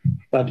them.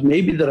 But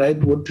maybe the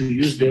right word to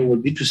use there will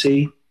be to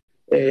say,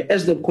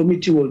 as the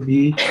committee will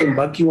be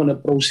embarking on a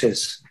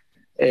process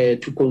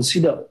to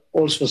consider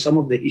also some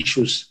of the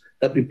issues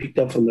that we picked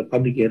up from the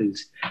public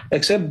hearings,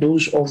 except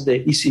those of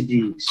the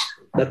ECDs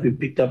that we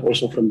picked up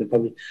also from the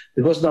public,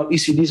 because now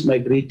ECDs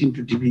migrating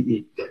to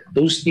DBE.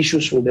 Those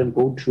issues will then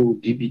go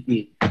to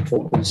DBE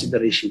for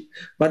consideration.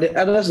 But the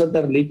others that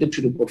are related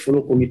to the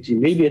portfolio committee,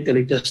 maybe at a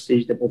later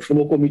stage, the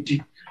portfolio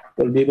committee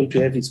will be able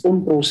to have its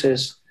own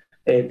process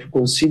to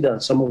consider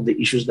some of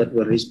the issues that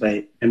were raised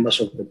by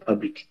members of the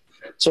public.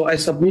 So I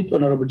submit,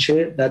 Honorable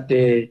Chair, that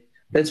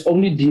let's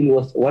only deal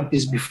with what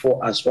is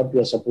before us, what we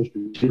are supposed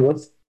to deal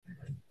with.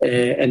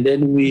 And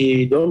then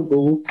we don't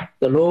go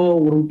the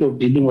long route of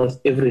dealing with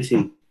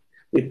everything.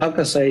 we park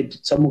aside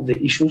some of the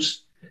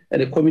issues,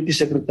 and the committee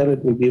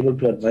secretariat will be able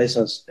to advise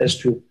us as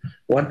to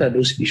what are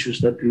those issues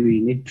that we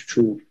need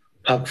to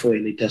park for a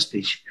later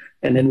stage.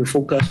 And then we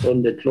focus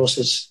on the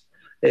clauses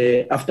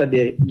after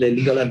the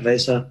legal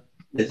advisor,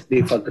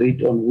 they've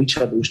agreed on which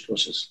are those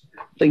clauses.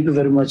 Thank you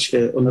very much,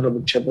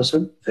 Honorable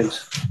Chairperson.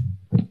 Thanks.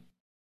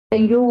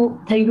 Thank you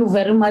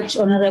very much,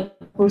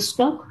 Honorable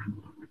Stock.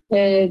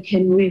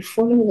 Can we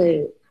follow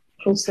the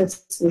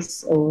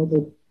processes or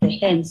the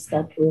hands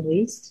that were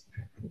raised?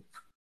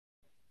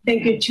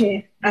 Thank you,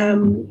 Chair.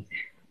 And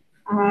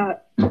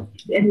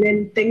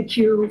then thank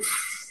you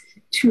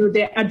to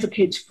the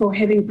advocate for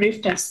having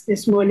briefed us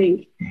this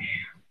morning.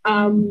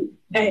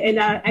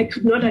 I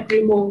could not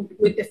agree more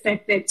with the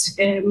fact that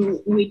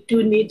we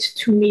do need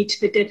to meet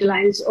the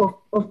deadlines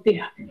of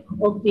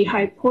the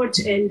High Court,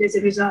 and as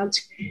a result,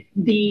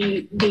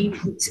 the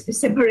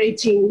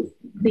separating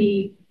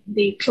the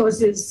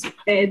clauses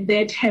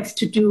that have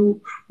to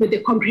do with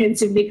the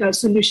comprehensive legal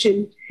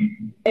solution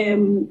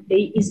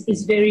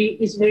is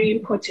very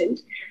important.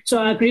 So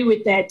I agree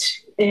with that,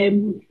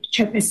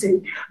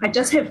 Chairperson. I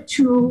just have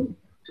 2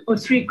 or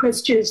 3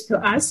 questions to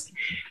ask.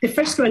 The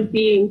first one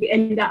being,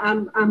 and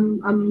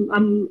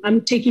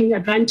I'm taking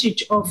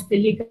advantage of the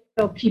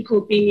legal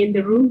people being in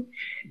the room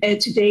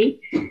today.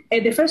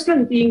 The first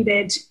one being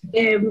that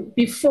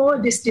before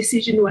this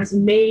decision was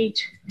made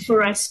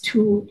for us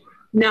to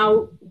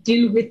now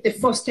deal with the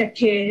foster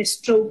care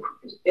stroke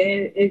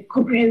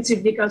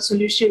comprehensive legal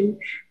solution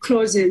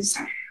clauses,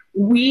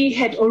 we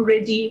had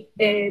already,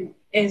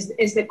 as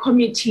the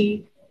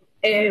committee,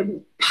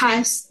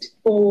 passed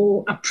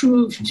or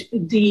approved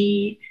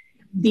the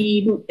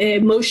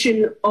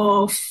motion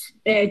of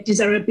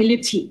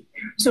desirability.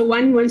 So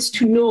one wants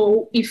to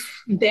know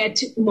if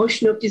that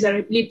motion of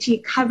desirability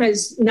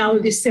covers now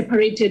this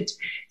separated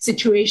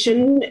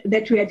situation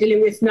that we are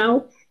dealing with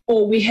now,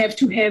 or we have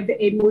to have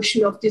a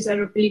motion of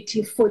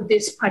desirability for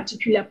this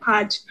particular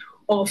part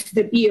of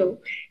the bill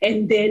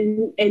and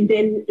then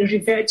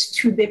revert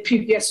to the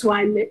previous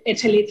one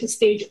at a later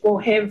stage,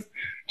 or have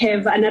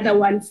another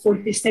one for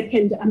the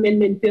second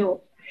amendment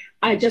bill.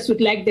 I just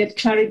would like that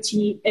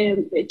clarity,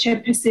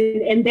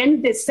 Chairperson. And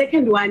then the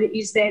second one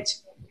is that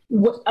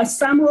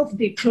some of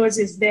the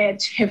clauses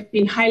that have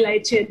been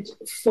highlighted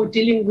for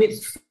dealing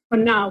with, for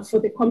now, for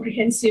the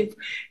comprehensive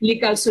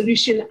legal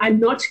solution are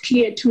not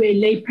clear to a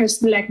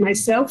layperson like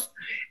myself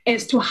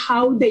as to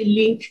how they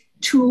link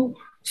to,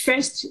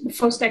 first,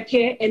 foster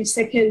care, and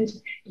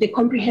second, the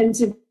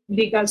comprehensive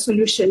legal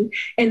solution.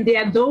 And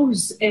there are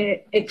those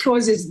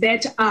clauses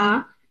that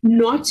are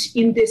not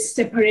in this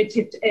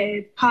separated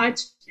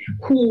part,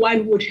 who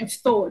one would have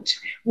thought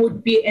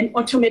would be an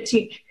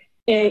automatic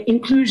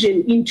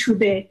inclusion into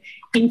the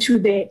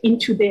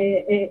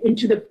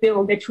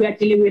bill that we are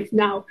dealing with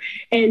now.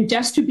 And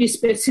just to be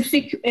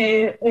specific,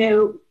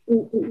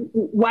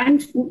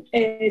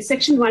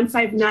 Section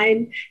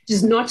 159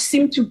 does not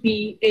seem to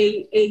be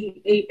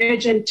a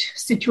urgent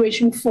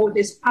situation for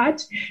this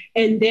part.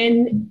 And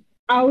then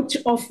out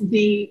of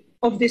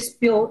this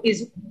bill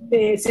is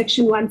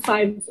Section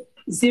 150.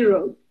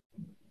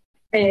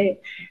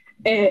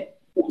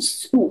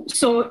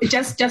 So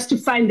just to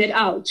find that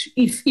out,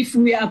 if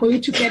we are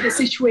going to get a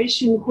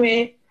situation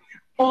where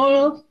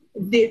all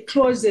the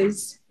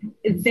clauses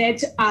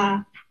that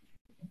are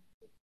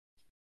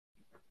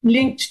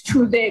linked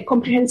to the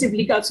comprehensive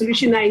legal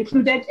solution are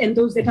included, and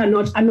those that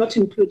are not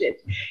included.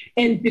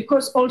 And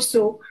because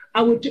also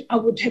I would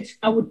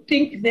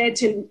think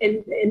that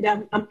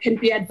and can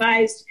be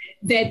advised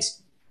that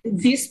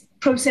this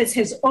process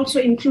has also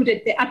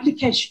included the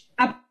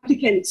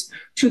applicants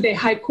to the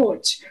High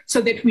Court, so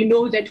that we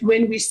know that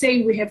when we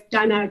say we have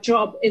done our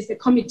job as the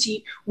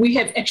committee, we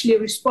have actually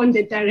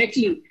responded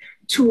directly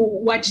to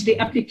what the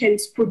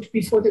applicants put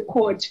before the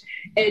court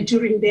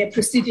during their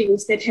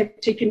proceedings that have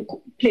taken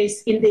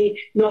place in the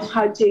North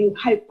Gauteng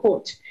High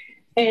Court.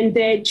 And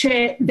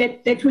Chair,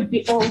 that would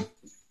be all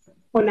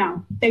for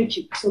now. Thank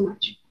you so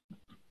much.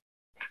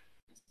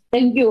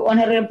 Thank you,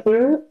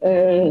 Honorable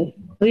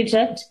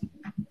Richard.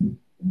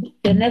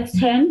 The next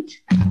hand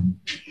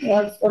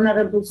was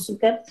Honorable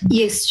Sukat.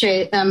 Yes,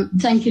 Chair.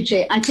 Thank you,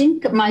 Chair. I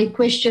think my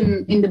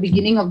question in the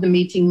beginning of the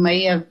meeting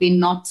may have been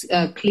not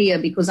clear,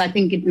 because I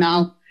think it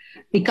now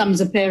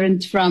becomes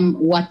apparent from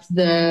what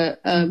the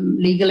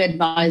legal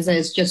advisor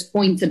has just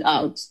pointed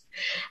out.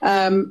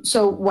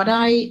 So what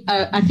I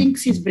think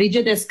Ms.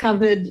 Bridget has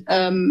covered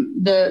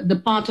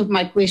the part of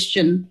my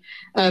question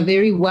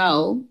very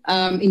well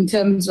in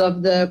terms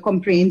of the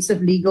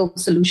comprehensive legal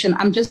solution.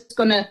 I'm just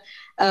going to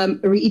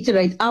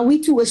reiterate, are we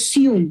to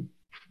assume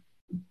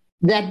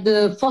that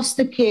the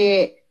foster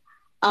care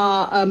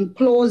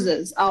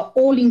clauses are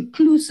all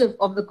inclusive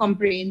of the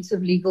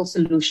comprehensive legal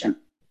solution?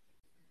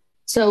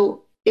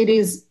 So it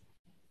is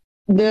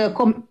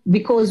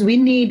because we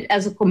need,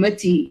 as a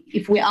committee,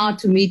 if we are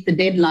to meet the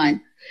deadline,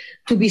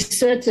 to be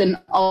certain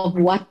of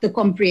what the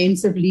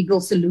comprehensive legal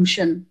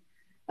solution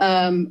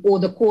or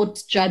the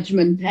court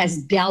judgment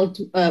has dealt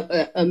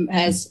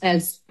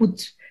has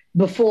put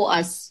before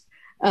us.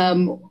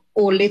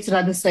 or let's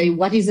rather say,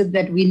 what is it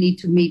that we need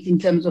to meet in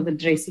terms of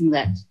addressing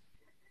that?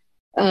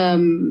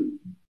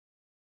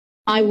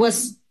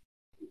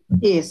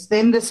 Yes.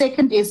 Then the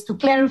second is to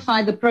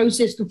clarify the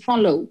process to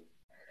follow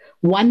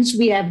once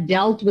we have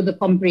dealt with a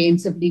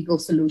comprehensive legal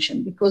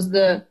solution, because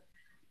the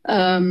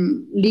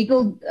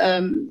legal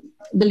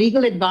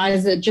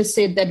advisor just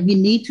said that we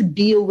need to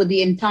deal with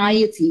the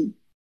entirety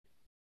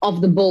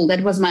of the bill.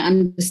 That was my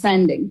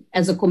understanding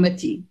as a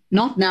committee.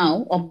 Not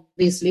now,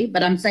 obviously,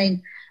 but I'm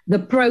saying the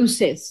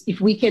process,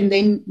 if we can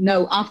then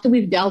know after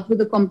we've dealt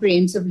with a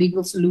comprehensive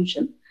legal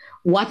solution,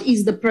 what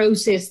is the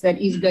process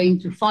that is going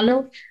to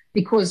follow?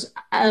 Because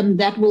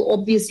that will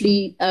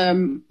obviously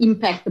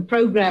impact the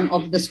program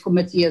of this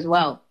committee as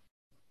well.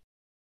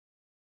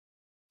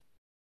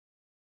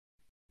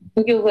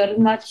 Thank you very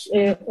much,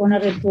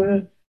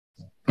 Honorable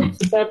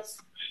Lisa.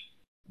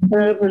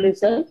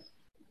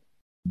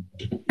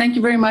 Thank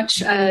you very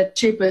much,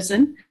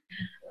 Chairperson.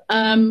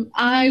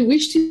 I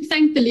wish to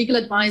thank the legal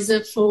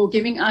advisor for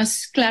giving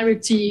us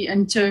clarity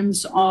in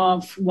terms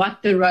of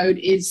what the road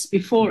is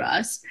before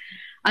us.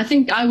 I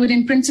think I would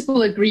in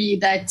principle agree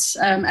that,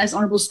 as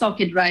Honourable Stock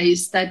had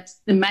raised, that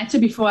the matter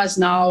before us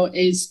now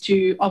is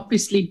to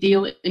obviously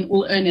deal in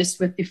all earnest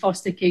with the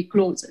foster care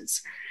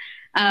clauses.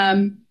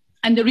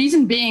 And the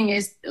reason being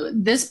is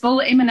this bill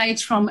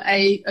emanates from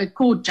a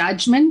court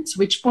judgment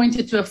which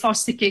pointed to a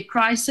foster care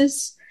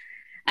crisis.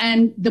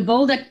 And the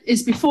bill that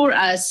is before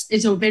us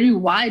is a very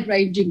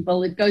wide-ranging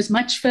bill. It goes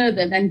much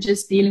further than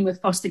just dealing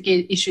with foster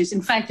care issues.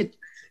 In fact,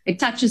 it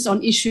touches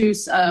on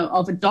issues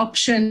of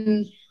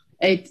adoption.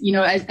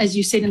 As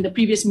you said in the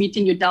previous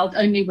meeting, you dealt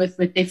only with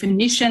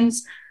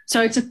definitions.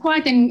 So it's a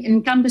quite an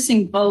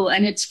encompassing bill,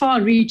 and it's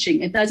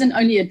far-reaching. It doesn't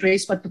only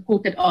address what the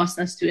court had asked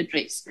us to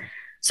address.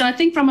 So I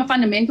think from a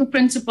fundamental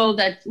principle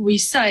that we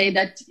say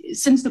that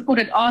since the court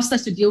had asked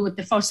us to deal with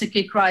the foster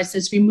care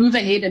crisis, we move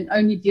ahead and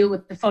only deal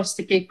with the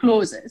foster care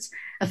clauses.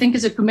 I think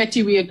as a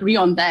committee, we agree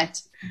on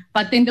that.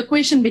 But then the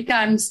question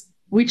becomes,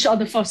 which are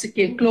the foster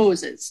care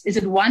clauses? Is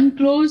it one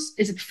clause?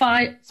 Is it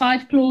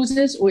five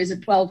clauses? Or is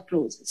it 12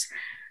 clauses?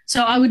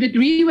 So I would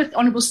agree with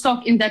Honourable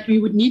Stock in that we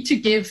would need to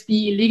give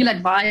the legal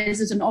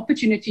advisors an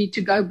opportunity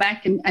to go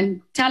back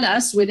and tell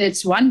us whether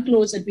it's one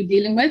clause that we're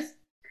dealing with,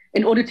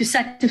 in order to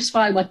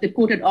satisfy what the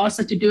court had asked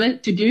us to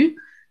do.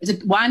 Is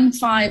it 1,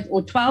 5,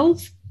 or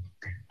 12?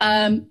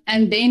 And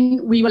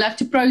then we will have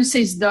to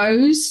process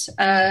those,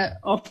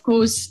 of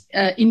course,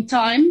 in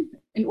time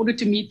in order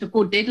to meet the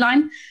court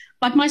deadline.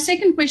 But my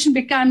second question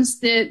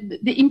becomes the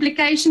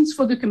implications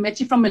for the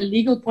committee from a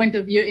legal point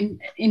of view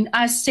in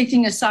us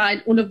setting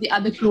aside all of the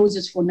other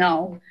clauses for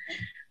now.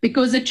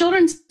 Because the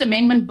Children's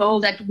Amendment Bill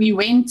that we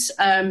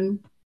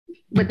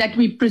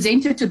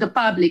presented to the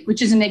public,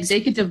 which is an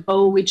executive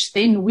bill, which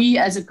then we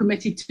as a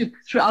committee took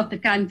throughout the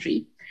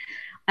country,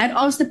 and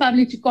asked the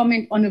public to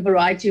comment on a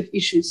variety of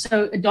issues.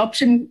 So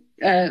adoption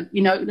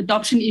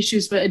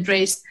issues were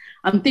addressed.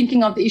 I'm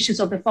thinking of the issues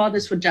of the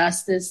Fathers for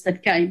Justice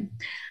that came.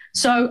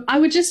 So I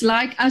would just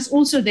like us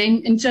also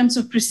then, in terms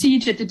of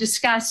procedure, to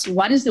discuss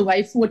what is the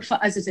way forward for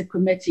us as a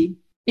committee.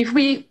 If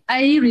we,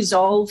 A,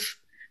 resolve,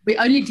 we're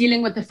only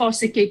dealing with the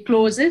foster care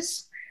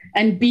clauses,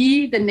 and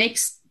B, the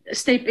next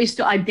step is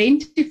to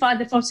identify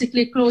the foster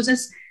care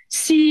clauses.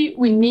 C,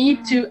 we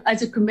need to,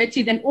 as a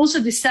committee, then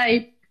also to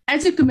say,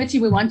 as a committee,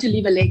 we want to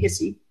leave a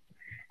legacy.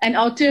 And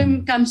our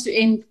term comes to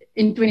end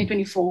in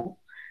 2024.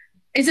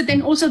 Is it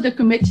then also the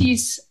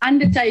committee's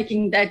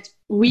undertaking that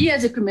we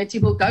as a committee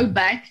will go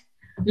back,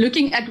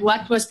 looking at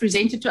what was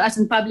presented to us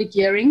in public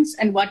hearings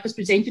and what was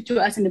presented to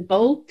us in the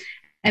bill,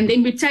 and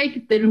then we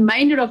take the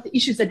remainder of the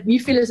issues that we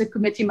feel as a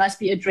committee must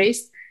be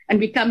addressed, and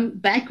we come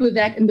back with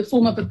that in the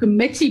form of a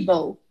committee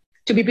bill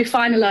to be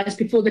finalized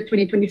before the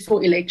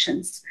 2024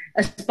 elections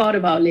as part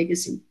of our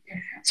legacy.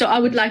 So I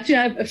would like to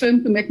have a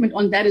firm commitment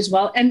on that as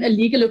well, and a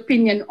legal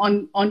opinion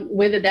on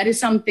whether that is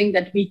something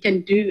that we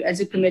can do as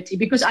a committee,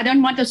 because I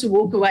don't want us to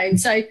walk away and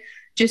say,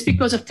 just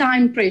because of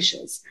time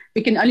pressures,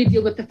 we can only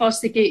deal with the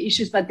foster care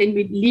issues, but then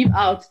we leave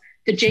out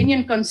the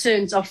genuine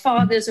concerns of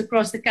fathers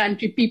across the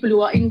country, people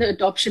who are in the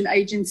adoption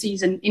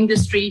agencies and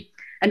industry,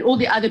 and all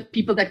the other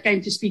people that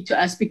came to speak to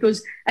us.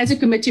 Because as a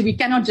committee, we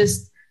cannot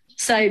just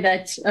say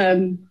that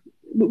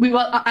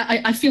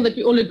I feel that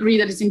we all agree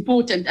that it's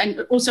important.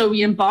 And also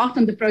we embarked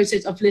on the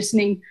process of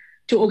listening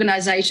to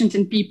organizations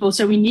and people.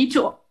 So we need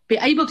to be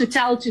able to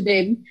tell to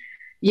them,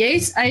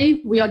 yes,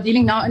 we are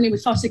dealing now only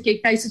with foster care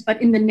cases,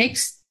 but in the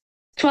next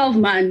 12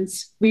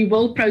 months, we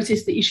will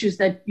process the issues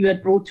that you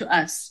had brought to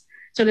us,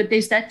 so that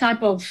there's that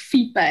type of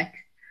feedback,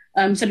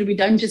 so that we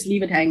don't just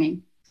leave it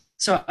hanging.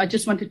 So I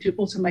just wanted to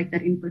also make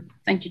that input.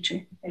 Thank you,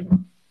 Chair.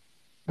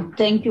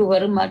 Thank you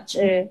very much,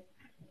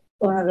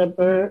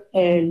 Honorable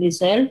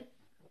Lizelle.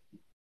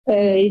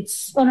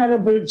 It's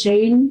Honorable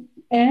Jane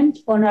and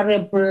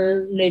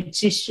Honorable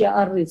Letitia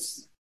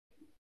Aris.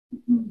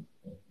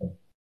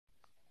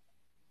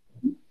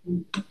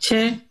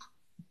 Chair,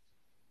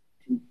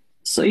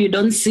 so you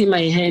don't see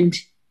my hand.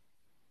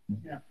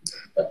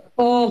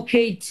 Oh,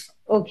 Kate.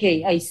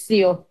 Okay, I see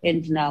your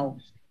hand now.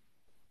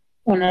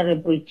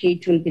 Honorable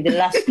Kate will be the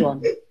last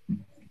one.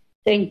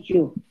 Thank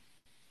you.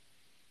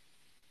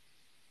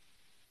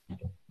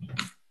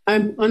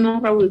 I'm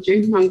Honorable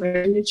Jane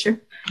Mangani,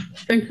 Chair.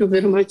 Thank you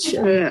very much,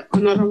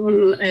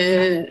 Honorable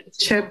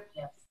Chair.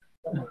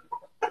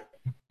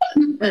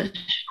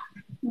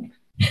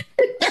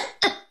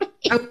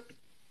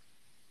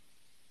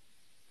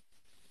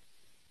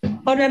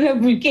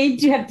 Honorable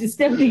Kate, you are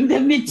disturbing the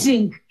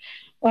meeting.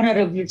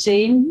 Honorable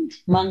Jane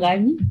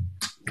Mangani.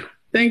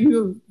 Thank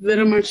you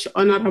very much,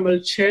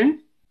 Honorable Chair.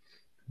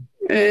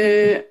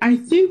 I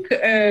think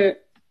the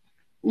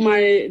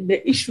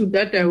issue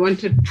that I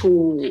wanted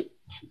to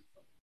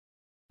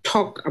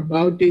talk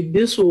about is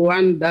this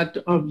one that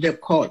of the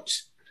court,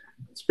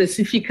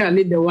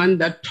 specifically the one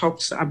that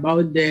talks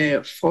about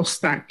the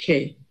foster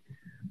care.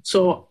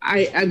 So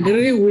I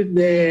agree with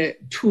the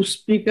two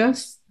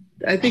speakers.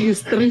 I think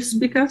it's three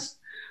speakers.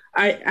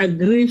 I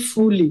agree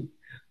fully.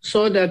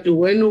 So that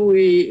when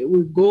we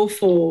go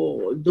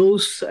for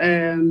those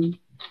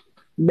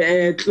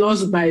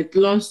clause by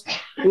clause,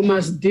 we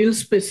must deal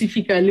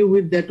specifically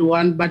with that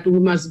one, but we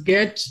must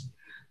get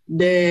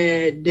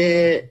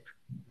the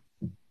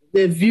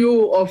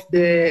view of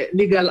the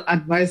legal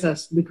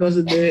advisors, because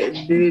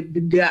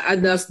the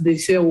others, they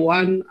say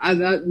one,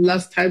 other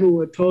last time we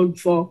were told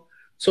four.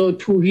 So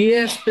to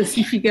hear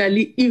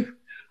specifically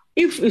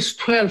if it's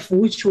 12,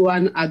 which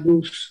one are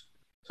those?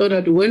 So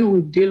that when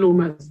we deal,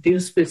 we must deal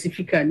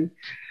specifically.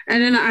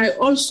 And then I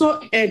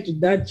also add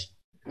that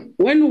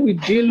when we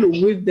deal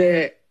with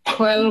the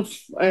 12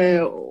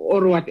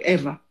 or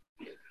whatever,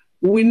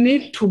 we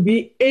need to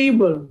be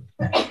able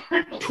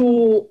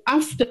to,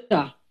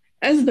 after,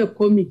 as the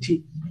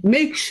committee,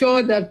 make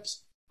sure that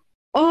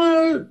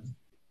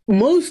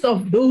most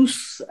of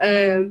those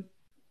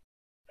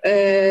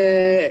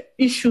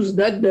issues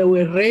that they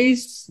were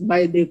raised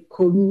by the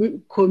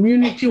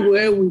community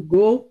where we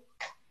go,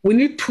 we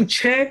need to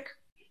check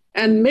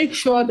and make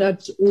sure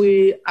that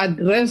we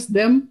address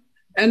them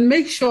and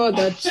make sure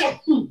that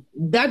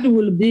that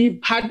will be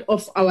part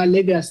of our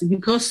legacy.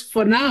 Because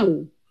for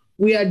now,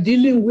 we are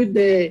dealing with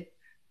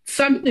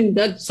something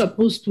that's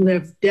supposed to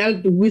have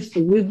dealt with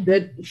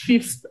that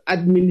fifth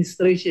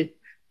administration.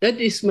 That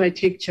is my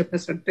take,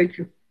 Chairperson. Thank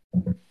you.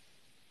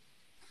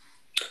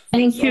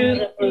 Thank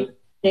you.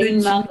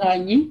 Good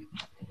morning,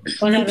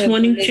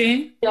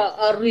 Chair.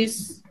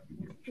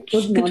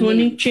 Good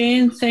morning,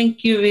 Chair.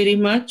 Thank you very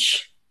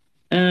much.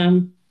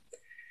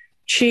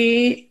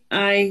 Chair,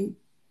 I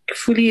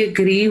fully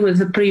agree with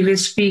the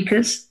previous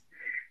speakers.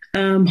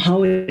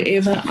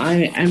 However,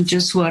 I am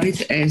just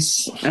worried,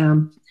 as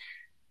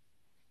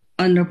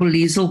Honorable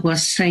Liesel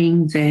was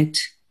saying, that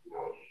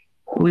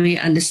we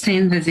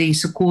understand that there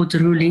is a court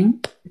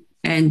ruling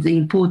and the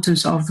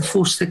importance of the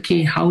foster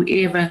care.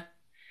 However,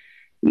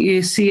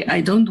 you see,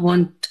 I don't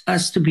want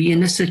us to be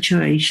in a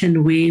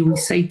situation where we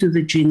say to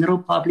the general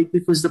public,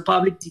 because the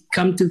public did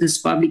come to this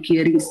public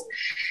hearings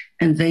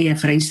and they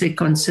have raised their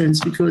concerns,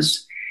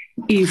 because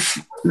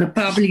if the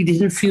public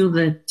didn't feel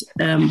that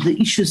the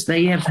issues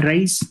they have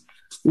raised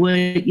were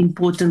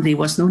important, there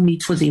was no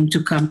need for them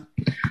to come.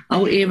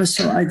 However,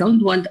 so I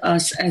don't want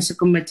us as a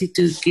committee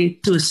to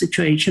get to a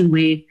situation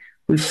where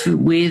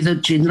the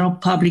general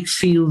public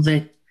feel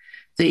that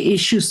the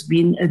issues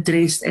being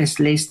addressed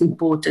as less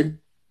important.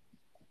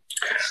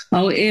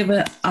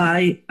 However,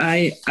 I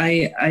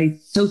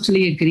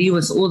totally agree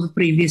with all the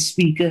previous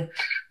speaker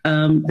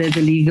that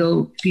the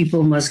legal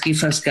people must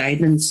give us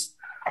guidance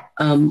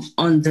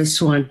on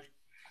this one,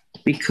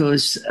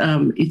 because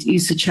it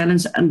is a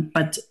challenge.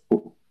 But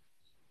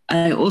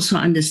I also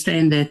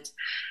understand that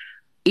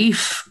we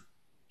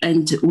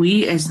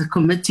as the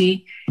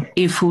committee,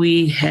 if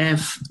we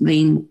have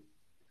then,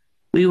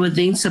 we were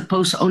then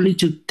supposed only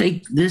to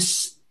take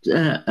this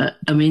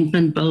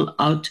amendment bill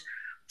out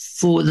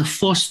for the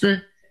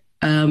foster,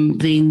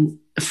 then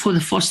for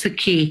the foster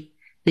care,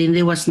 then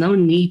there was no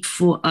need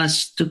for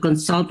us to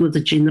consult with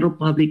the general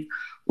public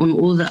on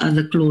all the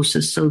other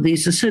clauses. So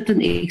there's a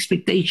certain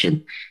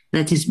expectation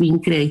that is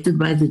being created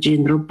by the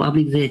general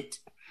public that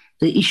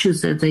the issues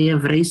that they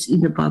have raised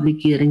in the public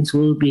hearings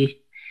will be,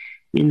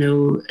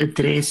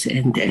 addressed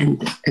and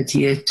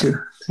adhered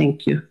to.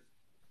 Thank you.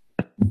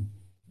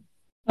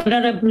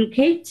 Honorable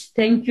Kate,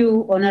 thank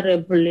you.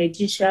 Honorable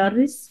Lady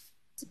Sharis.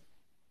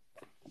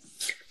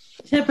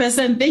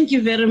 Chairperson, thank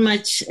you very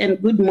much, and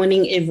good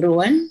morning,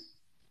 everyone.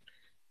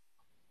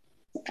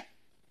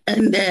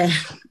 And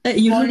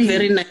you look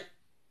very nice.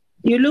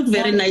 You look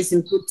very nice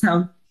in Good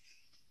Town.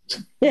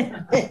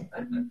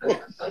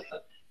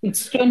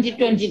 It's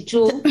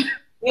 2022.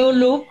 New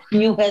look,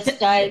 new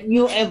hairstyle,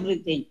 new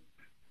everything.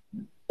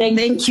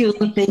 Thank you.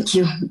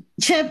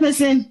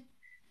 Chairperson,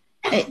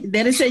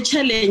 there is a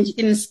challenge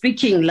in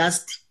speaking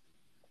last,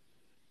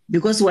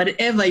 because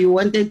whatever you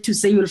wanted to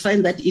say, you'll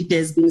find that it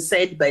has been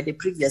said by the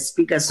previous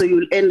speaker. So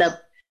you'll end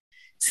up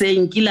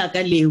saying Kila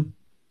Kaleu.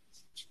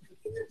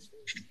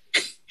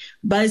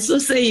 By so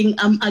saying,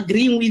 I'm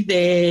agreeing with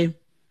the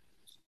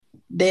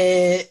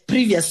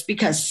previous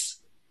speakers.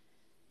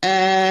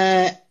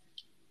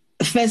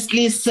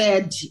 Firstly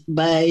said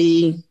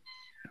by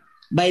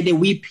the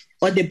whip,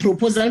 or the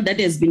proposal that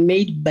has been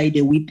made by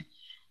the whip.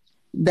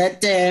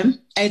 that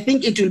I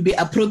think it will be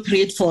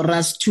appropriate for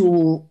us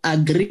to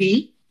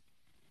agree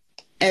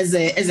as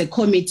a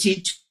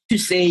committee to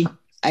say,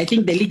 I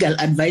think the legal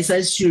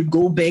advisors should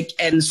go back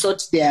and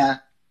sort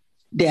their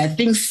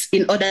things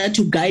in order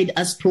to guide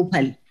us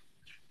properly.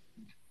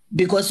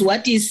 Because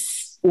what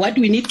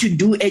we need to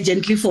do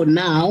urgently for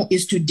now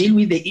is to deal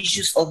with the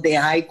issues of the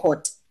High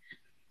Court.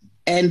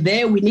 And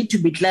there we need to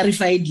be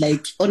clarified,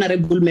 like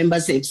honorable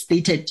members have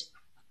stated,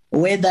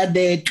 whether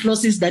the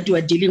clauses that you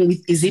are dealing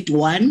with, is it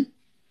 1?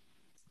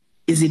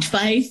 Is it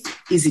 5?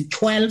 Is it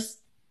 12?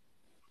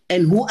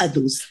 And who are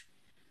those?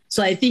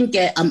 So I think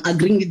I'm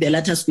agreeing with the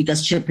latter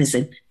speaker's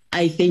chairperson.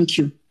 I thank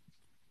you.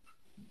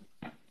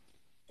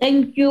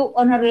 Thank you,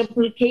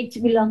 Honorable Kate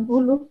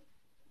Bilangulu.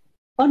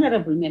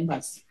 Honorable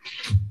members,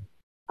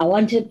 I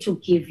wanted to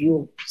give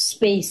you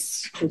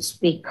space to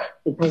speak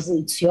because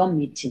it's your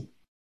meeting.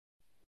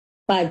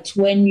 But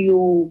when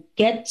you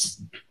get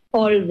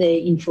all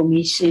the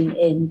information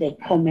and the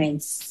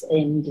comments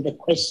and the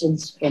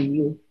questions from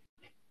you,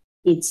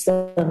 it's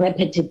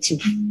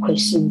repetitive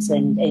questions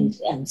and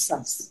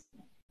answers.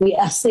 We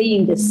are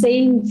saying the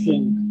same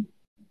thing,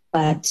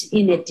 but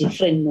in a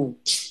different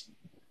note.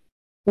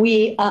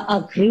 We are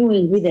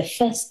agreeing with the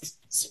first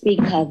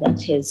speaker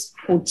that has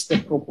put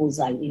the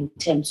proposal in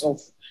terms of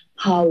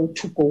how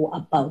to go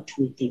about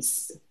with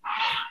this.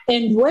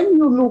 And when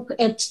you look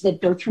at the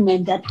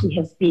document that we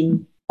have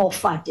been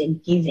offered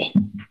and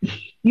given,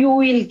 you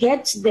will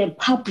get the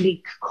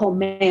public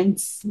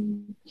comments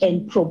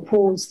and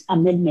proposed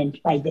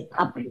amendment by the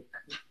public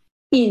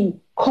in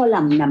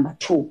column number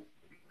 2.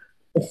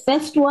 The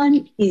first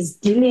one is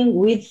dealing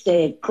with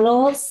the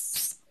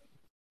clause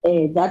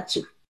that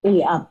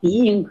we are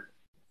being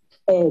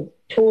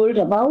told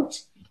about,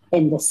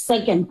 and the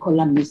second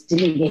column is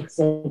dealing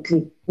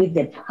exactly with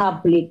the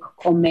public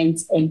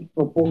comments and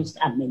proposed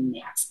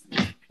amendments,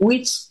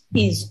 which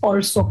is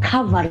also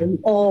covering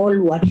all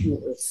what you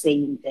were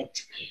saying,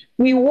 that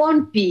we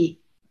won't be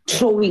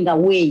throwing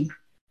away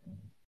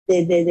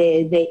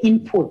the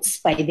inputs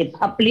by the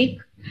public,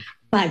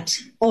 but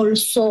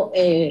also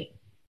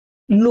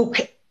look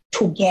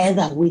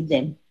together with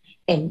them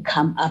and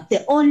come up.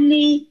 The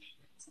only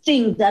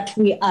thing that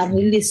we are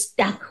really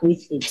stuck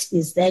with it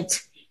is that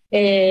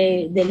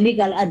the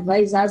legal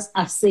advisors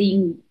are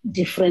saying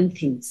different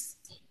things,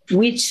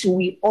 which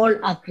we all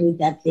agree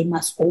that they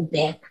must go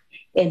back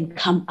and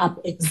come up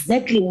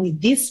exactly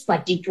with this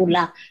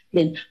particular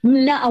thing.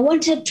 Now, I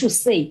wanted to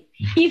say,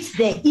 if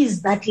there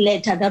is that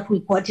letter that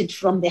we got it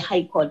from the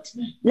High Court,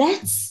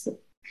 let's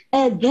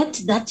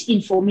get that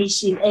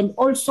information, and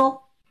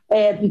also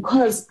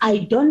because I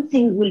don't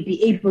think we'll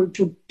be able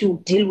to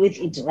deal with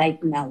it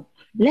right now.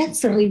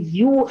 Let's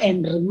review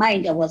and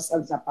remind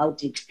ourselves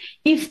about it.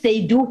 If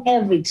they do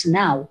have it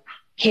now,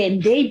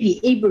 can they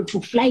be able to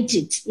flight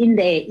it in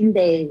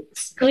the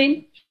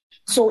screen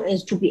so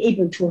as to be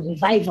able to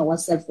revive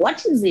ourselves?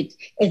 What is it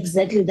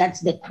exactly that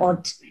the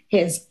court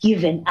has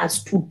given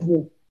us to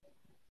do?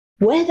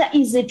 Whether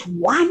is it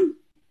 1,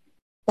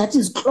 that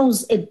is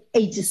clause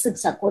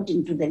 86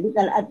 according to the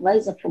legal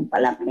advisor from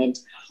Parliament,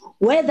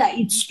 whether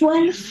it's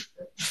 12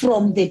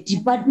 from the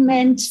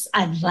department's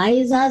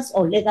advisors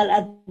or legal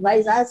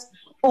advisors,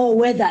 or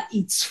whether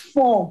it's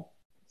 4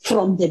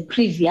 from the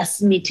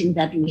previous meeting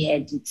that we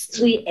had. It's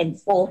 3 and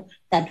 4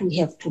 that we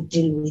have to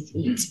deal with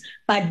it.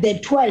 But the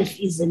 12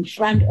 is in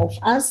front of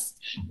us.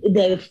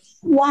 The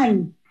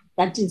 1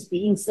 that is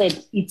being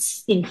said,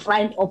 it's in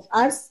front of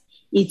us.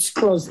 It's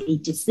clause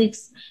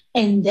 86.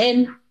 And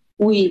then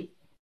we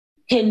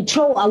can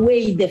throw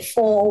away the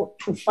 4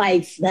 to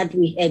 5 that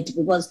we had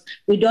because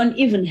we don't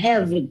even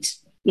have it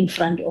in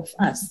front of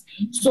us.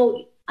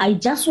 So I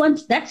just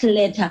want that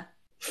letter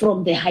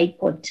from the High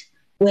Court,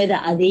 whether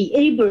are they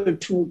able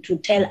to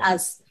tell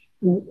us,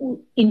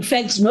 in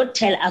fact, not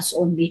tell us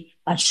only,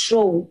 but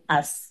show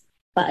us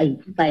by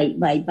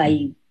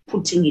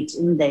putting it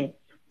in the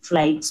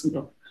flight.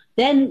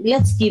 Then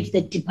let's give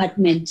the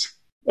department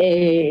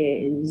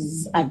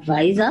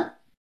advisor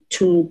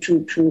to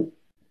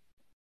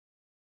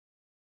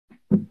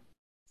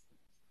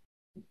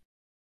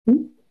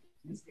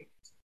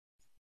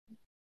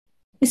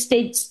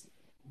States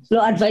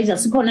law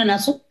advisors.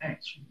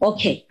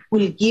 Okay,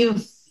 we'll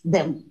give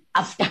them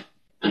after.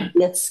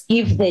 Let's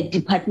give the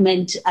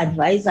department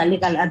advisor,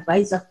 legal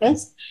advisor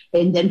first,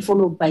 and then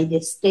followed by the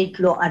state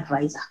law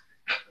advisor.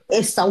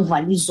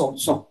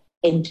 Also,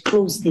 and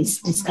close this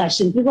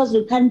discussion because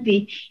we can't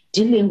be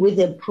dealing with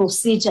the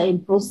procedure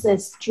and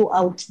process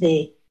throughout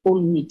the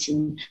whole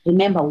meeting.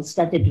 Remember, we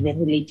started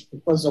very late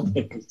because of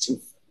the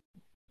glitches.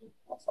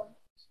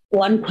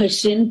 One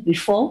question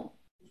before.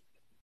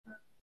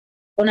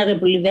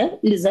 Honorable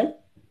Lizelle?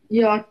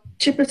 Yeah,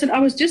 Chairperson, I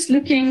was just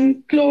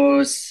looking,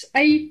 clause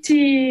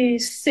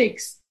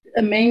 86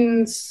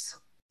 amends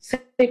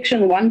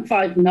section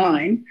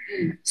 159.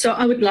 So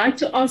I would like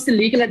to ask the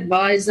legal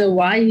advisor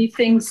why he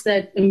thinks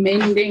that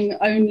amending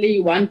only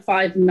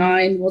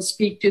 159 will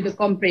speak to the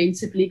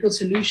comprehensive legal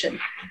solution,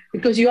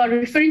 because you are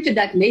referring to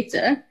that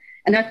letter.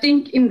 And I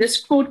think in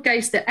this court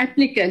case, the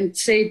applicant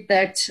said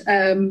that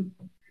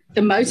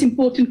the most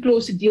important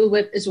clause to deal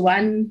with is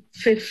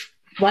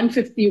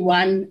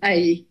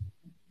 151A.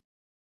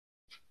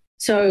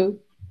 So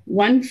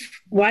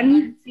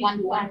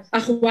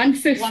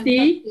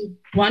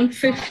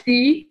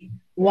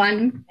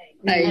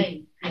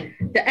 151A.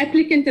 The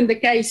applicant in the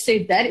case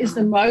said that is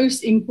the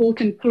most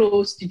important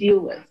clause to deal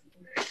with.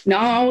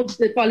 Now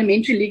the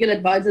parliamentary legal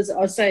advisors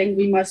are saying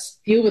we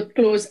must deal with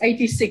clause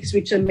 86,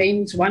 which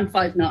amends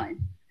 159.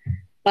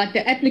 But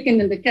the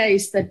applicant in the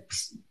case that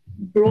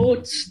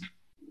brought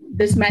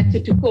this matter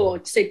to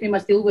court said we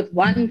must deal with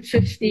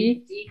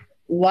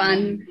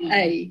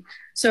 151A.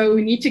 So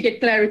we need to get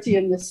clarity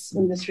in this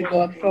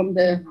regard from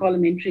the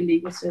parliamentary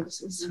legal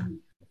services.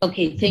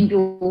 Okay, thank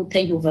you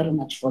very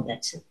much for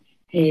that,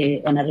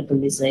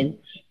 Honorable Israel.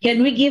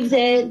 Can we give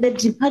the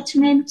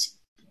department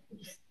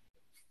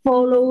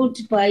followed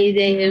by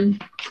the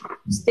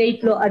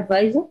state law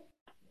advisor?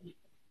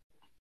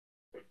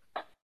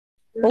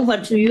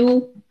 Over to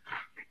you,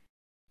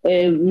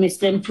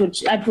 Mr.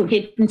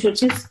 Advocate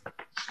Mchochis.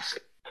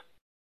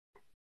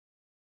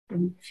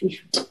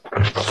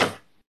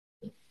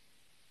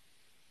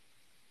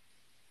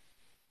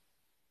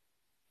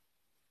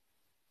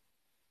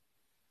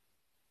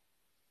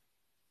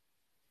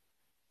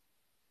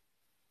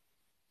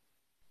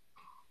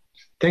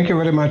 Thank you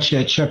very much,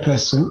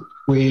 Chairperson.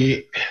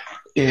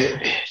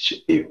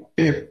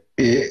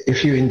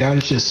 If you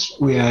indulge us,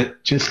 we are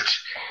just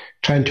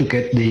trying to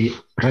get the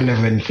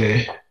relevant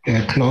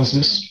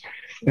clauses,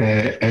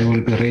 and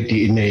we'll be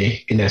ready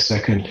in a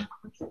second.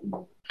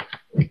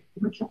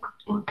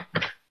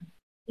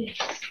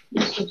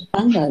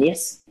 Vanga,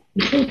 yes.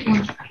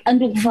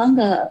 And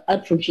Vanga,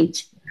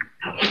 Advocate.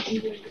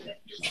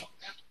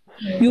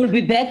 You will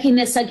be back in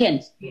a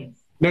second.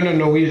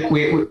 No.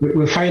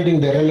 We're finding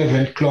the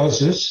relevant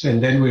clauses,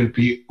 and then we'll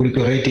be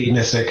ready in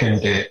a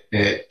second.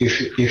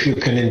 If you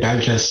can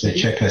indulge us,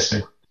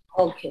 Chairperson.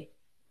 Okay.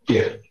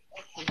 Yeah.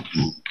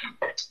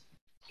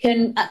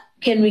 Can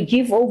we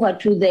give over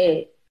to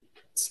the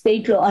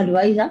state law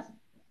advisor?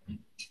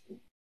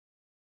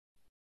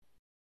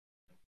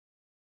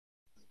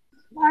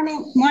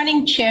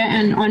 Morning, Chair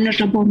and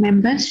honorable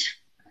members.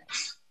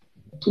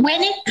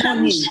 When it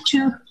comes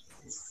to,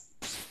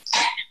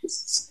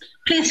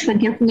 please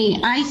forgive me,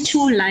 I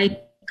too,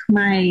 like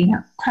my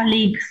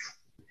colleague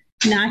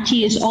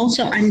Nati, is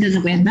also under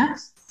the weather.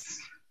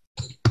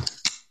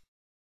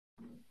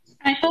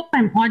 I hope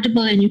I'm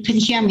audible and you can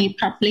hear me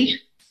properly.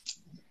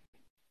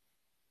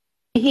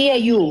 I hear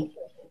you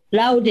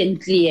loud and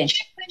clear.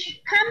 When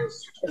it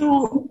comes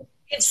to,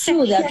 it's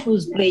true that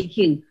who's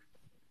breaking.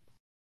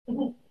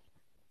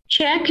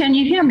 Chair, can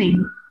you hear me?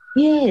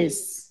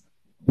 Yes.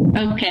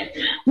 Okay.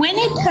 When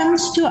it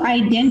comes to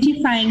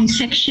identifying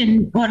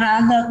section, or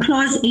rather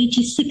clause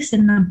 86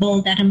 in the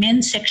bill that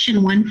amends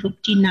section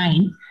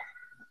 159,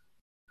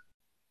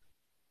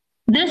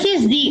 this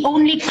is the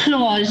only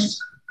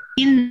clause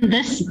in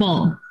this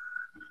bill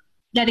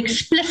that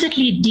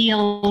explicitly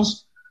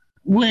deals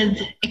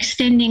with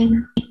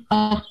extending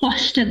a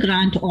foster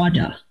grant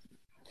order.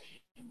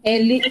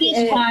 That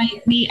is why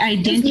we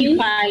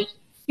identify...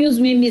 Excuse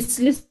me,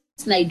 Ms.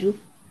 Naidu.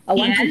 I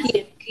want to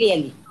hear it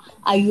clearly.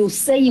 Are you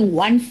saying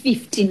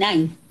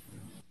 159?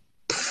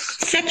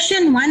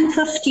 Section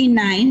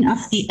 159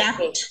 of the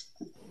Act.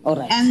 All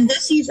right. And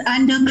this is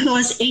under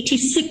clause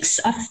 86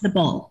 of the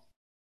bill.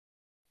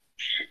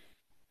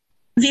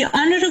 The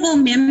honorable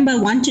member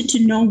wanted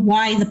to know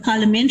why the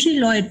parliamentary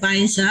law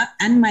advisor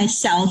and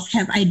myself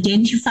have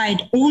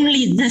identified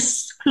only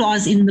this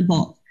clause in the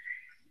bill.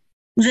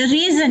 The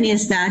reason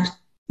is that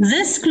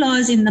this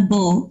clause in the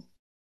bill,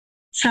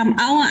 from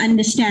our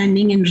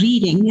understanding and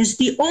reading, is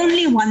the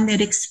only one that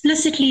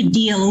explicitly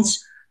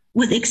deals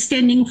with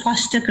extending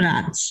foster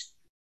grants.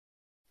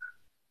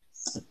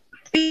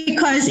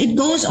 Because it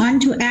goes on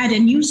to add a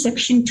new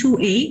section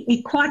 2A,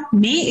 a court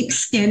may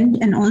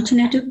extend an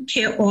alternative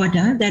care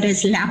order that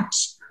has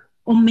lapsed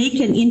or make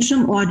an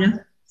interim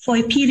order for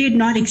a period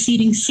not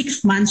exceeding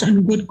 6 months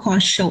on good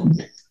cause shown.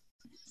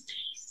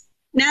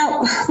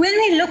 Now, when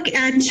we look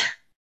at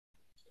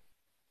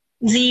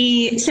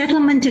the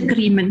settlement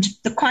agreement,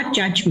 the court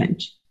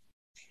judgment,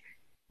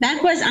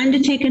 that was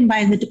undertaken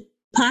by the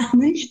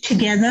department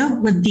together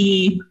with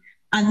the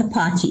other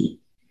party.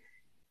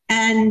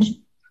 And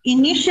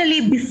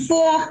initially,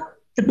 before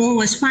the bill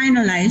was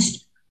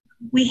finalized,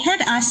 we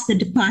had asked the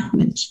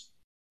department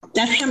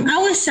that from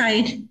our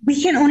side,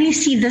 we can only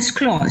see this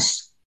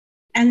clause.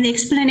 And the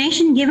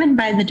explanation given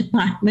by the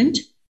department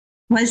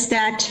was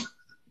that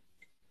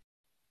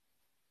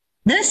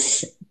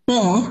this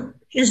bill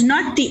is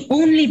not the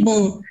only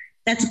bill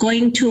that's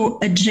going to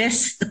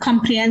address the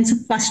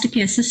comprehensive foster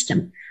care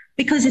system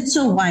because it's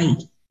so wide.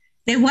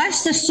 There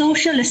was the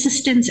Social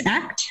Assistance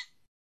Act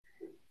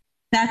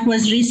that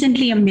was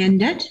recently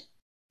amended,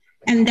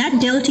 and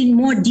that dealt in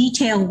more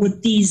detail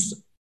with these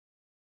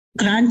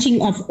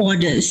granting of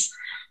orders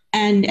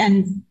and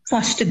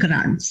foster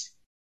grants.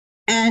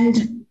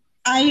 And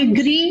I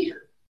agree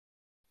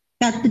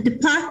that the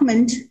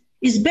department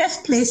is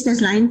best placed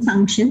as line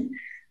function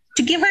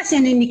to give us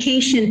an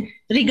indication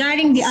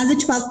regarding the other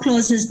 12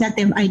 clauses that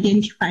they've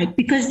identified,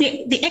 because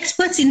the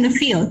experts in the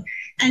field,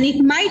 and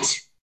it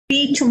might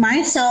be to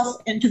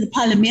myself and to the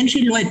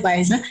parliamentary law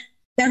advisor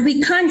that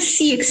we can't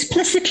see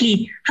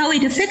explicitly how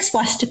it affects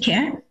foster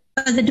care,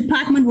 but the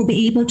department will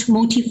be able to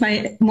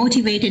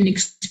motivate and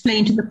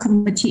explain to the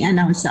committee and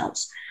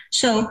ourselves.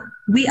 So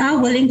we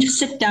are willing to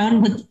sit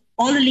down with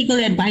all the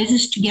legal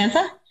advisors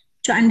together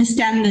to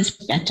understand this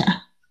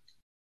better.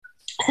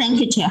 Thank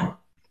you, Chair.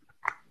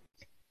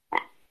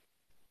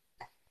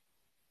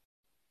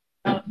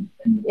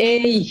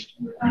 Hey,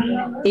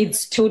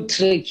 it's too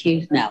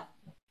tricky now.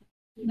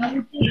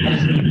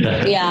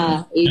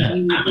 Yeah,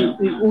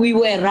 we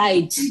were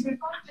right.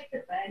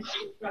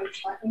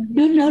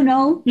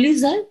 No,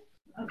 Lisa,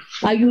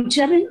 are you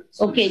chairing?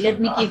 Okay, let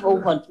me give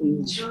over to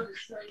you.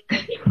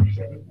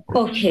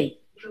 Okay,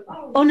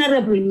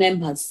 honorable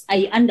members,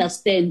 I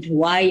understand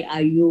why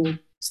are you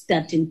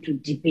starting to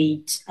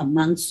debate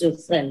amongst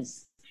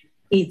yourselves.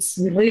 It's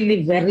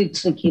really very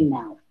tricky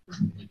now.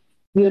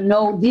 You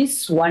know,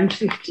 this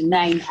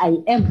 159,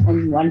 I am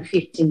on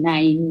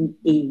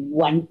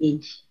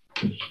 159A1A.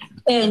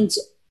 And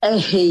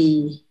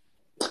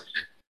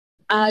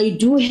I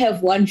do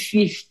have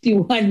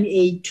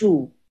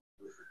 151A2.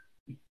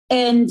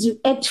 And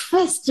at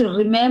first,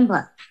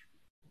 remember,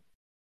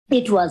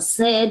 it was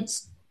said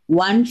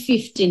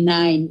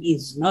 159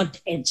 is not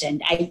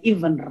urgent.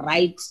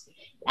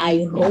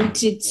 I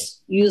wrote it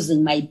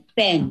using my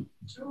pen.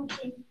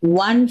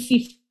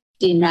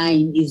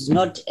 159 is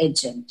not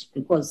urgent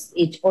because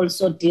it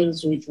also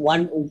deals with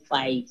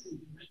 105.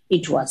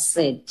 It was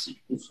said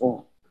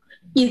before.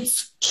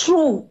 It's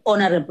true,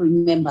 honorable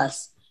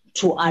members,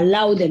 to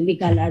allow the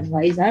legal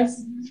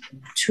advisors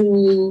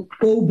to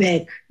go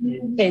back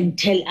and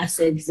tell us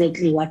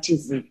exactly what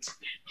is it.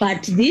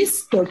 But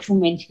this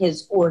document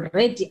has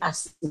already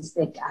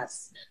assisted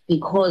us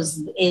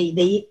because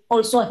they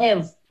also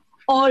have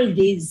all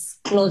these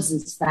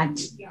clauses that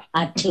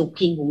are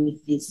talking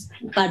with this.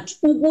 But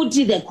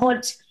Uguti, the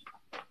court,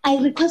 I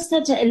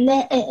requested a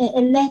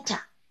letter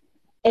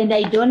and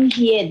I don't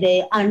hear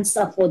the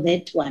answer for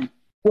that one.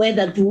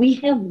 Whether do we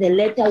have the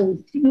letter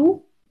with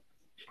you,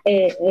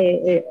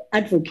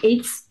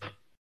 advocates,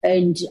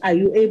 and are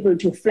you able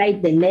to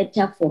flight the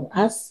letter for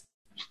us,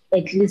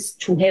 at least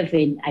to have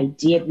an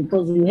idea,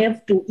 because you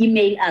have to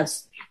email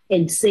us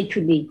and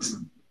circulate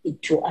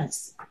it to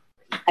us.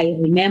 I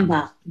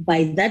remember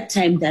by that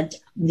time that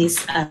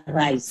this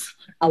arose,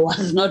 I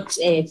was not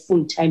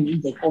full-time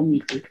in the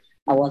committee.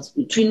 I was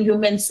between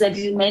human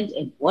settlement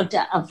and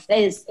water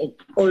affairs and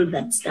all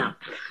that stuff.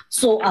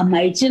 So I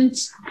might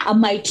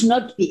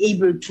not be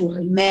able to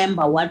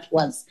remember what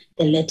was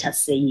the letter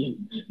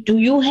saying. Do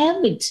you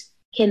have it?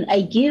 Can I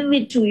give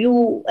it to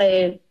you,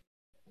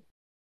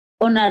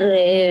 Honour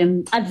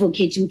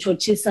Advocate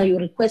Mchochisa? You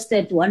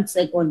requested 1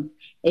 second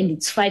and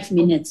it's 5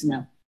 minutes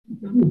now.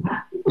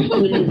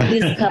 Will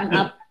this come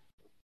up?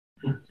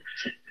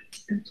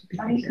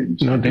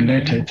 No, the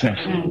letter itself.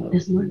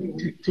 There's no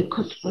letter. The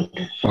court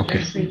order.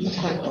 Okay.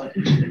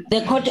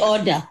 The court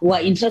order. We're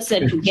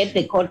interested to get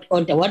the court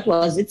order. What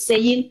was it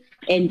saying?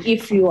 And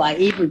if you are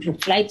able to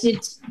flight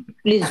it,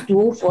 please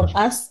do for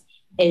us.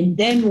 And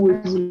then we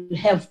will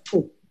have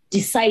to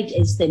decide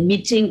as the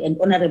meeting and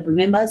honorable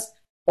members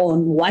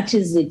on what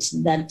is it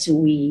that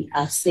we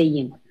are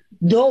saying.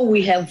 Though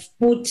we have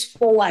put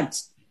forward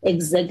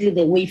exactly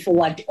the way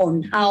forward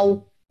on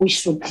how we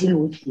should deal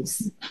with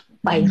this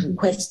by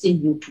requesting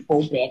you to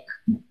go back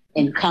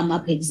and come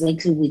up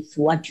exactly with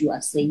what you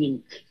are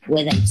saying,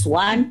 whether it's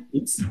 1,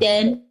 it's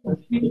 10,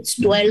 it's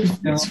 12,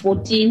 it's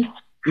 14,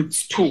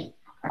 it's 2.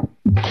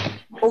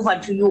 Over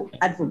to you,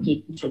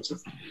 Advocate.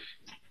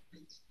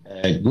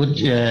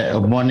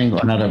 Good morning,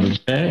 Honorable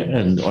Chair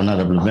and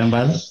Honorable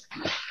members.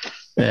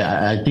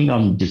 I think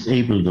I'm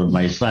disabled on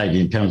my side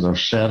in terms of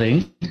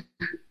sharing.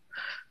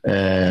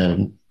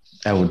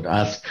 I would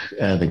ask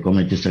the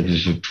committee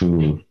secretary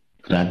to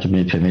grant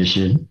me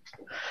permission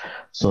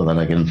so that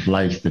I can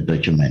flight the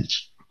document.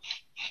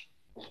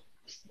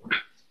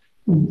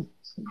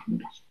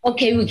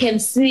 Okay, we can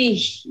see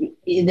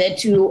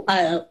that you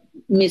are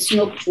Miss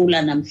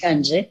Noktula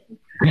Namkanje.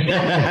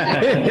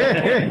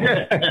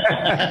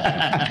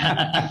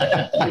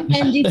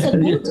 And it's a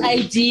good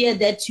idea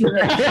that you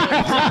have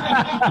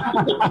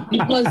shared,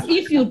 because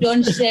if you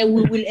don't share,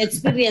 we will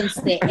experience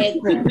the echo.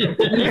 We've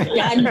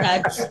done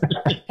that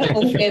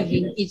of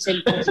having each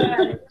and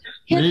every.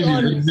 Maybe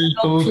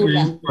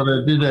for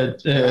a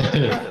minute,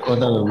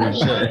 Honorable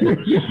Chair.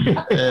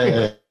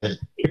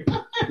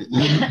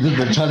 This is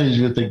the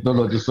challenge with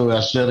technology, so we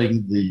are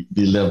sharing the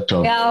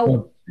laptop. Yeah,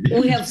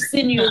 we have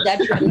seen you that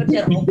you are not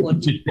a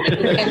robot. You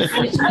can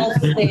switch off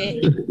the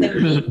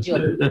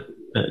video.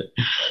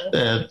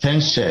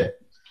 Thanks, Chair.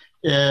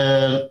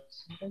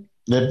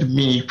 Let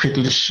me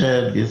quickly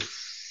share this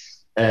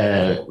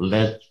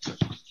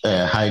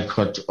High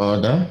Court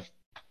order.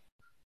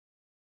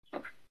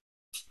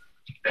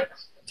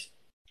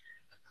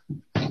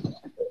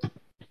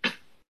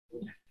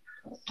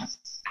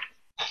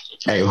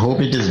 I hope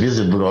it is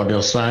visible on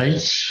your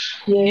side.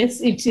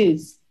 Yes, it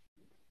is.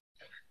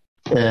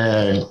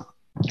 the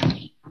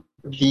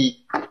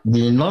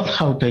North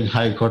Gauteng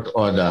High Court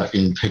order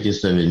in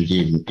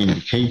 2017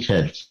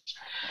 indicated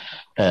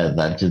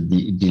that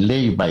the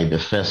delay by the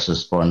first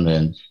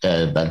respondent,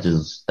 that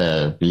is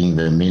being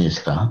the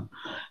minister,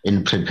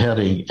 in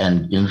preparing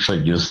and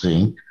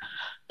introducing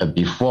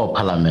before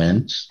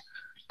Parliament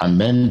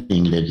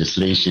amending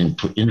legislation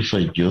to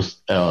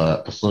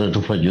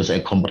produce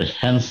a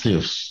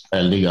comprehensive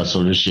legal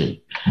solution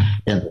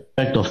in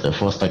respect of the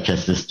foster care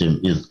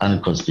system is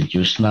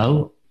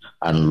unconstitutional,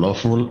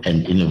 unlawful,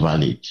 and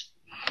invalid.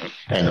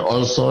 And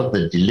also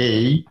the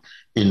delay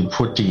in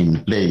putting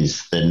in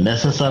place the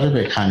necessary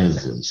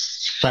mechanisms,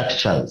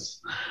 structures,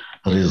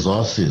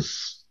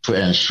 resources to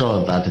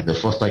ensure that the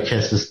foster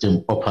care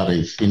system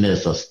operates in a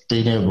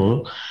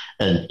sustainable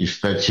and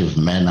effective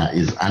manner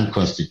is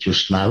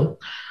unconstitutional,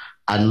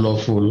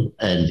 unlawful,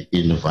 and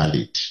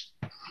invalid.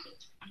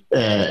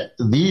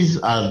 These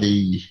are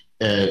the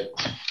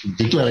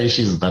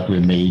declarations that were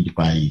made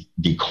by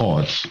the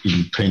court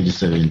in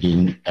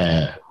 2017,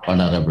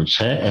 Honorable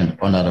Chair and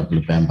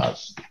Honorable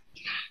Members.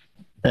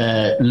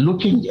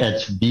 Looking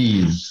at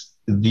these,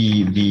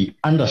 the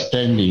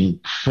understanding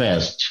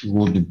first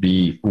would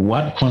be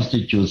what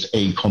constitutes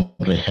a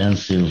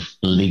comprehensive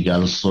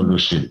legal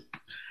solution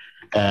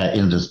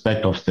in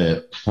respect of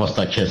the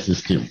foster care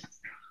system.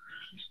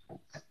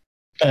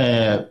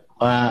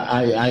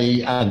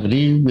 I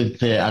agree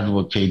with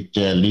Advocate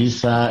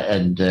Lisa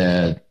and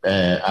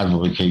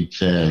Advocate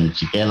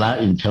Chikela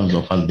in terms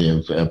of how they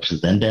have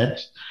presented.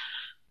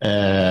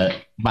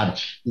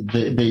 But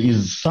there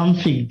is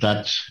something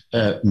that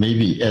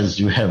maybe, as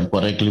you have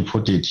correctly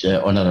put it,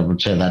 Honorable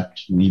Chair, that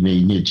we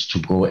may need to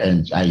go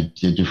and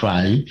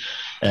identify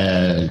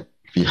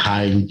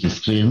behind the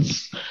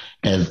screens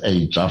as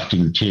a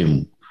drafting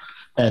team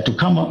to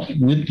come up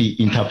with the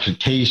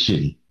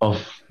interpretation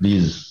of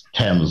these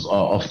terms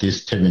or of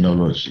this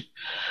terminology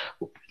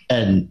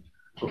and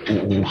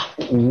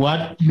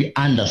what we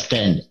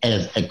understand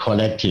as a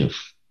collective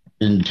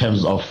in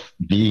terms of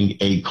being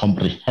a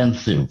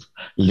comprehensive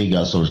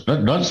legal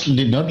solution,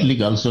 not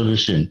legal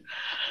solution.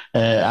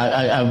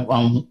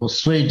 I'm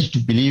swayed to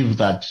believe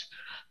that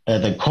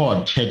the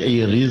court had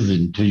a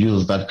reason to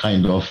use that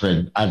kind of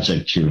an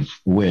adjective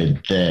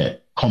word, the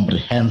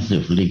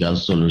comprehensive legal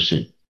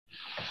solution.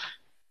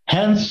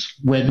 Hence,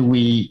 when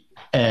we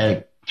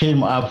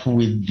came up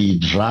with the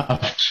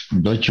draft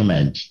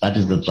document, that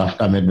is the draft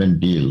amendment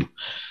bill,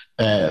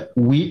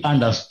 we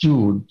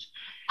understood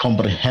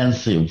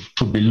comprehensive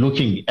to be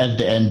looking at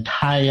the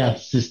entire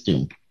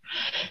system.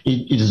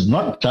 It is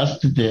not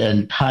just the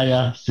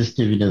entire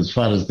system in as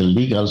far as the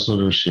legal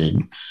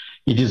solution,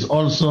 it is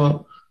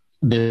also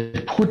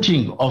the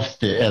putting of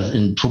the, as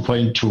in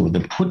 2.2,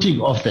 the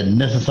putting of the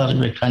necessary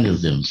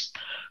mechanisms,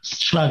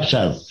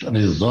 structures,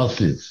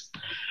 resources,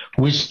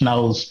 which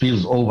now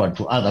spills over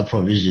to other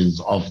provisions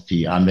of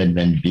the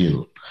amendment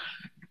bill.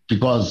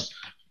 Because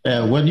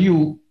when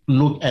you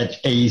look at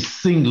a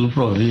single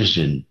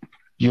provision,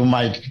 you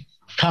might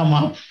come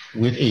up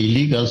with a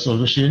legal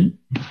solution.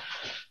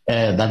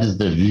 That is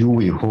the view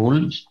we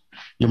hold.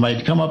 You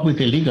might come up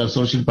with a legal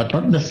solution, but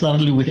not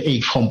necessarily with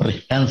a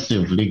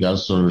comprehensive legal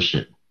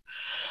solution.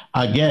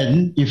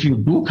 Again, if you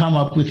do come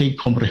up with a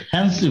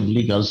comprehensive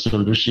legal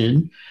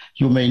solution,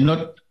 you may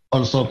not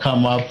also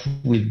come up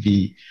with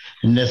the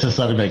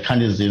necessary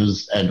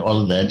mechanisms and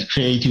all that,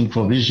 creating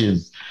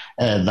provisions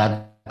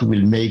that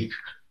will make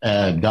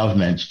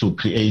government to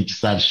create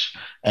such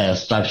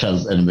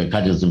structures and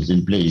mechanisms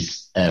in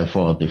place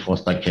for the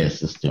foster care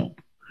system.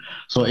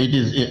 So it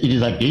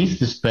is against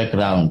this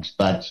background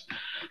that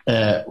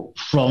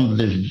from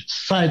the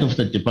side of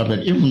the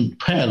department, even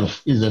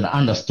 12 is an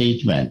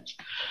understatement.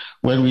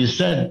 When we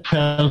said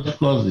 12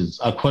 clauses,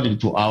 according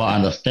to our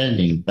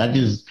understanding, that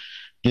is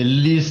the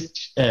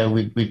least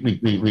we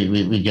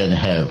can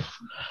have.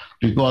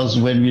 Because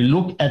when we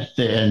look at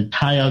the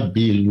entire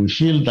bill, we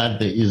feel that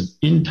there is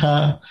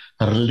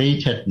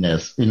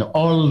interrelatedness in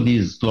all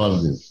these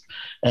clauses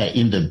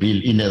in the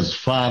bill, in as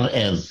far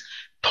as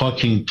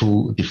talking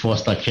to the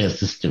foster care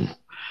system.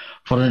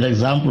 For an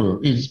example,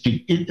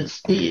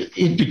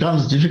 it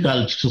becomes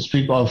difficult to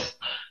speak of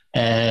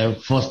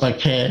foster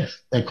care,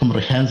 a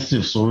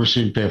comprehensive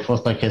solution to a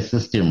foster care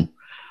system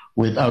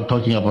without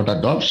talking about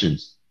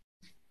adoptions.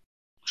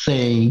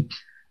 Saying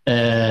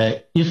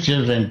if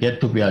children get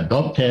to be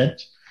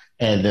adopted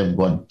and they've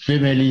got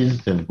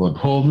families, they've got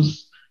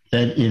homes,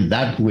 then in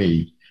that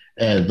way,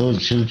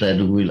 those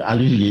children will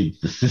alleviate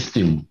the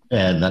system,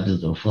 that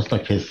is the foster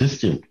care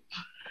system.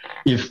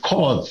 If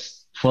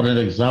courts, for an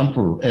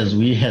example, as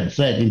we had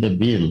said in the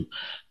bill,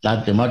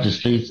 that the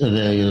magistrates,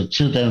 the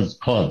children's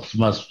courts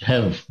must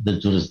have the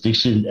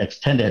jurisdiction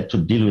extended to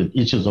deal with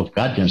issues of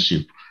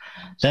guardianship,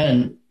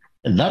 then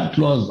that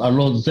clause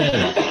alone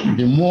says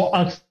the more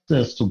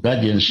access to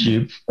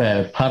guardianship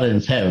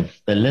parents have,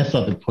 the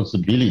lesser the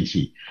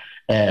possibility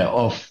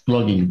of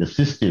clogging the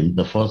system,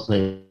 the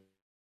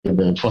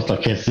foster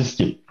care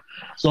system.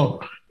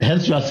 So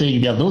hence you are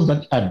saying there are those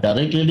that are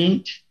directly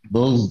linked,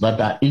 those that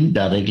are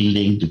indirectly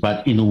linked,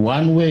 but in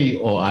one way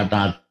or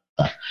another.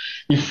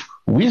 If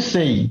we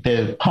say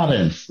the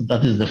parents,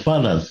 that is the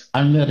fathers,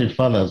 unmarried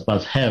fathers,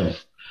 must have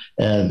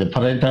the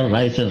parental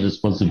rights and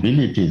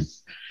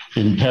responsibilities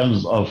in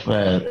terms of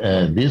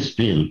this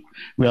bill.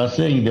 We are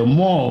saying the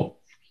more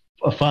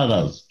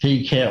fathers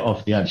take care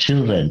of their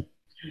children,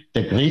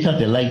 the greater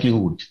the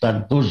likelihood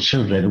that those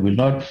children will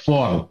not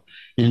fall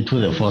into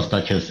the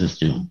foster care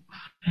system.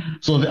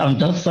 So I'm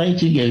just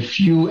citing a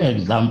few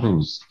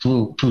examples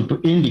to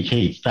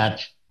indicate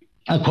that,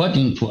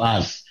 according to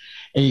us,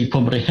 a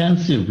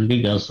comprehensive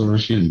legal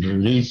solution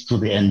relates to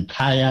the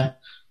entire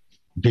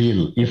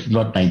bill, if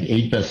not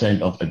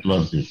 98% of the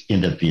clauses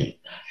in the bill.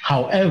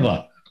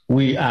 However,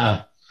 we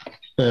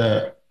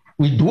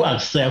do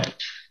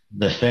accept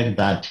the fact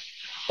that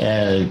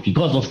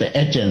because of the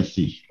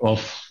urgency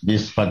of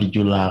this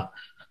particular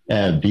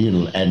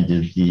bill and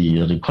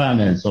the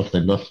requirements of the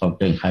North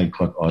Gauteng High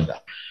Court order,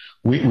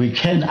 we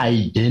can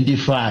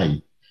identify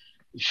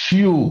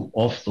few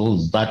of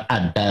those that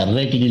are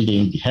directly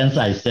linked. Hence,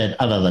 I said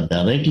others are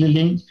directly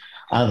linked,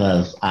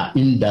 others are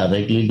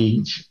indirectly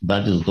linked.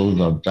 That is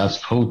those I've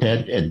just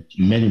quoted, and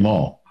many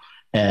more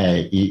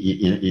in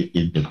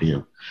the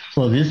bill.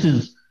 So this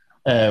is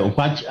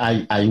what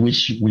I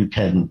wish we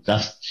can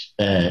just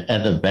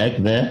at the back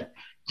there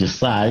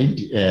decide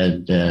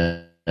and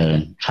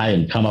try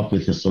and come up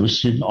with a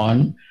solution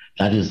on.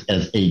 That is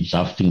as a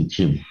drafting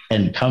team,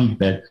 and come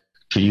back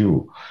to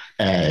you,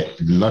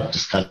 not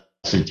discuss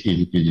it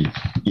in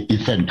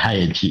its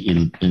entirety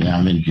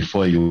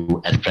before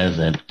you at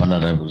present,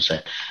 Honorable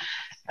Chair,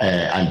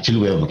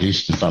 until we have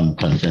reached some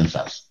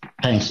consensus.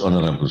 Thanks,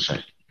 Honorable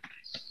Chair.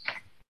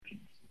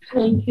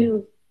 Thank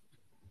you.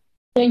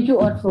 Thank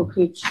you,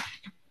 Advocate.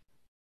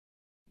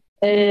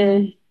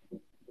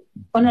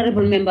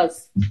 Honorable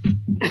members,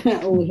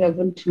 we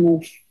haven't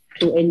moved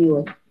to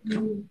anywhere.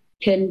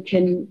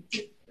 Can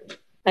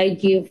I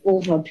give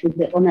over to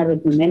the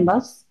honorable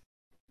members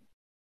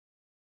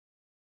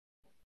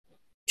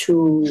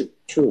to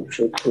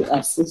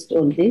assist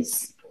on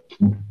this?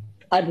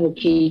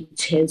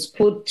 Advocate has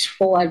put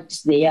forward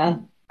their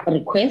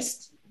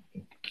request.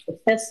 The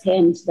first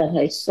hand that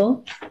I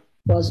saw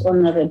was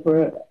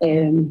Honorable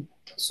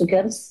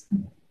Sugars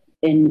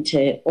and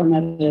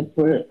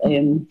Honorable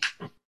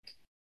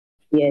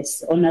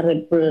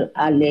Honorable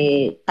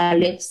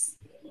Alex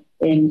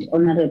and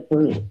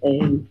Honorable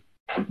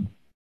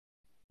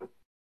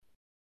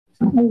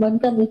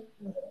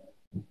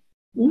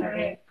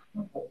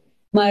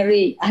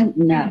Marie,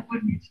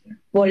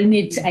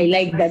 Polnit, I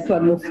like that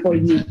one of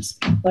Polnit,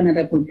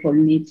 Honorable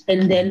Polnit,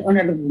 and then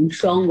Honorable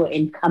Mshongo,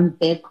 and come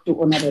back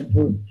to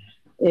Honorable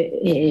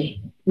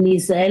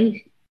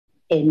Nizel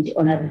and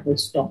Honorable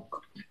Stock.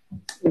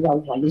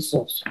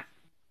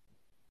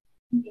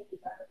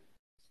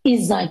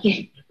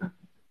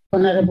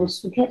 Honorable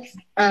Speaker.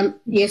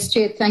 Yes,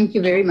 Chair, thank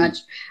you very much.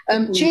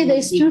 Chair,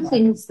 there's two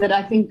things that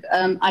I think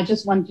I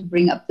just want to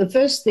bring up. The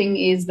first thing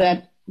is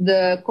that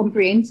the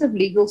comprehensive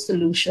legal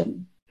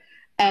solution,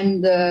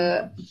 and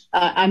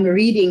I'm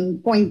reading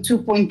point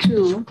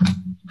 2.2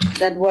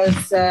 that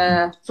was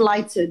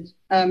flighted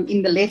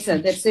in the letter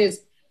that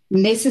says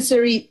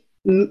necessary,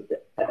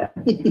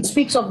 it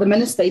speaks of the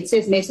minister, it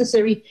says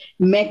necessary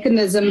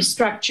mechanisms,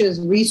 structures,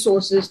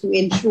 resources to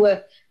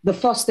ensure the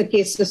foster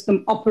care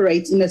system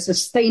operates in a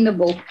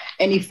sustainable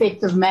and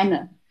effective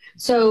manner.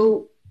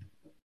 So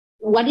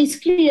what is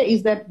clear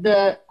is that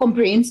the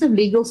comprehensive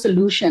legal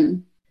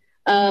solution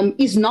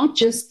is not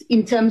just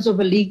in terms of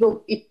a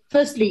legal,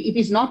 firstly, it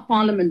is not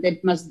Parliament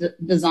that must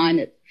design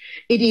it.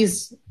 It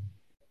is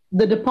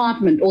the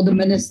department or the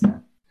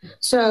minister.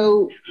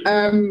 So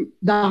the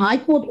High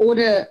Court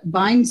order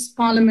binds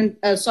Parliament,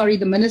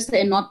 the minister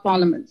and not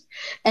Parliament.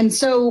 And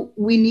so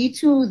we need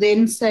to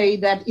then say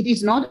that it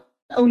is not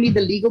only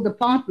the legal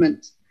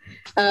department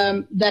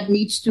that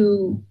needs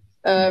to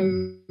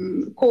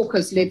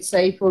caucus, let's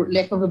say, for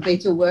lack of a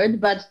better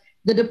word, but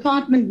the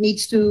department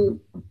needs to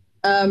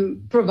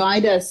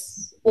provide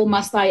us, or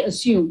must I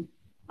assume,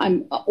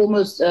 I'm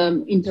almost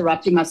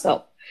interrupting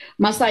myself,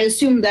 must I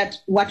assume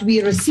that what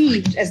we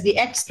received as the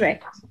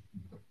extract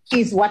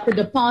is what the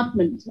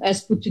department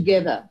has put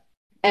together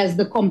as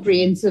the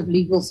comprehensive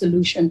legal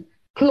solution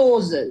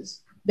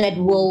clauses that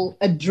will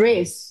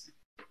address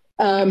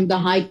the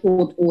High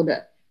Court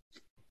order.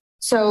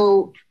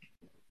 So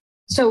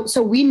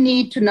we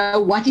need to know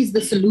what is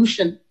the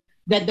solution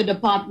that the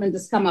department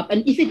has come up.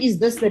 And if it is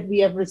this that we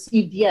have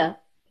received here,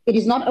 it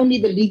is not only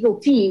the legal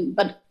team,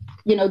 but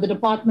the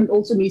department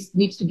also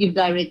needs to give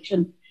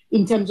direction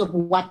in terms of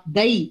what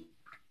they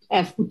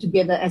have put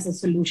together as a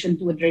solution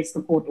to address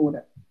the court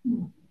order.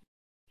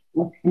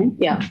 Okay.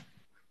 Yeah.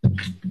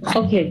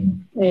 Okay.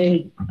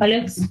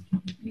 Alex?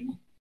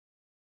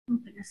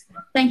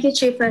 Thank you,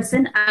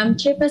 Chairperson.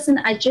 Chairperson,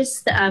 I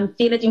just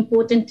feel it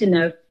important to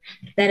note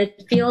that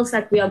it feels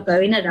like we are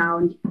going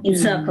around in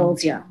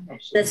circles here.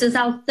 This is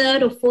our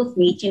third or fourth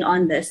meeting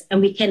on this,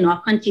 and we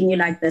cannot continue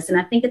like this. And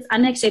I think it's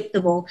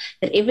unacceptable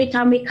that every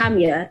time we come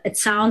here, it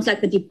sounds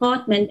like the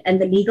department and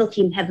the legal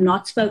team have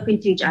not spoken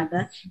to each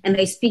other, and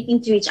they're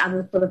speaking to each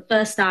other for the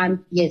first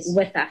time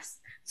with us.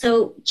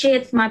 So, Chair,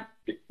 it's my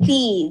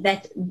plea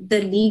that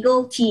the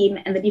legal team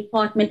and the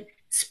department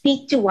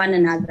speak to one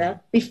another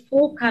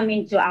before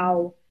coming to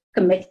our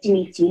committee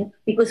meeting,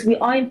 because we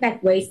are in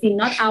fact wasting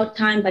not our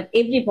time but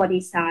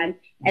everybody's time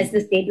as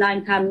this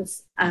deadline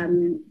comes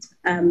on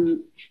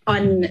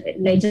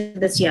later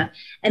this year.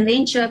 And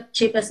then,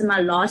 Chairperson,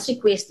 my last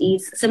request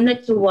is similar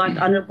to what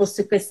Honourable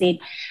Suka said.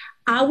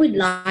 I would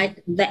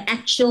like the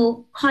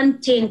actual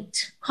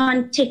context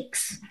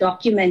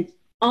document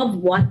of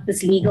what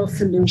this legal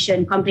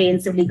solution,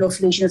 comprehensive legal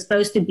solution, is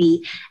supposed to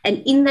be,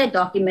 and in that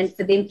document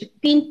for them to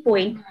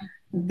pinpoint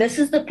this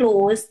is the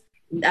clause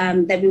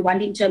that we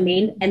wanting to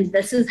amend, and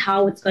this is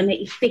how it's going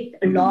to effect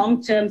a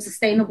long-term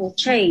sustainable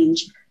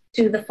change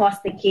to the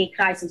foster care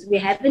crisis. We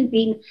haven't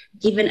been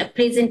given a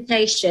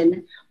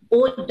presentation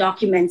or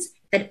documents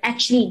that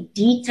actually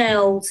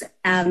details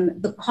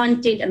the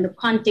content and the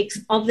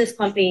context of this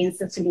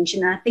comprehensive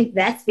solution. And I think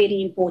that's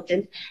very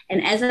important.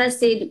 And as I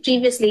said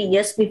previously,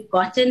 yes, we've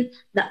gotten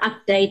the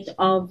update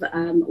of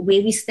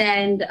where we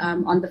stand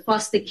on the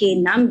foster care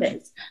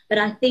numbers. But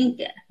I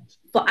think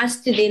for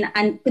us to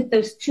then put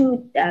those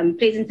two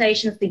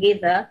presentations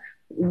together,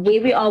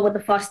 where we are with the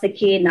foster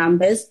care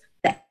numbers,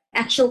 the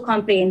actual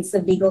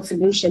comprehensive legal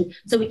solution,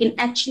 so we can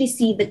actually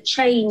see the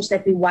change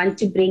that we want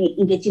to bring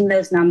in getting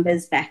those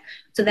numbers back.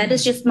 So that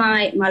is just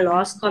my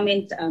last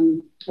comment,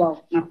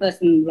 my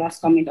first and last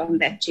comment on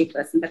that,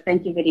 Chairperson, but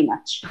thank you very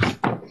much.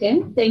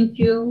 Okay, thank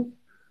you.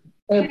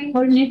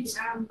 Pauline?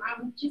 I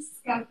would just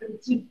start the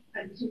two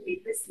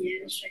papers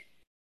here.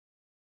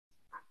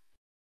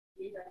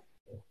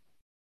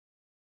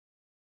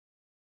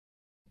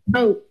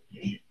 Oh,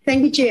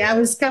 thank you, Chair. I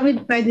was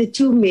covered by the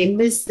two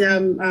members,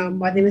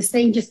 what they were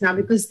saying just now,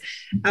 because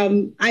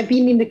I've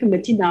been in the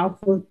committee now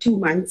for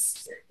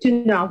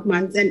 2.5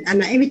 months,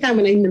 and every time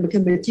when I'm in the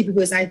committee,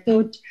 because I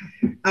thought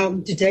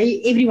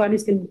today everyone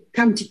is going to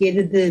come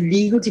together, the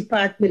legal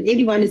department,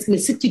 everyone is going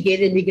to sit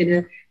together and we're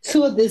going to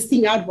sort this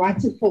thing out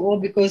once and for all,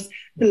 because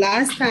the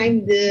last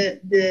time the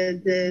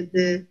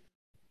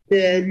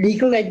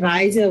legal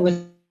advisor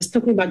was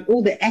talking about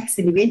all the acts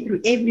and he went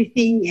through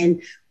everything,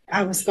 and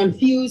I was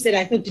confused, and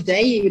I thought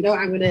today,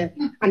 I'm going to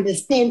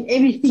understand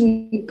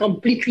everything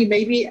completely.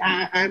 Maybe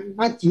I'm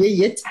not here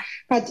yet,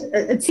 but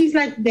it seems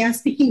like they are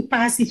speaking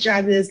past each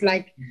other. It's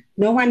like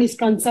no one is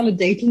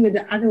consolidating with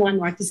the other one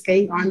what is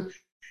going on.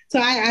 So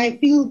I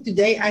feel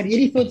today, I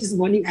really thought this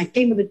morning, I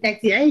came with a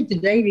taxi, hey,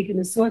 today we're going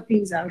to sort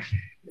things out.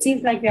 It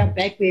seems like we are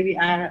back where we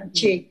are,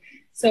 Chair.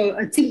 So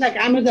it seems like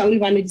I'm not the only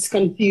one who's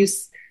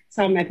confused.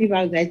 So I'm happy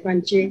about that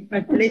one, Chair.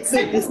 But let's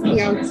sort this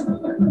thing out.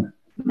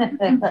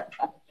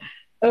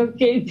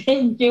 Okay,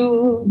 thank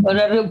you,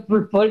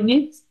 Honorable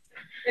Pauline.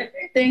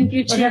 Thank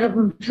you, Chair.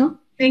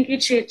 Thank you,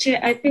 Chair. Chair,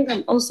 I think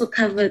I'm also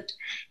covered.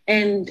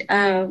 And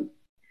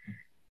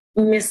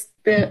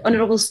Mr.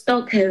 Honorable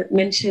Stock has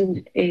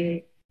mentioned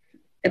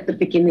at the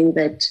beginning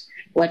that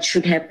what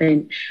should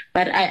happen.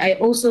 But I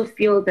also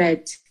feel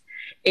that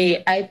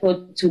I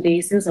thought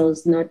today, since I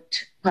was not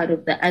part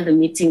of the other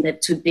meeting,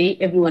 that today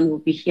everyone will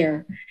be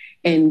here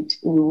and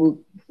we will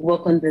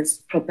work on this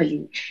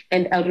properly.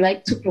 And I would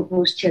like to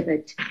propose, Chair,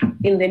 that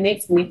in the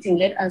next meeting,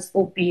 let us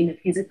all be in a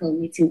physical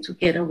meeting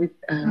together with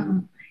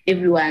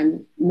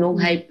everyone, no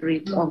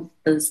hybrid of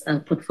this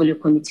portfolio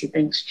committee.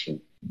 Thanks, Chair.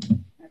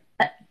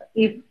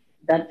 If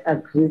that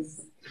agrees,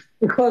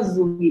 because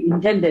we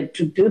intended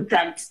to do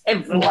that,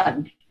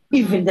 everyone,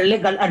 even the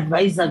legal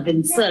advisor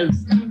themselves.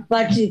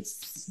 But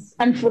it's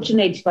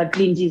unfortunate, but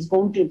Lindsay is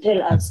going to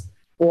tell us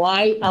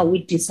why are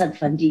we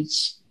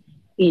disadvantaged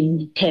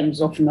in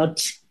terms of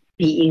not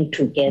being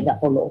together,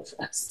 all of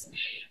us.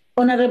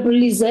 Honorable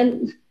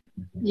Lizel.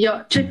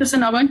 Yeah,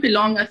 Chairperson, I won't be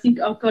long. I think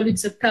our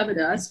colleagues have covered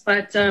us,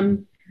 but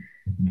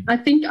I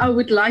think I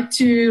would like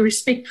to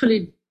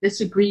respectfully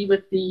disagree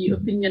with the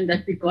opinion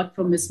that we got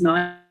from Ms.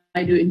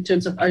 Naidu in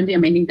terms of only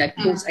amending that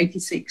clause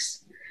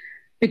 86.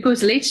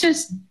 Because let's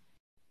just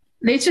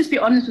be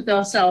honest with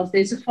ourselves.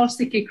 There's a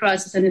foster care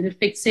crisis and it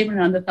affects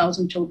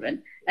 700,000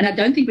 children. And I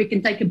don't think we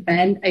can take a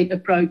band-aid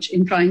approach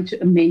in trying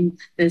to amend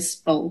this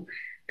bill.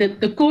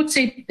 The court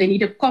said they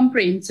need a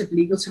comprehensive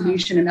legal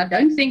solution, and I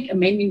don't think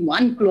amending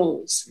one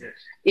clause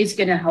is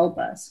going to help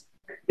us.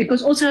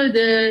 Because also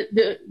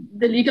the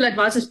legal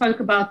advisor spoke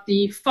about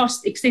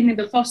extending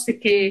the foster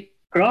care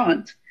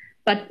grant,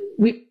 but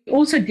we're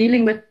also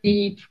dealing with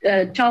the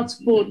child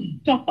support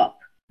top-up.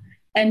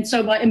 And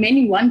so by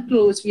amending one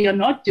clause, we are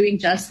not doing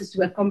justice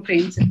to a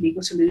comprehensive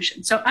legal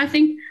solution. So I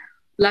think,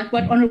 like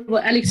what Honourable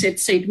Alex had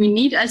said, we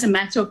need, as a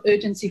matter of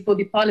urgency, for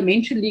the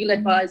parliamentary legal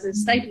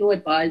advisors, state law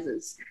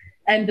advisors,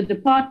 and the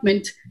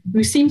department,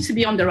 who seems to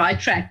be on the right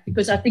track,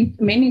 because I think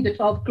amending the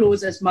 12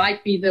 clauses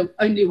might be the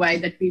only way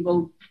that we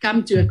will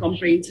come to a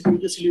comprehensive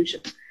legal solution.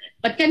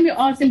 But can we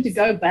ask them to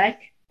go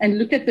back and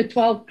look at the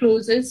 12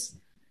 clauses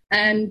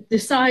and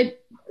decide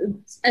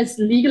as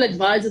legal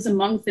advisors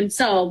amongst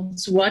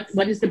themselves what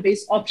is the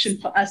best option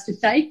for us to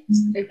take,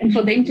 and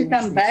for them to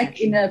come back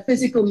in a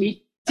physical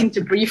meeting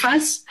to brief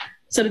us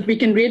so that we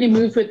can really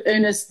move with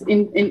earnest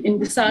in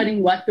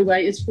deciding what the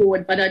way is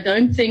forward. But I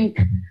don't think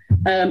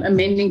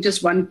amending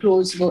just one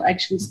clause will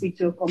actually speak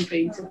to a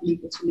comprehensive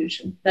legal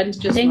solution. That is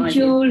just Thank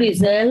you,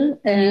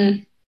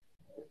 Lizelle.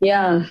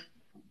 Yeah,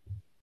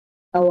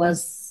 I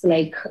was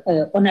like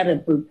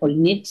Honorable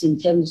Polnit in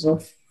terms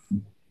of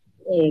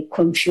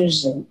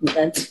confusion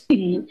that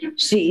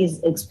she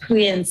is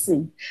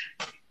experiencing.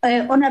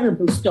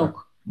 Honorable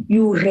Stock,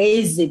 you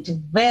raised a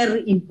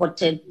very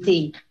important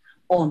thing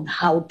on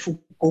how to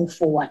go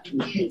forward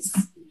with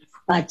this.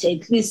 But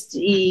at least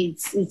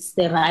it's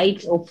the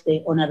right of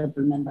the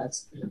honorable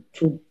members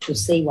to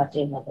say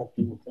whatever that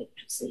they would like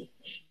to say.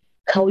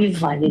 Can we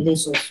validate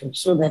this also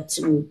so that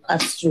we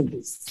pass through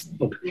this?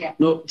 Okay. Yeah.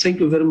 No, thank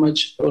you very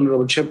much,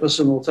 Honorable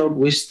Chairperson. Without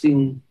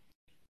wasting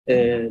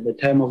the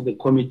time of the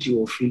committee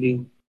or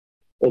feeling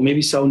or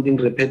maybe sounding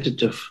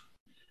repetitive,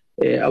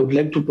 I would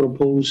like to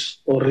propose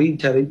or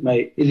reiterate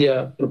my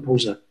earlier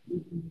proposal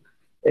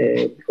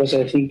because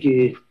I think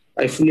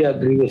I fully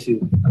agree with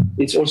you.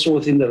 It's also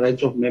within the right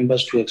of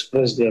members to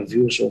express their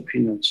views or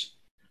opinions,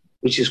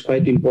 which is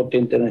quite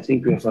important, and I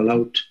think we have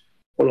allowed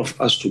all of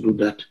us to do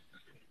that.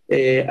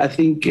 I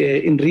think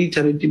in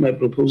reiterating my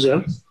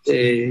proposal,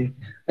 I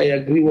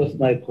agree with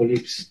my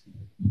colleagues.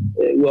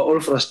 We are all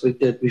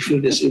frustrated. We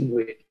feel the same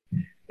way.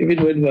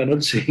 Even when we are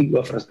not saying we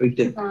are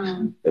frustrated.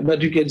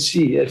 But you can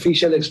see a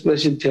facial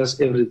expression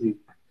tells everything.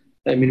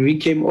 I mean, we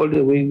came all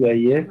the way, we are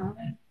here,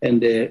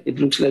 and it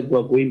looks like we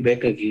are going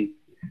back again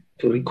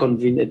to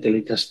reconvene at a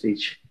later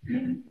stage.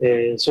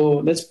 So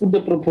let's put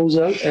the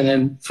proposal and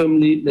then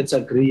firmly let's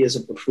agree as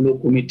a portfolio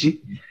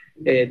committee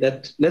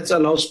that let's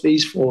allow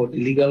space for the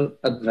legal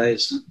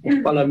advice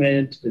of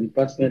Parliament, the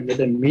department, let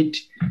them meet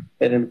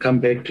and then come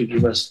back to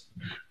give us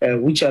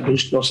which are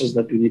those clauses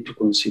that we need to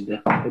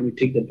consider when we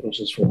take the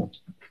process forward.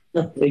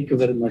 Thank you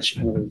very much,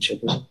 Honorable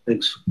Chairperson.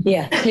 Thanks.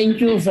 Yeah,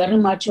 thank you very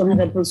much,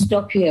 Honorable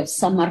Stock. You have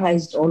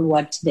summarized all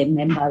what the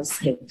members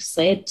have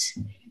said.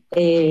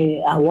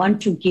 I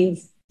want to give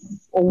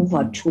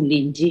over to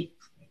Lindy.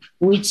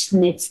 Which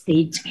next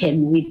date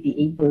can we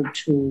be able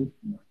to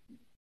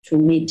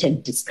meet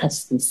and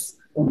discuss this,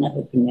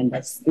 honorable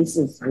members? This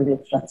is really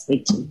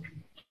frustrating.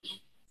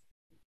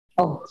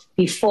 Oh,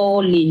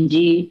 before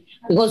Lindy,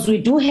 because we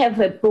do have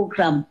a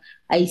program,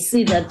 I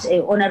see that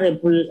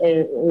Honorable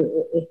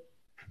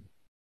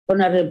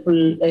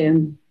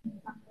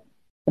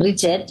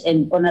Richard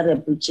and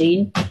Honorable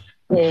Jane,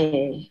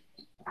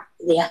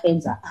 their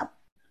hands are up.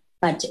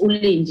 But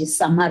Ulinji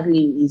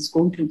summarily is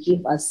going to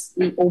give us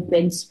the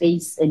open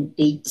space and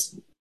date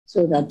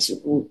so that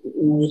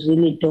we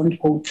really don't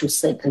go to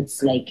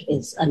circuits like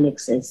as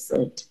Alex has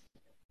said.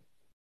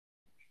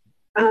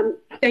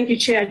 Thank you,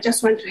 Chair. I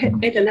just want to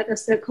add another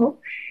circle.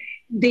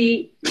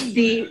 I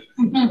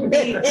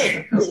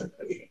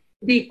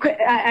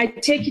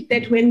take it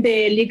that when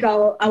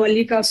our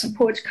legal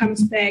support come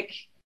back,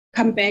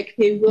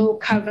 they will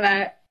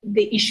cover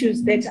the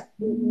issues that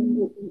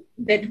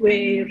were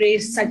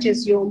raised, such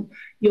as your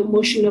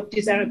motion of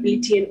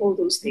desirability and all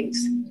those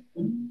things.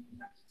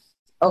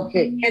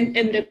 Okay. And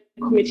the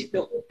committee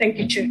bill. Thank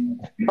you, Chair.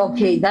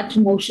 Okay, that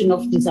motion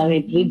of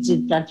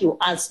desirability that you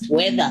asked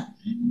whether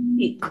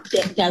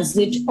does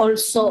it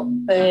also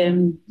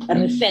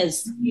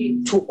refers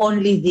to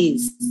only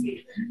this,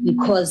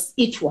 because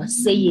it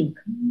was saying,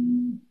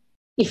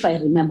 if I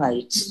remember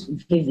it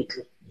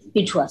vividly,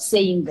 it was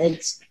saying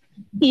that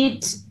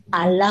it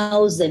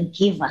allows and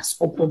gives us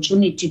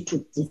opportunity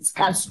to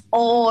discuss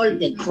all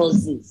the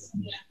clauses,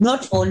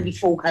 not only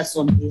focus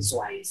on these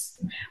ones,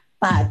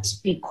 but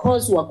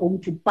because we're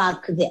going to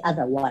back the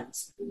other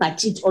ones,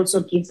 but it also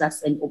gives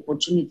us an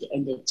opportunity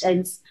and a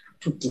chance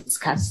to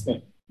discuss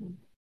them.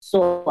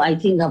 So I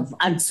think I've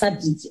answered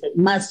it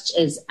much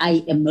as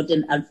I am not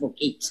an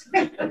advocate,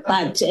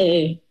 but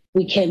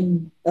we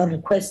can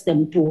request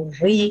them to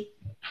repeat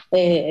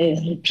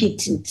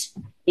it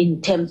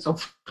in terms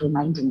of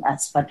reminding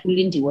us. But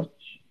Lindy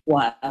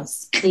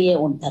was clear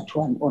on that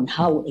one, on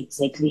how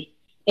exactly.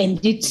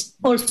 And it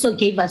also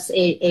gave us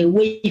a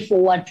way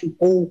forward to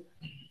go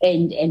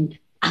and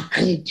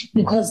agreed.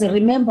 Because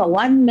remember,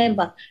 one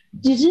member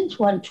didn't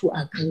want to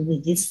agree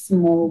with this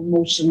small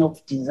motion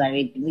of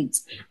desirability.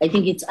 I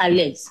think it's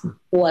Alex who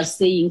was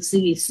saying,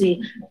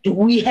 see, do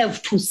we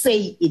have to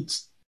say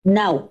it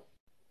now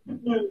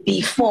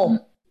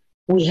before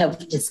we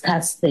have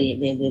discussed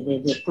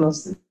the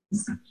clauses?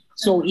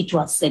 So it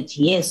was said,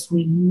 yes,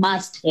 we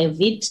must have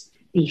it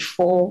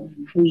before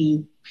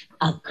we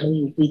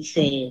agree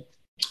with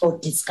or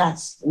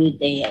discuss with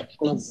the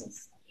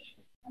clauses.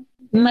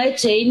 My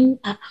chain,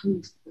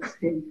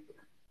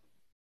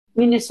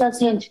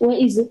 Minister's hand, where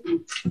is it?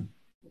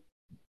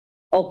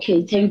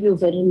 Okay, thank you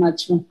very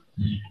much. And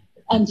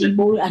the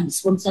bowl and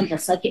sponsor the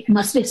sake.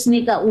 Must be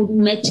sneaker would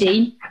my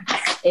chain.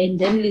 And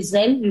then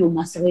Lizelle, you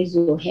must raise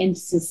your hand,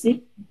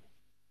 Sissy.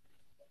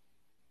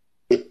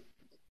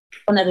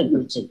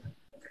 Honorable Jane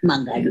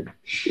Mangali.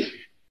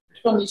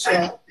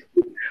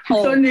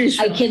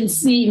 I can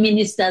see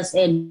Minister's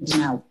hand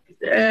now.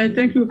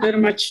 Thank you very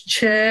much,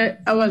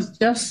 Chair. I was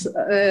just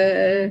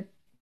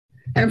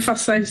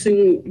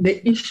emphasizing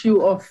the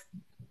issue of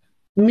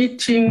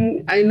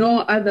meeting. I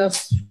know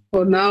others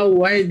for now,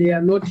 why they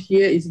are not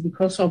here is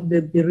because of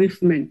the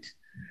bereavement.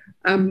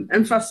 I'm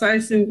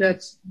emphasizing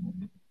that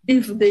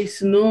if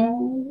there's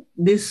no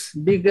these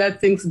bigger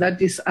things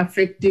that is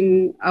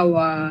affecting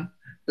our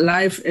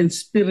life and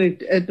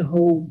spirit at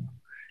home,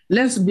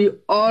 let's be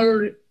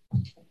all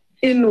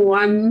in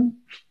one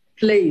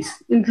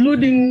place,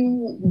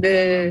 including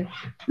the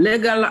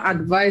legal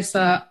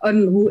advisor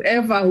and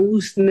whoever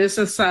who's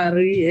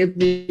necessary,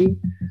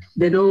 having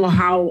the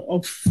know-how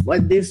of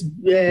what this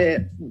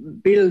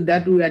bill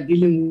that we are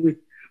dealing with.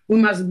 We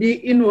must be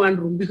in one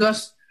room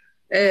because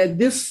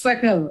this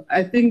cycle,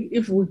 I think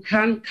if we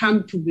can't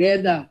come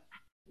together,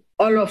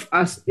 all of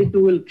us, it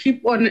will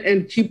keep on,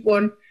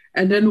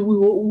 and then we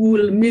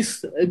will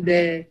miss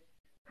the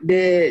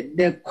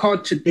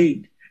court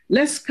date.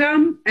 Let's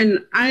come and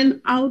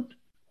iron out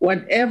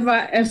whatever,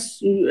 as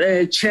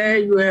chair,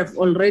 you have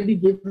already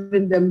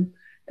given them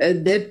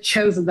that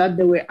chance that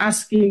they were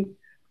asking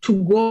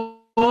to go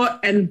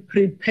and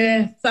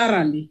prepare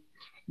thoroughly,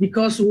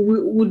 because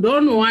we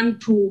don't want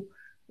to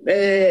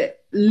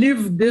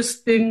leave this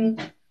thing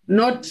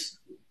not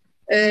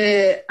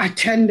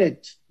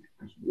attended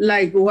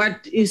like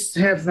what is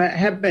have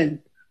happened.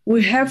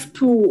 We have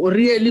to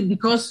really,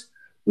 because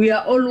we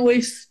are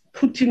always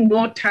putting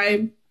more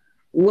time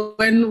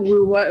when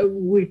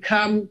we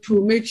come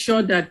to make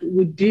sure that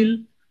we deal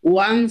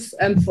once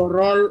and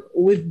for all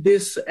with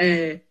this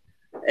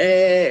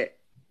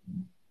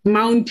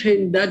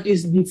mountain that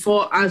is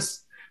before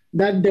us,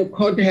 that the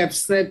court have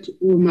said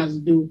we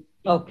must do.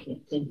 Okay,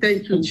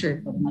 thank you,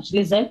 Chair. Very much.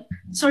 Lisa?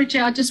 Sorry,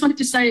 Chair, I just wanted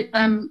to say,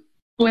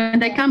 when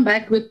they come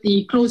back with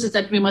the clauses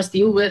that we must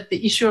deal with,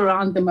 the issue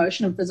around the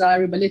motion of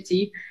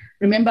desirability,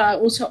 remember, I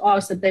also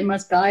asked that they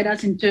must guide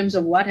us in terms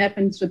of what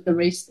happens with the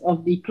rest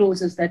of the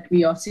clauses that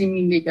we are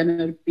seemingly going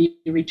to be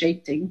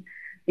rejecting,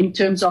 in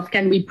terms of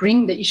can we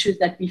bring the issues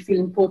that we feel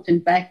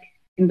important back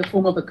in the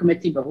form of a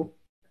committee bill.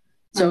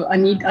 So I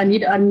need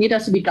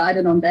us to be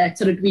guided on that,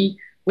 so that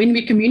when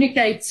we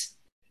communicate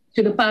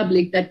to the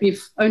public that we're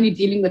only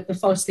dealing with the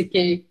foster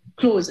care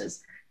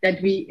clauses,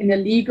 that we, in a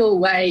legal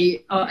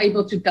way, are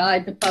able to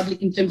guide the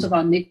public in terms of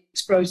our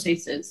next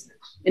processes.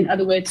 In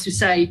other words, to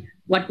say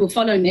what will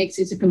follow next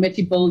is a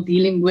committee bill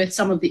dealing with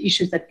some of the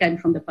issues that came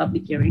from the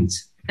public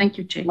hearings. Thank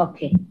you, Chair.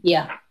 Okay,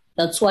 yeah,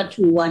 that's what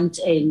we want,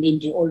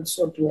 Lindy,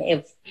 also to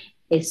have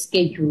a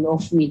schedule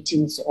of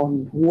meetings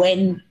on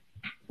when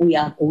we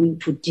are going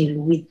to deal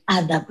with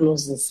other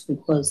clauses,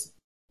 because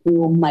we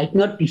might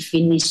not be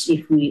finished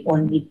if we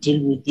only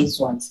deal with these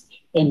ones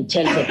and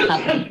tell the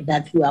public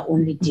that we are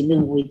only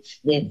dealing with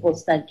the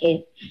foster care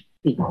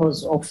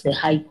because of the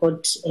High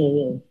Court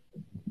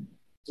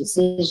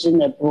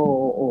decision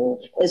or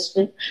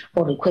question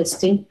or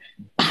requesting.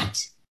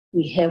 But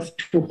we have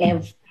to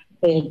have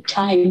a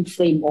time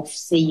frame of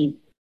saying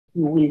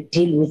we will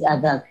deal with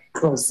other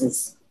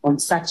clauses on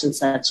such and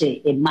such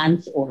a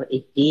month or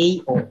a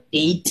day or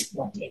date,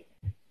 whatever.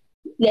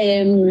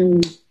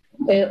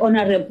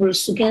 Honorable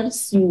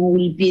Sukers, you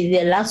will be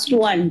the last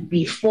one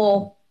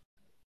before,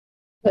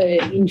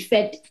 in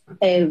fact,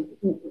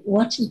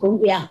 what is going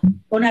on? Yeah,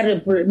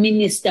 Honorable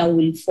Minister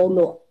will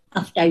follow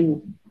after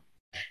you.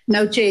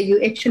 No, Chair, you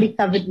actually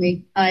covered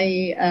me.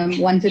 I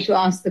wanted to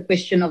ask the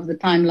question of the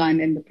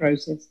timeline and the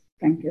process.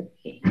 Thank you.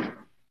 Okay.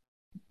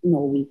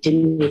 No, we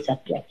deal with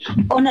that.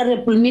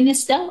 Honorable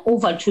Minister,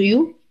 over to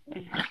you.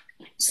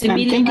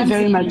 Thank you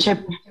very much,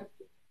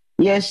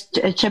 Yes,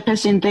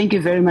 Chairperson, thank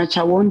you very much.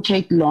 I won't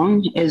take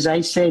long. As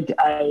I said,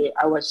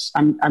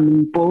 I'm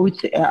in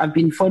both. I've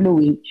been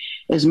following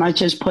as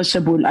much as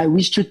possible. I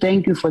wish to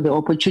thank you for the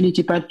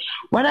opportunity. But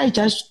what I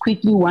just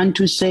quickly want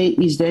to say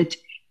is that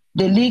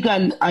the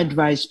legal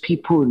advice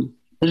people,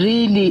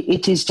 really,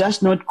 it is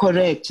just not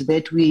correct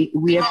that we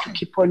have to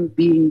keep on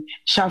being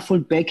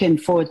shuffled back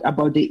and forth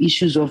about the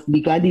issues of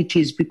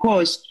legalities,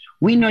 because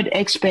we're not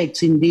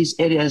experts in these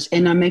areas.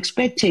 And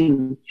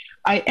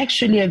I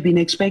actually have been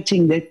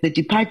expecting that the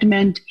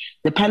department,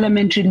 the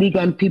parliamentary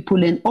legal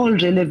people, and all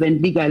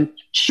relevant legal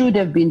should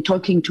have been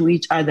talking to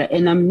each other.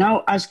 And I'm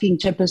now asking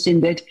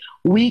Chairperson that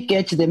we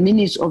get the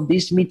minutes of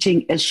this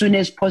meeting as soon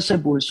as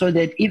possible, so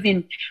that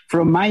even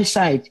from my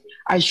side,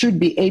 I should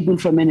be able,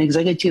 from an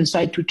executive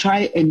side, to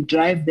try and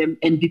drive them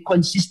and be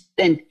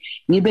consistent.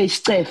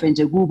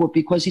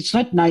 Because it's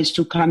not nice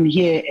to come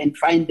here and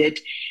find that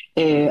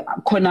I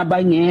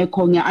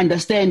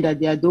understand that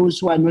there are those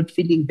who are not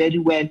feeling very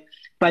well,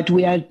 but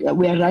we are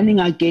running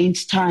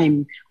against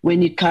time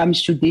when it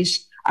comes to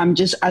this. I'm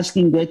just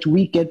asking that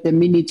we get the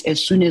minutes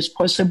as soon as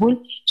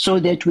possible, so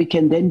that we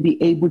can then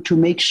be able to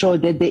make sure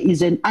that there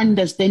is an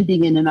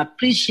understanding and an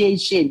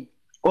appreciation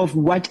of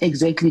what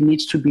exactly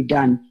needs to be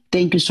done.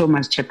 Thank you so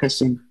much,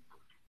 Chairperson.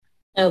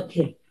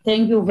 Okay.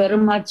 Thank you very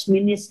much,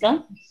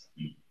 Minister,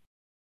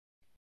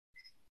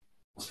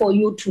 for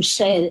you to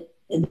share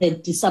the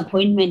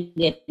disappointment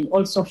and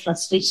also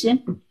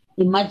frustration.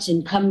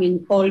 Imagine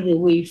coming all the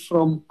way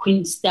from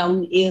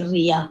Queenstown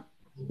area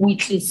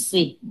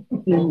see,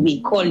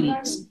 we call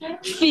it,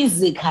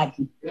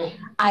 physically.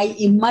 I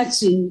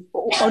imagine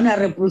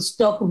Honorable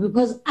Stock,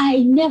 because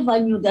I never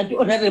knew that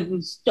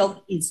Honorable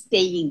Stock is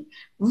staying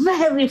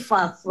very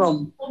far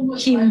from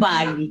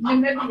Kimberley.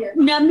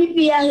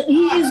 Namibia,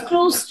 he is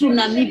close to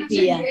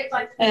Namibia.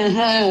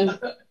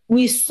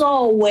 We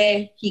saw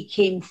where he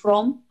came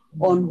from,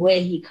 on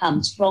where he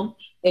comes from,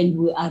 and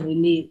we are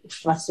really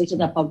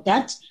frustrated about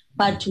that.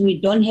 But we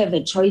don't have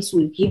a choice.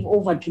 We'll give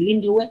over to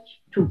Lindiwe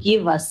to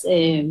give us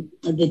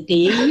the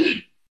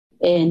day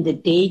and the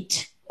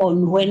date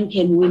on when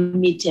can we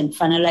meet and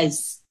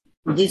finalize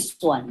this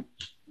one.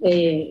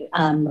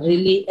 I'm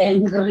really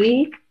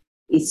angry.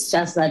 It's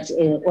just that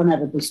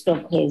Honorable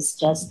Stock has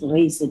just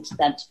raised it,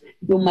 that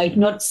you might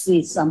not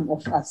see some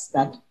of us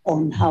that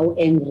on how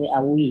angry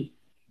are we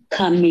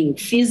coming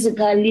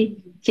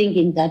physically,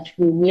 thinking that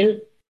we will,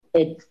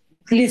 at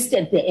least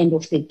at the end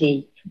of the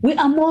day. We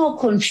are more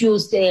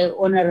confused,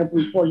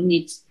 Honorable Paul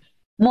Nitz,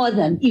 more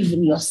than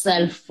even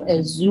yourself,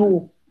 as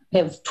you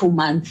have 2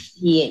 months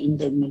here in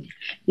the middle.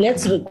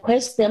 Let's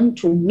request them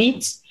to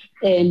meet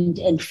and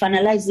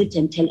finalize it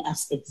and tell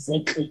us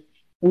exactly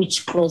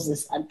which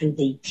clauses do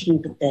they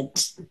think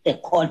that the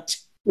court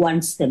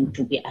wants them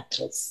to be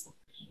addressed.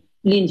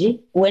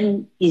 Lindy,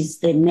 when is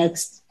the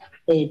next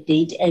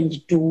date,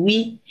 and do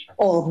we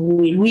or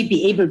will we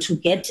be able to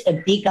get a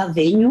bigger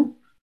venue?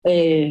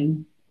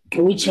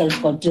 Which has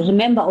got to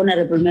remember,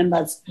 honorable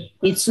members,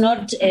 it's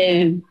not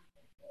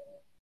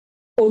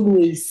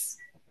always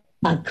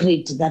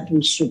agreed that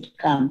we should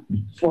come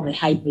for a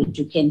hybrid.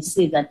 You can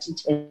see that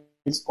it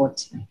has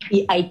got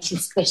EIT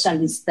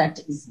specialists that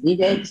is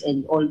needed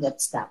and all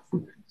that stuff.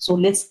 So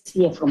let's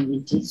hear from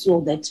it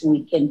so that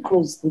we can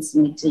close this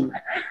meeting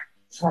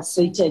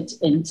frustrated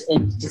and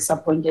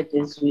disappointed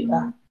as we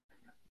are.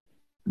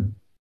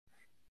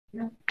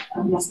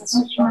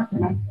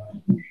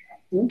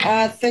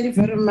 Thank you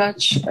very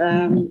much,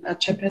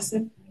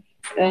 Chairperson.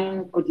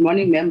 Good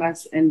morning,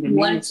 members and the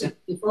minister.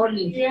 Before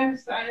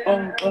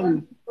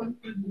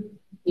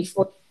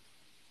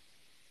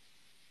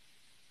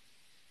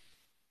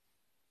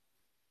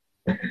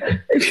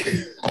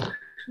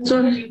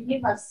so you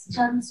give us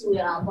chance, we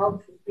are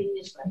about to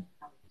finish right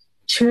now.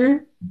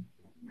 Chair,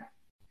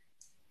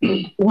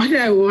 what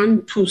I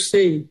want to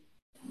say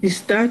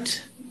is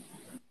that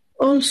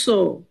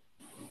also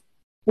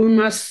we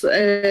must,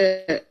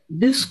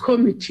 this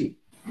committee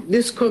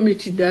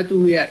that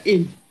we are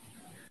in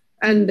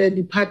and the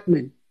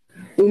department,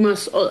 we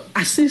must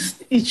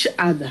assist each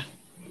other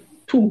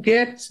to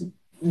get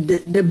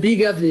the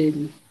bigger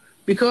venue.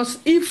 Because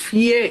if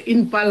here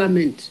in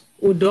Parliament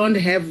we don't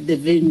have the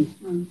venue,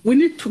 we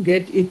need to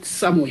get it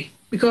somewhere.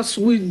 Because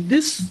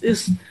this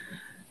is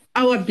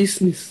our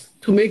business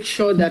to make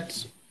sure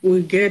that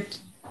we get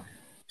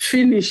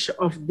finish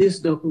of this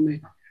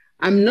document.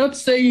 I'm not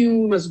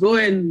saying we must go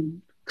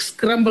and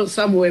scramble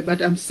somewhere,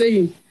 but I'm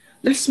saying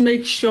let's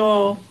make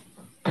sure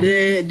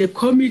the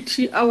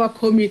committee, our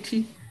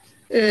committee,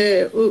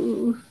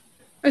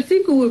 I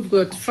think we've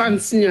got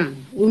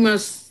Fansian. We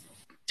must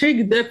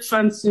take that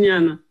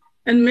Fansian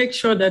and make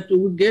sure that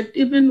we get,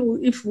 even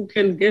if we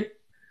can get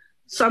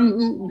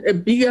a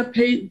bigger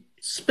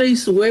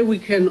space where we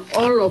can,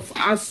 all of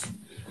us,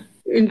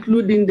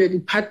 including the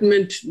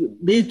department,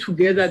 be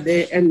together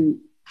there and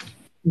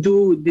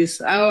do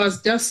this. I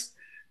was just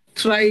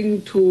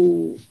trying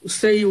to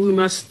say we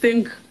must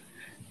think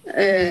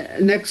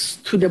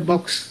next to the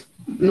box,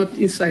 not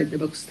inside the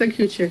box. Thank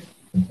you, Chair.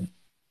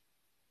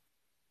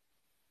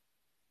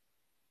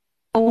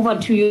 Over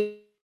to you,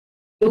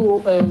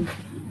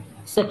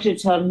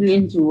 Secretary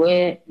Lindsay,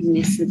 where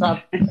Mrs.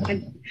 Up.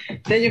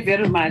 Thank you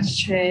very much,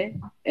 Chair.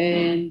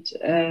 And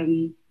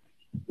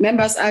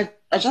members, I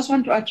just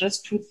want to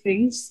address two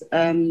things,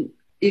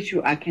 if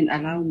I can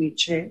allow me,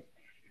 Chair,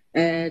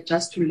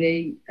 just to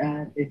lay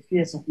the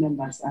fears of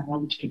members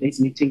around today's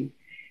meeting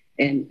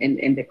and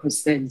the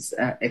concerns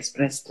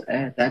expressed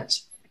that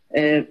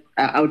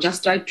I'll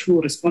just try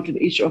to respond to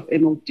the issue of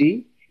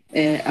MOD.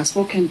 I've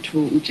spoken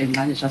to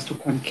Mjengane just to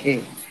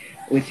concur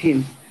with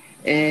him.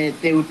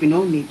 There will be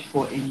no need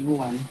for a new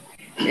one.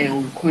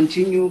 We'll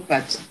continue,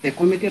 but the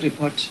committee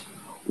report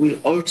will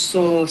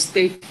also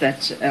state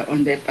that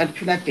on the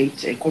particular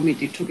date, a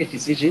committee took a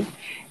decision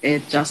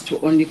just to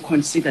only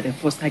consider the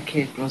foster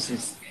care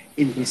process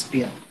in this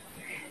bill.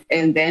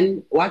 And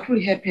then what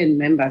will happen,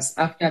 members,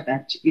 after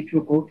that, it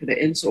will go to the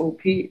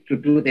NCOP to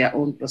do their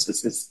own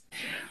processes.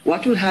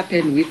 What will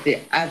happen with the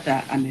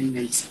other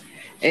amendments?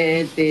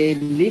 The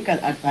legal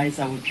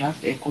advisor will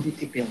draft a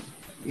committee bill,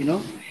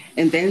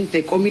 and then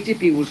the committee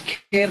bill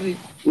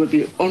will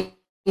be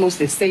almost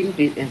the same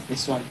bill as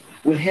this one.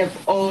 We'll have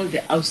all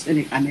the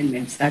outstanding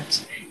amendments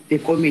that the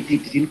committee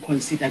didn't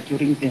consider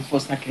during the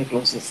foster care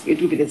process. It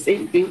will be the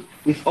same bill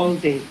with all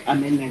the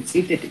amendments.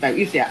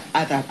 If there are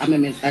other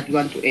amendments that you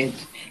want to add,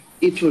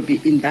 it will be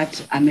in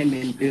that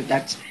amendment bill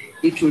that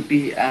it will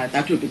be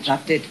that will be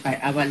drafted by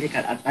our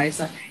legal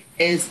advisor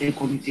as a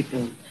committee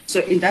bill.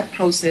 So in that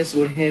process,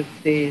 we'll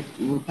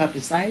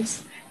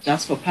publicize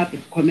just for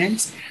public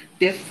comments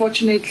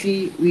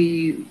fortunately,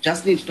 we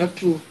just need not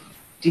to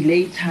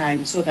delay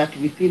time so that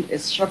within a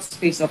short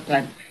space of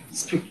time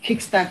to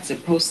kickstart the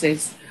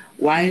process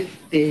while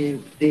the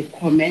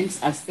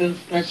comments are still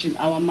fresh in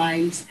our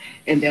minds,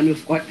 and then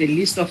we've got the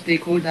list of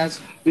stakeholders,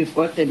 we've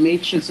got the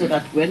matrix, so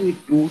that when we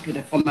go to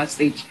the formal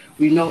stage,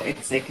 we know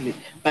exactly.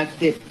 But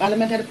the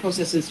parliamentary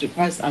processes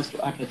requires us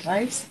to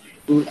advertise.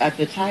 We will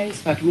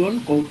advertise, but we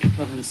won't go to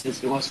provinces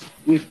because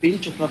we've been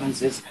to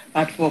provinces.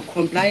 But for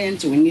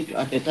compliance, we need to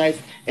advertise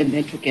and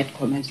then to get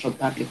comments from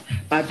public.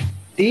 But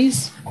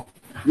these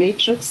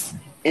matrix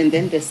and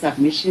then the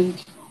submission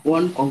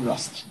won't go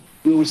lost.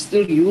 We will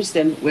still use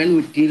them when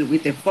we deal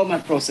with the formal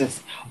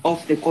process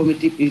of the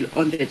committee bill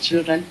on the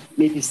children,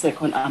 maybe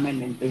second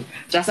amendment bill.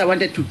 Just I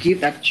wanted to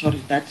give that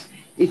assurance that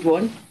it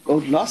won't go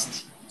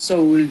lost.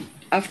 So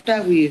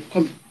after we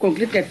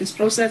concluded this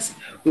process,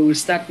 we will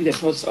start with the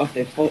process of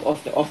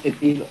the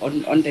bill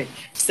on the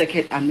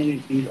second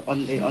amendment bill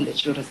on the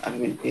children's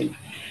amendment bill.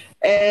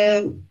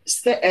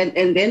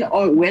 And then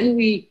when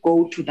we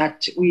go to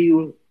that, we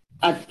will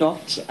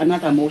adopt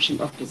another motion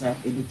of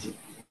desirability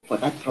for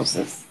that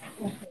process.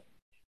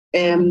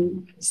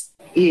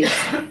 Yes.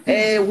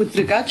 With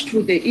regard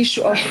to the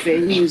issue of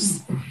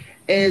venues,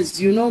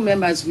 as you know,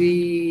 members,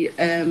 we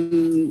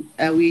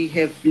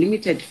have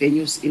limited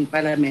venues in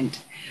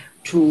Parliament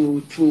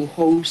to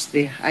host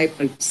the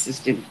hybrid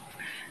system,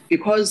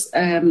 because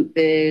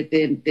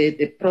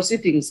the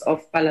proceedings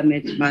of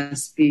Parliament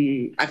must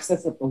be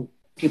accessible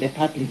to the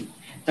public.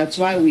 That's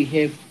why we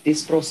have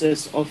this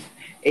process of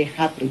a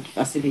hybrid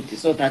facility,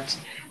 so that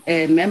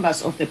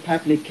members of the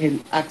public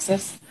can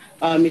access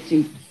our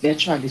meeting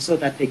virtually so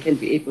that they can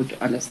be able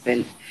to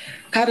understand.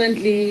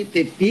 Currently,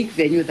 the big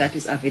venue that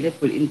is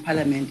available in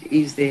Parliament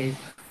is the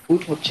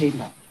Woodhope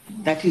Chamber,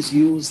 that is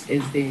used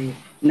as the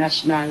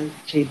National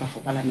Chamber for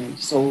Parliament.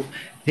 So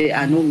there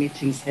are no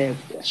meetings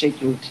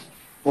scheduled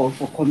for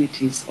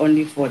committees,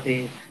 only for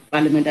the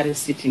parliamentary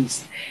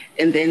sittings.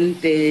 And then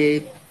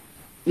the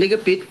little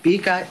bit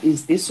bigger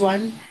is this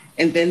one,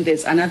 and then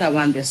there's another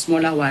one, the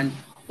smaller one,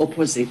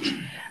 opposite.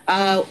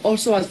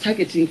 Also, I was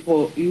targeting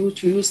for you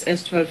to use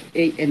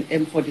S12A and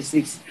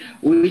M46,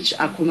 which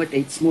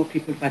accommodates more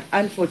people, but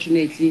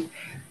unfortunately,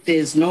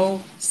 there's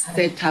no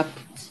setup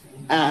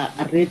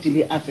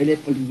readily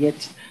available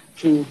yet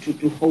to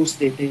host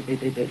the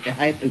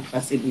hybrid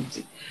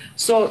facility.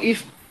 So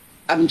if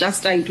I'm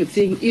just trying to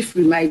think if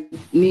we might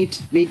need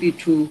maybe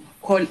to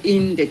call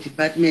in the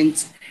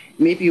departments,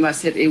 maybe you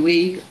must have a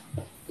way,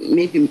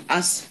 maybe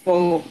ask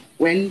for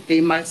when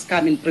they must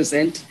come and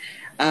present.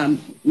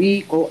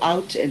 We go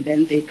out and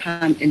then they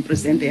come and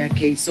present their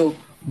case. So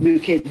we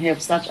can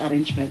have such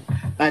arrangement.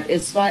 But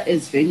as far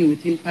as venue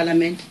within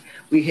Parliament,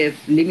 we have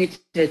limited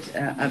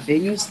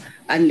venues.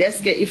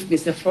 Unless if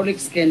Mr.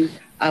 Frolix can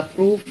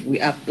approve, we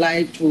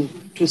apply to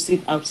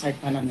sit outside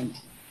Parliament,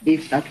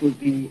 if that will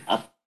be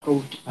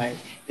approved by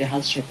the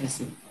House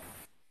Chairperson.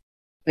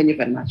 Thank you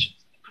very much.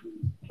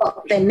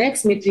 The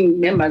next meeting,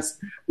 members,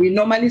 we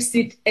normally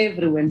sit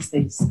every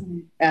Wednesdays.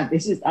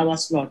 This is our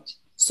slot.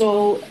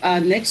 So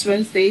next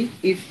Wednesday,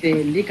 if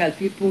the legal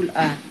people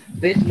are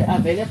readily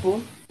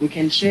available, we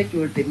can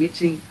schedule the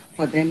meeting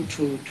for them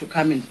to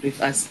come and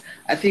brief us.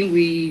 I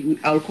think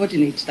I'll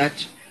coordinate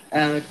that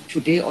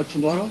today or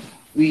tomorrow.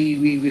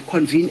 We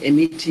convene a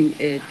meeting,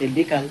 the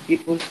legal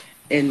people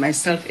and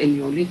myself and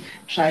Yoli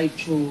try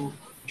to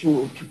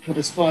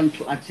respond,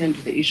 to attend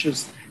to the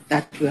issues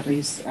that were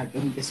raised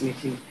during this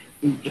meeting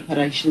in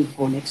preparation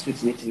for next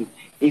week's meeting.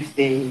 If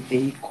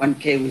they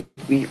concur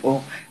with me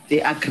or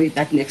they agree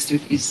that next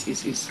week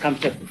is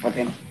comfortable for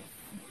them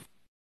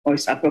or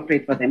it's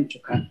appropriate for them to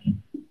come.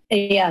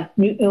 Yeah.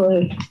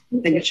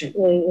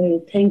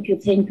 Thank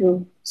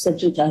you,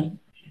 Secretary.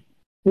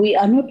 We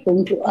are not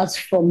going to ask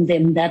from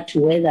them that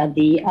whether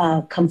they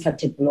are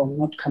comfortable or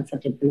not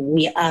comfortable.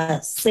 We are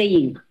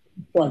saying,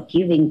 or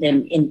giving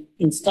them an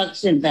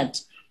instruction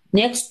that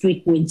next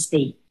week,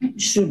 Wednesday,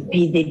 should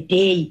be the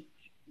day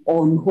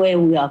on where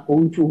we are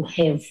going to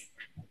have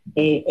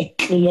a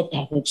clear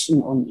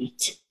direction on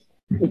it.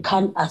 We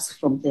can't ask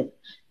from them.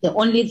 The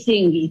only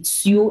thing,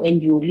 it's you and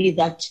Yuli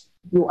that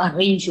you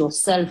arrange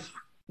yourself,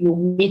 you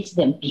meet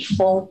them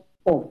before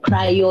or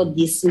prior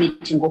this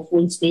meeting of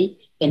Wednesday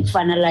and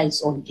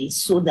finalize on this,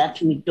 so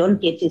that we don't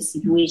get a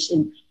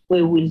situation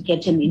where we'll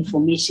get an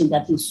information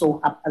that is so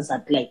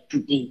haphazard like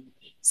today.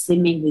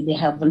 Seemingly they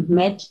haven't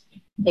met,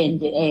 and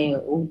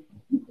Mr.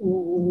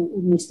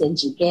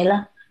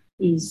 Njikela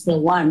is the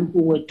one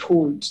who were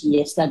told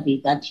yesterday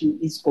that he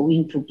is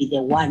going to be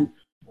the one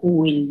who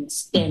will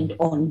stand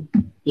on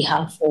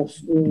behalf of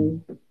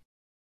who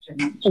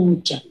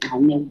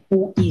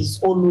is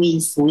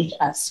always with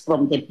us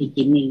from the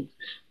beginning.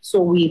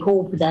 So we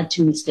hope that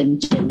Mr.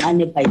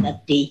 Mjengane by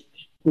that day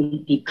will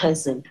be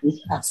present with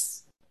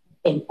us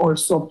and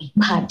also be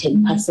part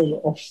and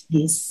parcel of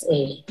this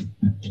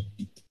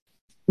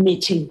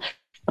meeting,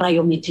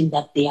 prior meeting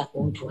that they are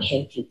going to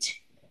have it.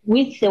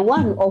 With the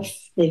one of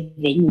the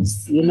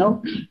venues,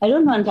 I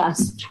don't want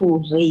us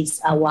to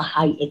raise our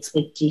high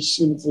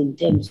expectations in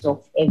terms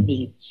of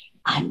having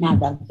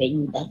another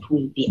venue that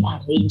will be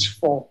arranged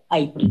for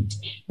hybrid.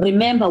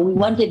 Remember, we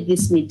wanted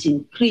this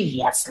meeting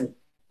previously.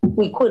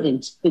 We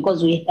couldn't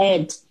because we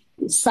had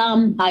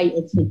some high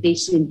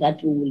expectation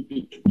that we will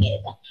be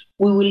together.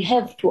 We will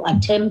have to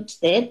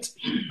attempt that,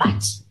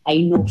 but I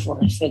know for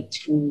a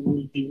fact we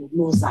will be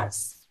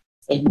losers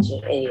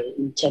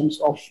in terms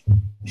of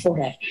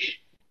foreign.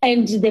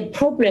 And the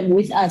problem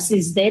with us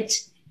is that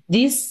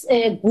this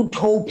Good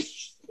Hope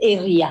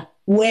area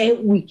where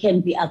we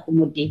can be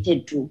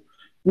accommodated to,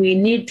 we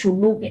need to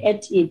look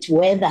at it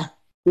whether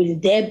will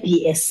there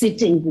be a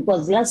sitting,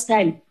 because last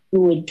time we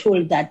were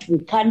told that we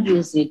can't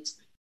use it.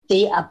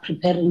 They are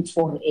preparing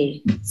for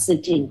a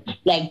sitting.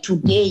 Like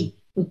today,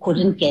 we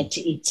couldn't get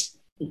it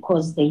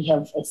because they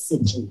have a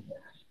sitting.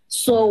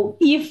 So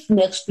if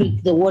next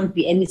week there won't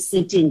be any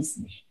sittings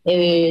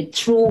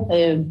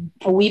through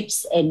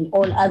whips and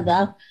all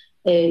other,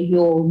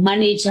 your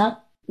manager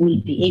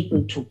will be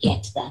able to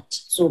get that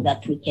so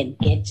that we can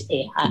get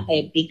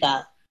a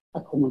bigger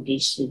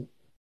accommodation.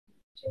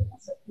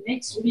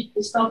 Next week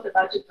we start the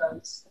budget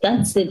votes.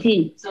 That's the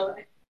thing. So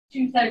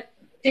Tuesday,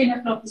 10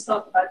 o'clock we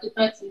start the budget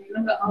votes, and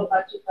remember our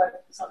budget vote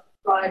is on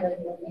Friday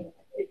morning.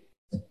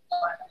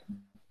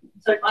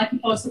 So it might be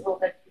possible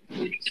that we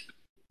could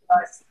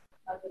utilize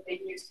other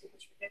venues,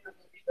 because remember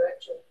we'll be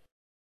virtual.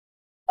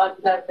 But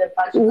the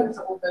budget votes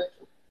are all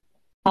virtual.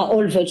 Are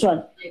all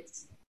virtual?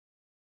 Yes.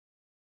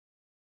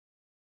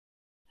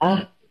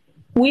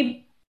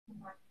 We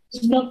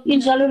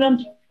inshallah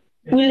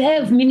we'll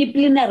have mini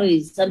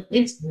plenaries and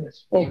this.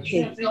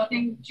 Okay. So I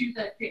think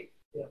Tuesday.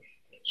 Yeah.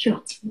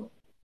 Sure.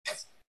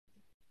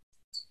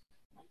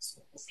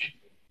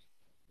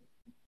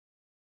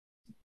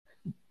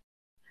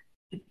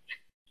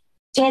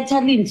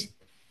 Challenge.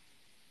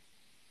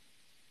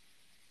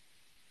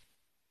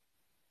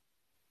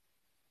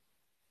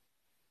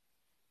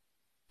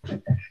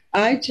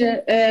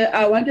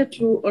 I wanted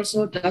to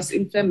also just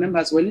inform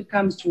members when it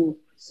comes to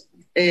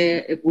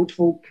a Good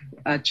Hope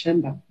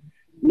chamber.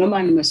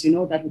 Normally, as you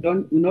know, that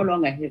we no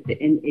longer have the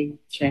NA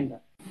chamber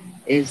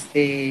as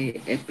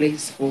a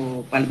place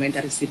for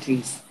parliamentary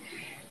sittings.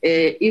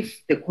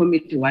 If the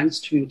committee wants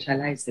to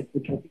utilize the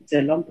Good Hope, it's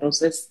a long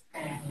process.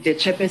 The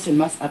chairperson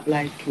must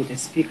apply to the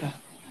Speaker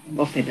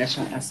of the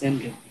National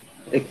Assembly,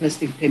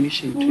 requesting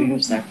permission to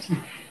use that.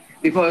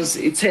 Because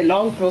it's a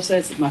long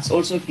process, it must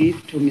also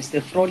give to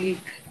Mr. Frolik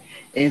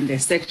and the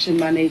section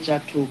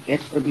manager to get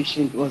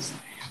permission, because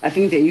I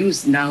think they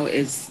use now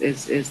as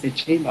the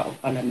Chamber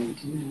of Parliament.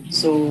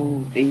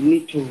 So they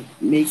need to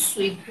make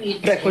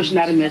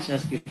precautionary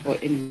measures before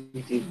any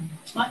meeting.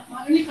 My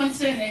only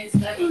concern is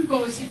that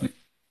because if we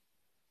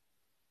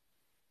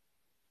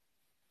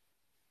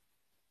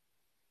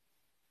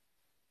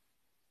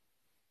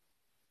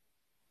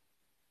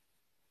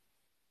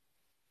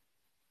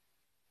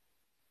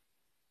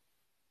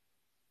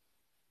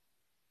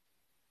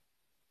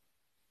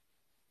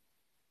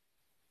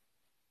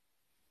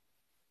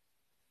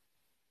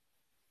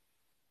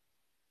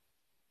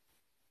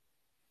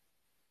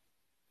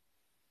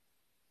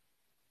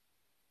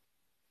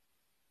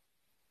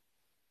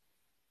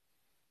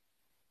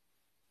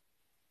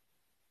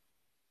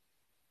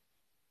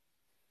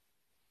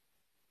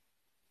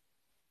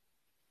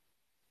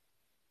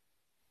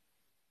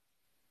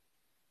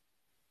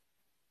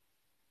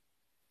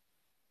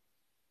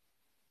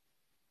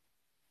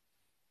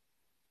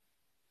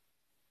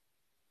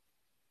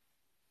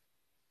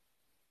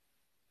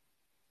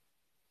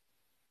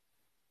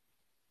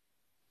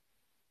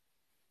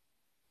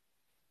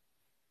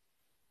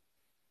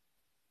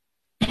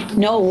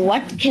No,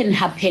 what can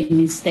happen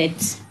is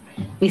that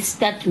we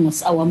start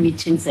our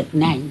meetings at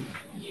 9.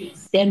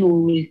 Then we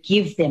will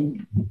give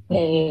them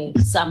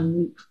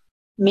some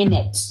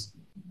minutes,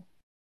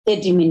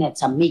 30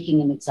 minutes, I'm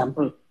making an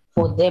example,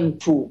 for them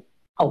to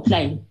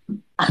outline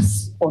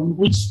us on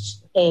which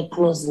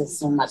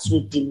clauses must we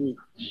deal with.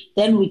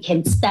 Then we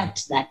can start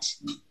that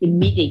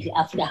immediately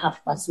after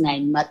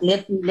 9:30. But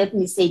let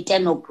me say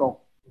 10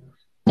 o'clock.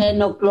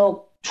 10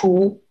 o'clock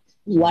to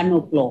 1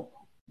 o'clock.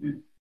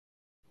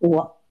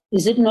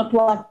 Is it not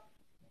what?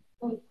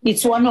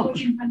 It's 1 o'clock.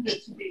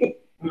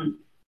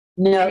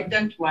 No.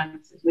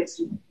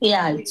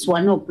 Yeah, it's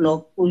 1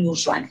 o'clock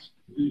usually.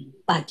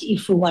 But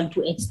if we want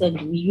to extend,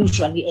 we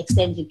usually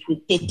extend it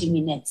with 30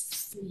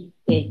 minutes.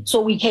 Okay. So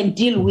we can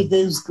deal with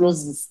those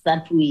clauses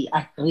that we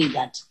agree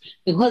that.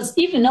 Because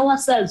even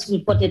ourselves,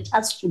 we've got a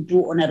task to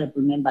do,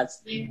 honorable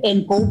members,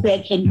 and go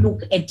back and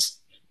look at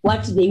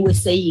what they were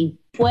saying.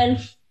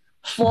 12,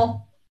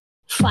 4,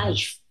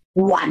 5,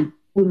 1.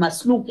 We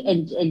must look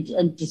and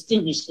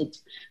distinguish it.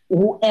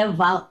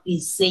 Whoever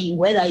is saying,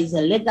 whether it's a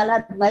legal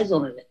advisor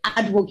or an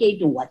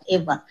advocate or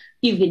whatever,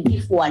 even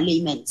if we are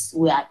laymen,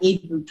 we are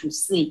able to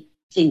say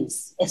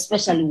things,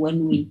 especially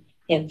when we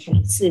have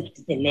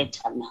received the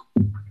letter now.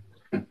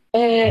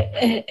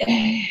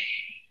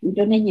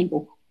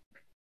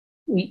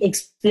 We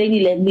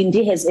explain,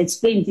 Lindy has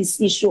explained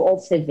this issue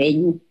of the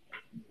venue.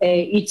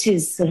 It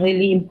is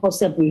really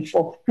impossible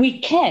for, we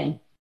can.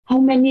 How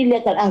many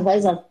legal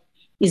advisors?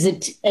 Is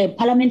it a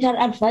parliamentary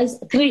advice?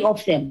 3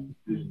 of them.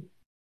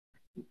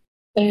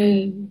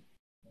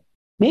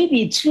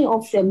 Maybe 3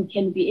 of them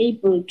can be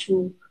able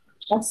to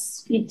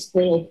just sit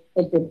there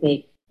at the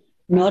back.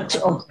 Not,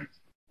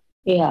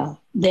 yeah.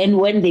 Then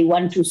when they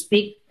want to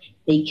speak,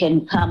 they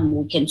can come,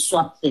 we can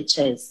swap the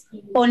chairs.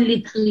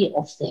 Only 3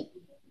 of them.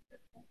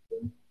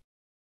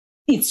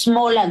 It's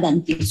smaller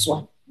than this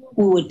one.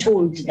 We were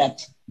told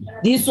that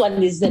this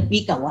one is the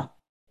bigger one.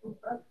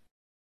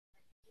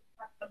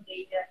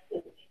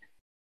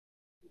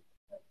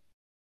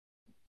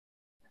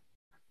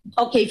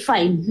 Okay,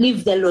 fine.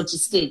 Leave the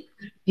logistic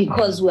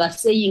because we are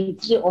saying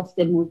 3 of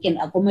them we can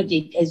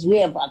accommodate as we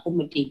have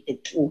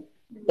accommodated 2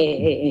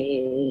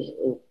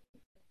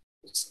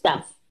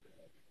 staff.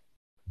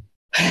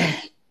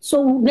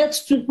 So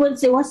next week,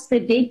 Wednesday, what's the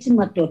date,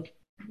 Matot?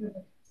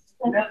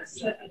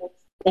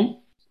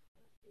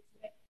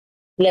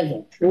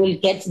 11th. We'll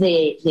get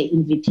the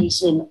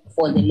invitation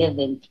for the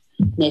 11th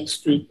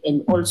next week,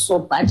 and also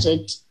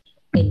budget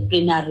and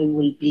plenary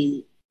will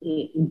be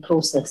in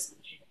process.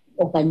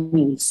 Okay,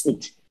 we will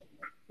sit.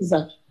 Is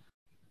that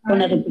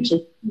Honorable Chair?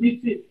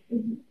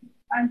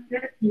 I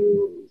get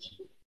you.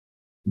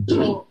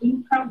 So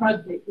you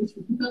covered the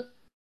issue because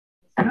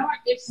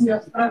nowadays we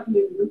are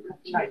struggling with the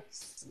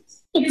flights.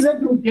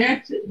 Exactly. To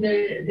get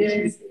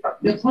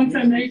the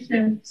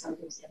confirmation.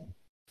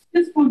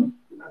 If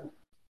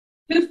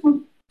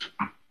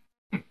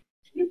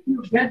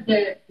you get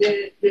the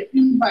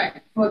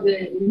invite for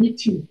the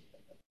meeting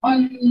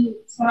on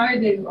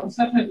Friday or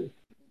Saturday,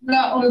 we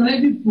are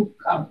already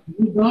booked up.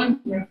 We don't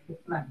have the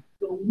flight,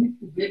 so we need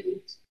to get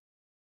it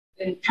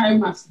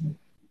timelessly.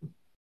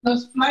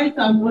 Those flights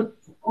are not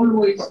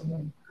always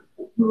there.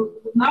 So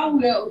now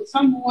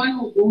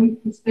someone is going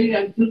to stay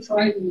until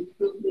Friday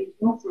because there is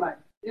no flight.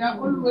 They are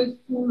always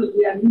full,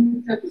 they are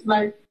limited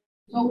flights,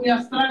 so we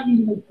are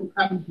struggling to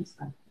come this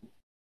time.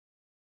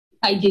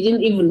 I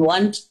didn't even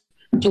want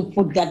to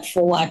put that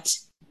forward.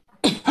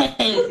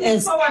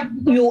 As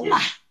you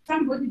are.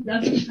 Somebody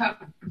doesn't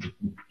come.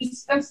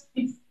 It's just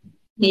if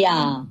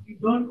yeah. You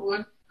don't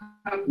want to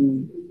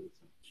come.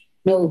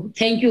 No,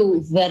 thank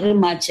you very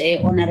much,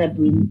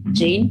 Honorable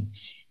Jane.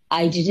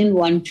 I didn't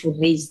want to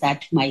raise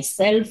that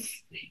myself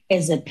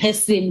as a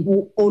person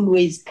who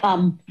always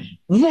come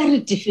very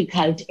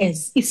difficult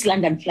as East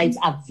London flights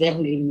are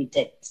very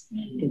limited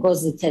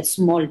because it's a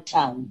small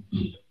town.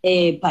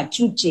 But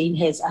you, Jane,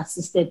 has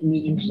assisted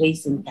me in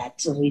raising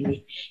that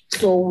really.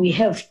 So we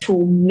have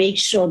to make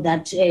sure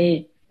that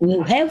we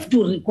have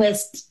to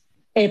request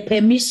a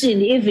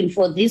permission even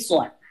for this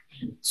one.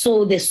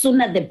 So the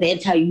sooner the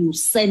better. You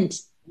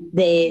send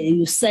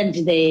the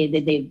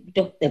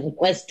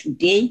request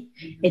today,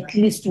 at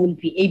least we'll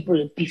be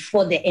able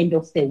before the end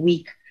of the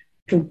week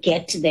to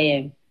get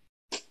the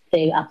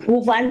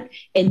approval,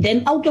 and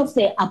then out of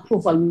the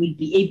approval we'll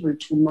be able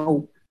to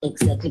know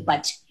exactly.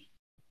 But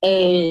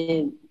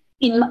in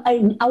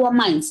our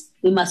minds,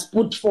 we must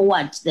put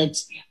forward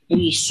that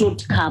we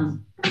should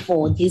come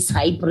for this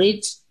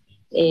hybrid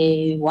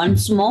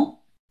once more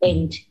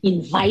and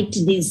invite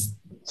these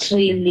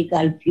 3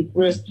 legal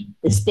people,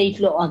 the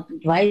state law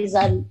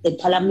advisor, the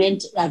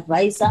parliament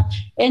advisor,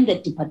 and the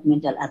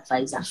departmental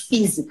advisor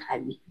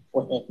physically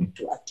for them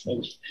to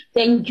attend.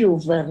 Thank you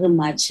very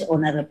much,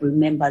 honorable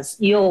members.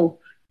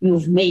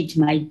 You've made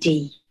my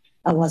day.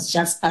 I was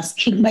just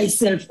asking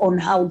myself on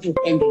how to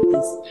handle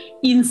this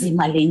in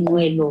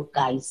Zimalenwelo,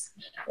 guys,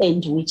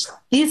 and which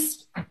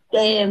this,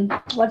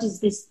 what is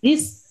this?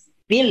 This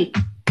bill,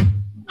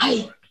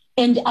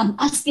 and I'm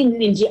asking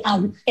Lindsay,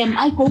 am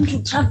I going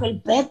to travel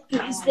back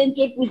to Eastern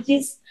Cape with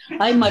this?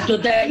 My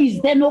daughter, is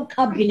there no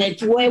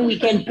cabinet where we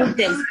can put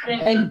them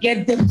and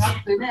get them?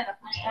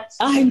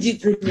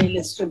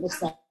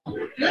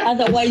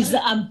 Otherwise,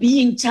 I'm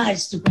being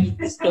charged by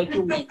this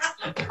document.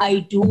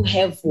 I do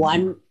have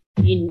one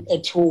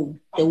at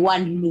home, the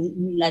one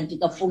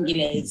Landika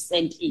Fungile has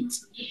sent it.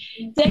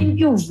 Thank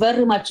you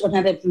very much,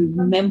 honorable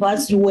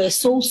members. You were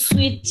so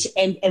sweet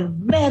and a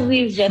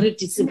very, very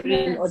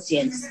disciplined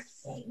audience.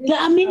 Where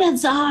are they?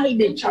 Myself.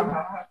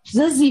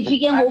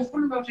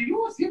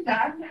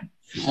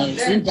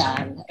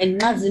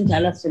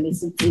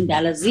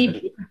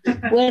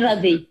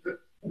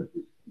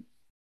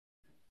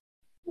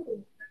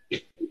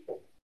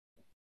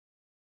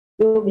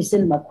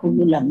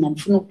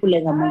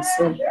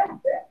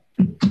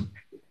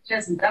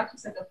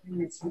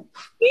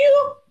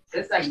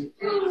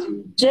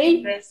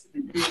 Jane,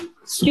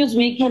 excuse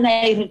me, can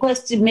I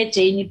request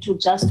Jane to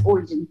just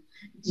hold him?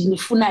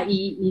 Ndifuna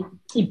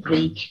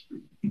i-break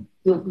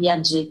yokuya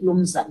nje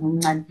lomzana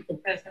omncane.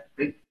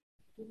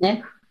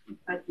 Ne?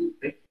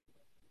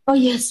 Oh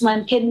yes,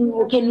 man. Can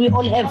we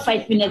all have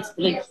 5 minutes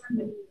break?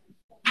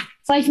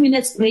 5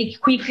 minutes break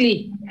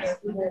quickly.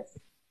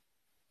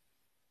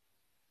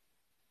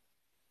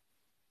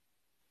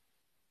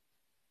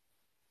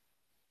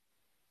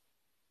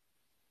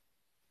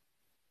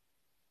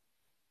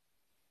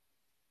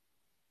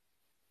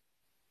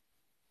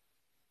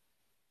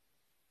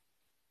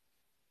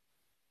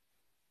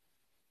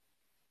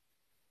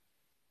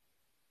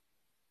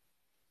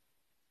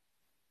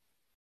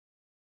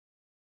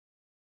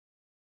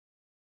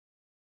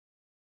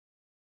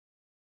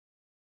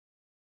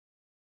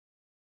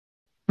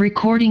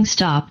 Recording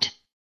stopped.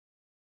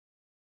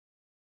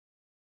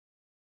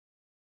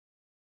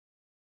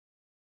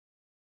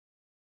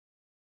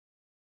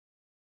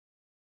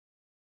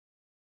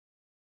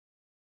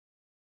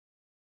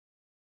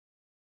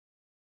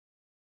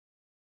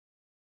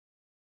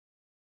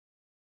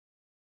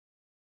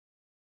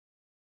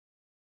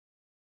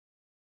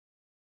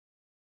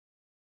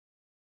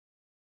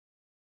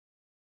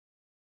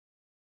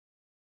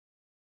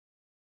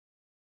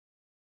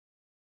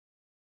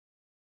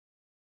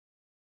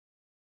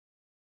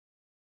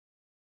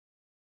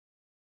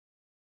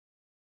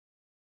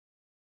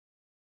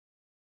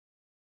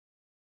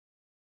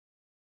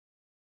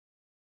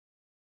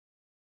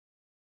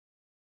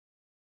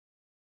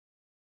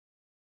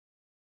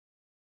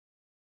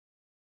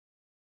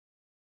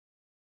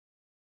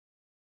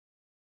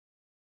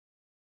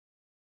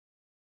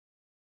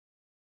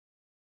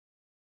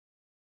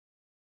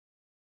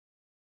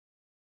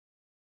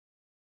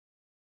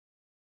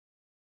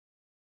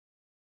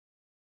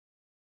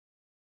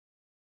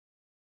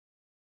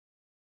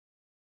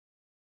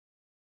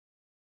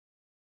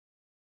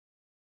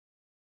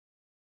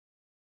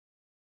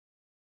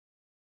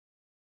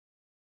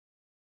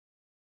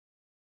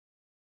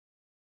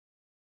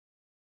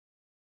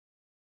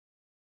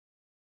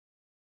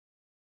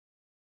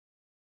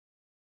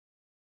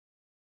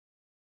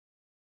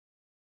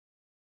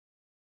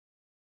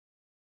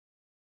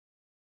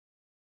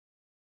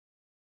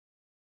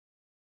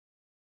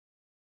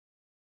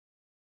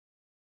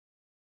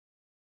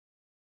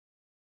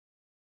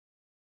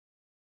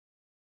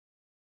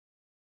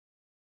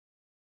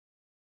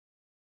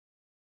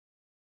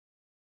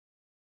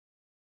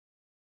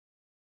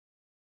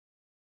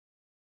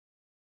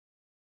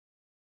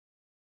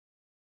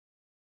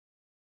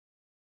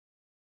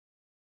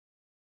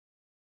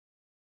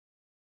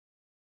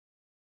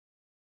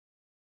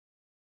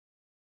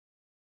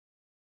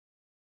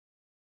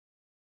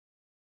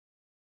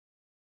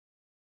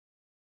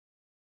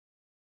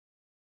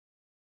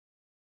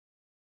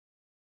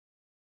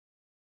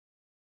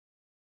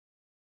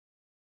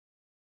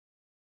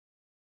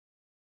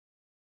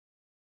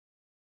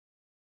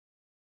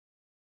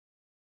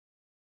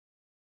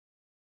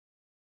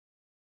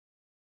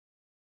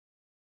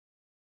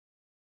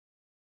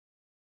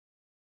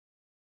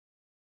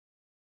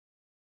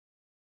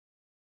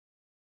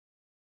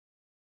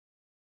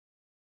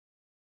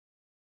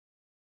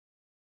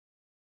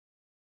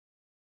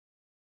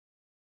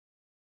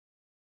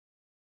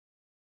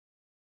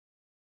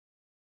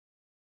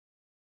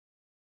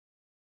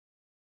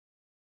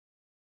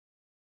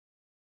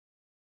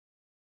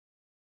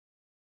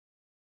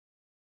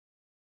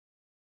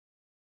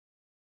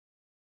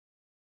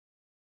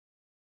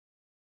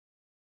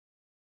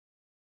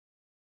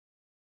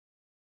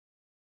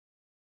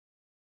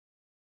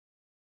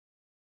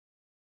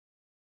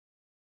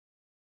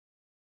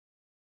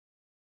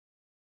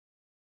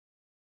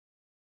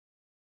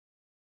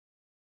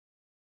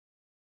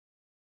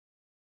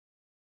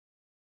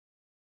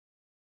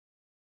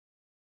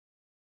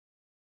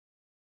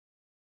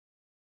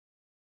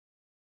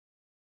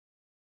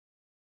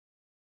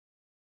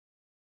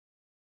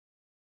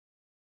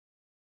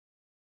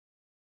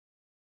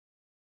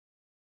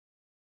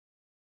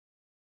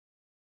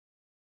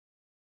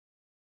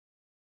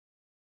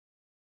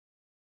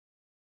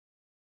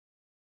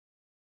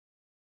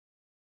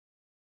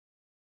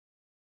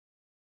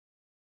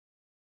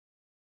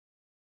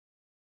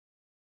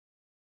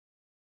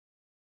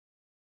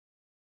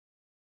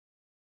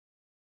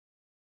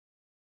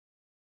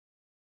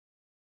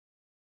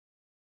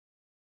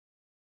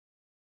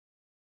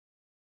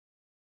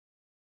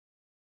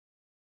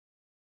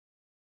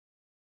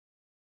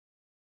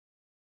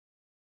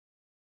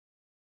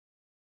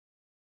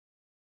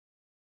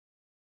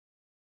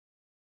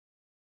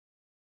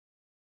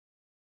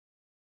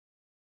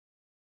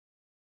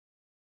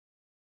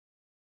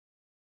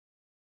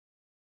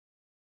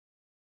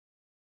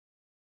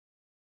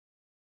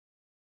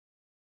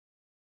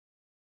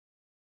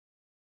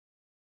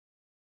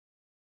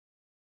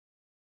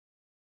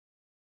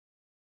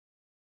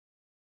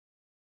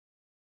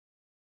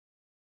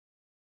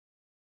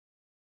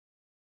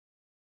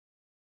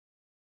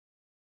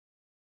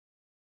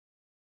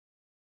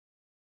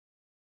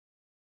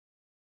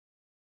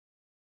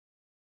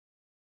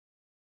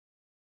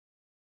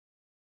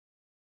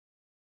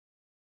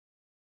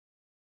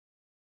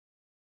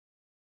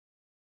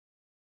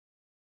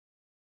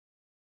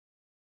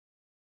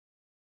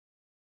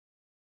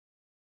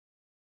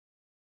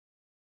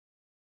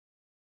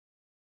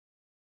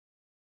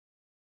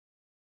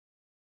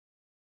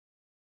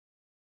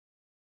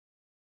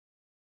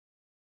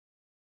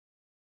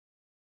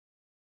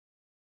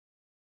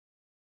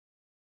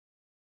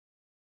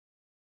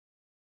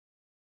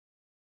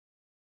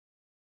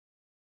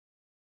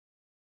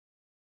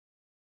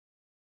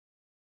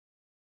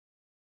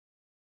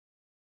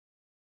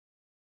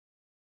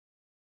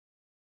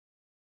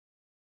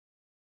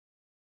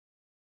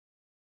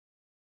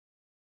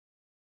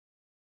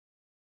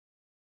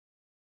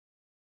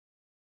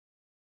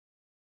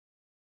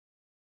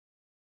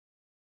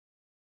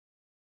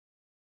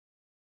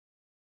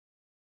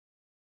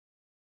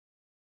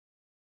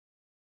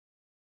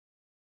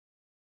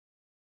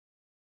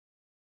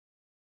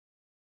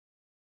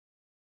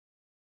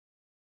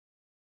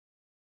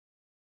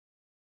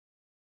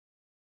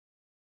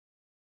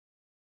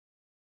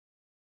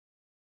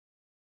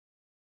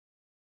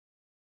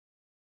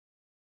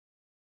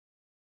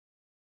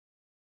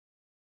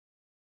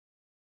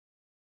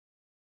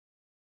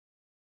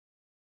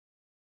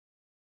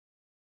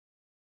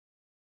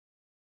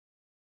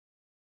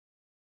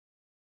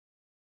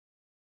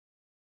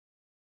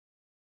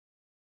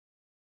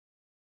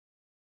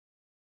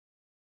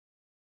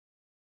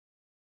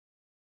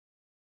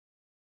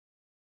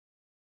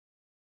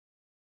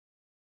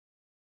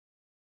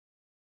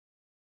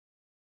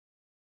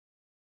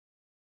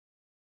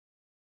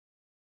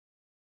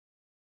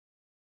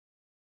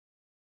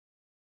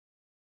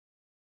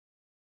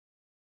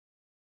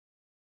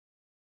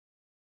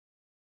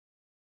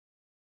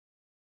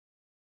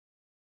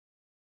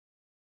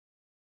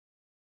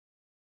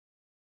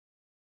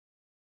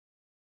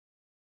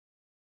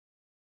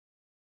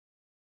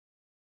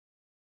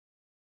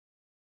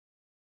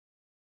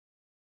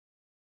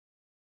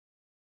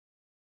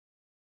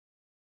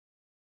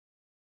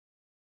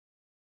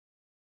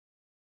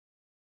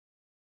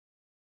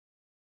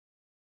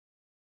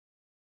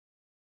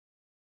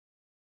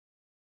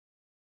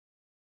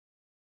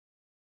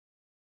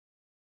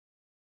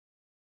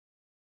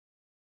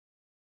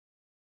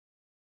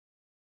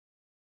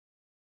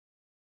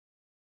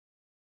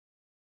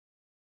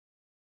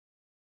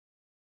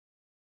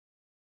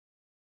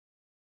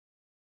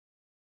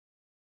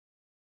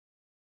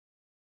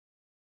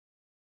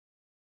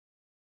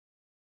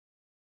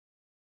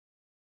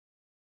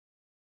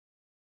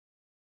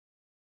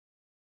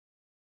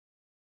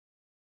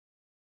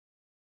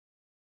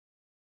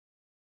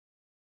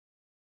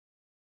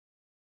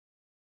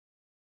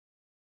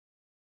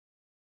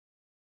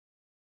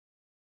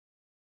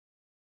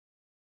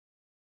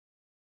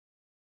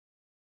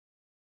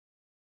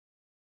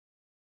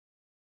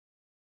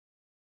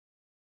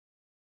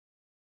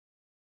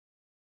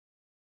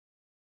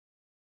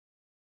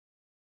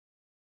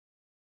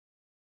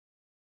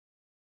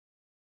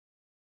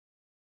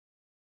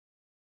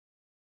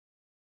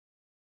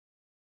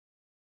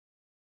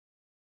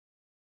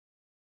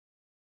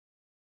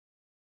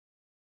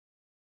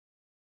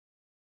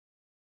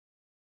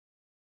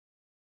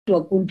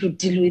 we're going to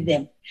deal with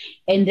them.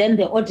 And then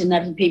the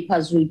ordinary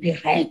papers will be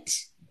red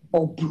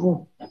or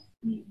blue.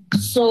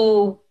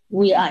 So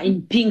we are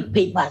in pink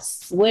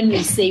papers. When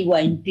we say we're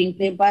in pink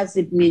papers,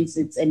 it means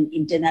it's an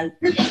internal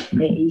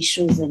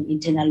issues and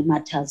internal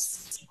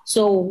matters.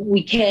 So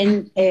we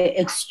can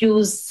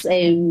excuse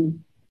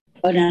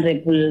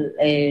Honorable,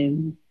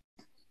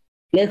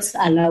 let's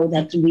allow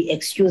that we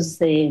excuse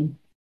the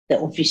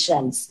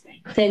officials.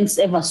 Thanks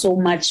ever so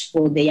much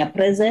for their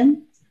presence.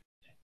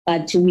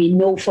 But we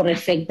know for a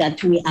fact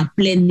that we are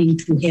planning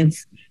to have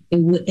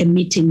a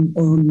meeting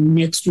on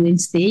next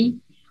Wednesday,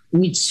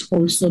 which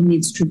also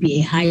needs to be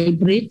a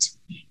hybrid.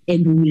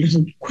 And we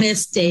will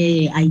request,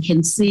 I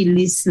can see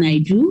Liz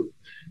Naidu,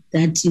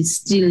 that is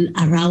still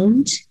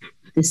around,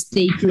 the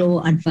state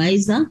law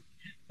advisor,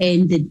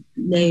 and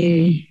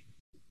the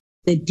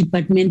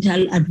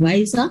departmental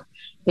advisor,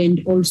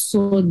 and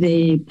also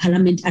the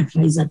parliament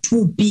advisor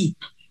to be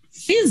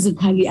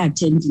physically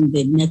attending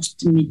the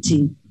next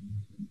meeting.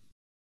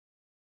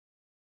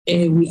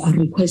 We are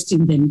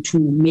requesting them to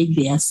make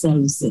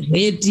themselves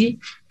ready.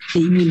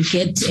 They will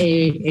get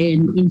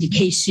an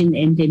indication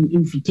and an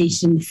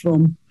invitation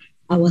from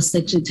our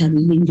Secretary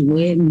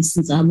Lindiwe,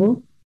 Mrs.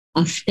 Abo,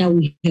 after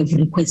we have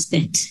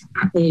requested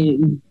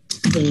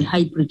the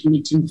hybrid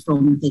meeting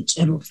from the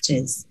chair of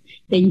chairs.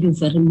 Thank you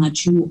very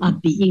much. You are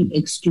being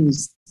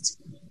excused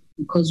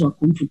because we're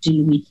going to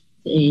deal with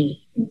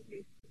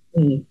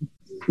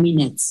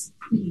minutes.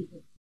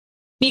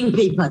 Pink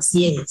papers,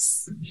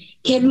 yes.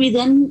 Can we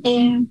then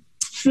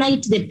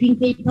flight the pink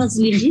papers,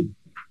 Lindy,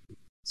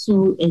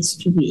 so as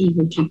to be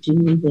able to deal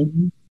with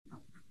them?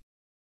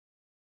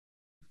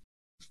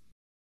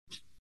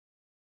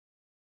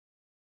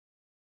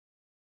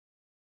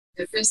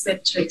 The first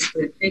step checks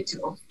the 30th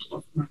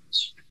of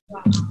March.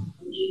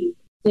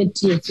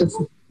 30th of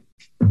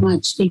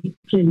March,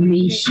 April,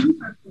 May.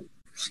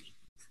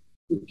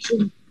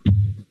 Okay.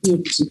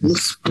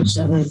 Let's push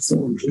our heads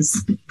on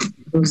this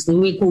because they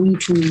were going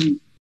to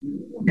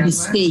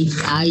stay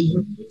high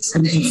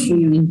and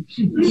the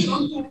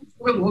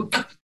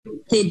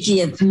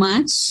 30th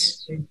March.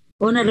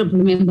 Honorable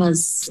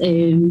members,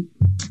 there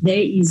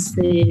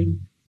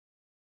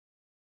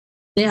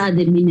are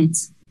the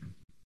minutes.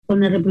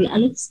 Honorable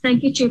Alex.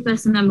 Thank you,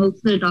 Chairperson. I move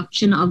for the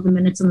adoption of the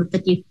minutes on the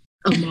 30th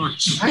of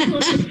March.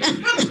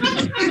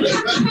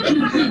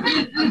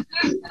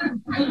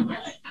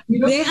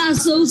 They are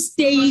so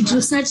stale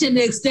to such an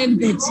extent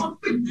that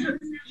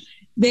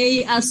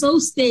they are so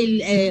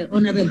stale,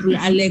 Honorable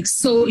Alex,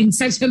 so in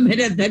such a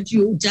manner that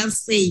you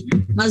just say,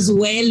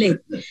 Mazwele.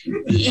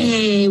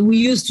 We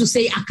used to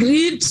say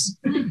agreed,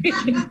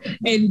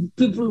 and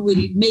people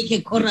will make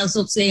a chorus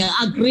of saying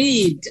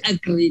agreed,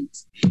 agreed.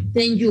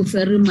 Thank you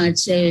very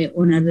much,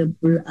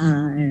 Honorable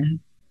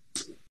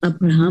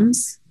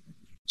Abrahams.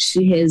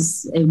 She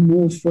has a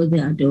move for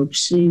the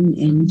adoption.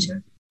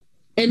 And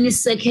any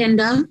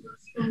seconder,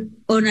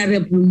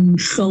 Honorable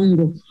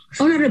Mshongo.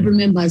 Honorable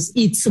members,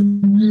 it's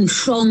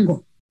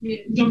Mshongo,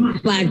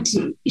 but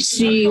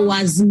she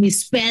was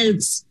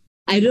misspelled.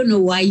 I don't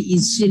know why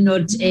is she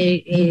not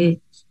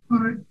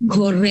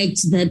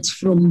correct that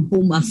from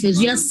Home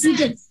Affairs. You are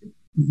seated.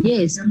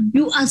 Yes,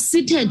 you are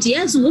seated.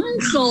 Yes,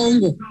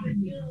 Mshongo.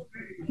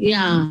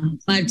 Yeah,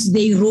 but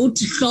they wrote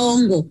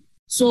Shongo.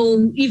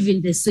 So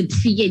even the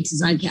certificate is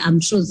like, I'm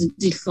sure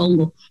it's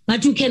Shongo.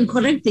 But you can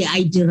correct the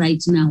ID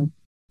right now.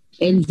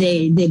 And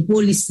the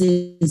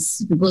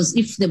policies, because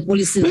if the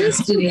policies are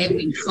still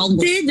having Shongo.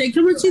 They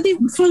come see the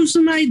false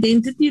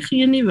identity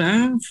here.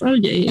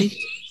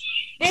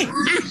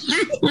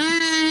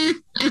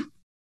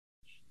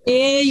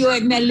 Hey, you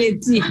are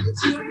naleti.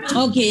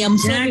 Okay, I'm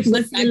sorry for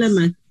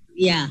that.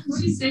 Yeah.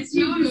 She says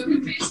your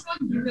Facebook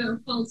give her a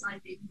false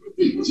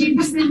identity.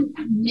 Jameson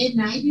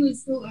Naidu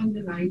is still on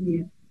the line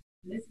here.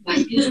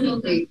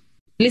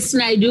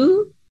 Listen, I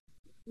do.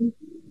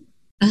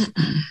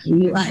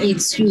 You are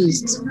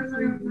excused.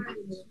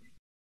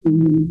 There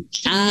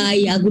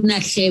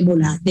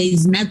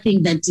is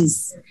nothing that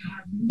is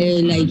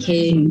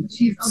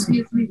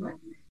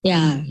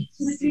yeah.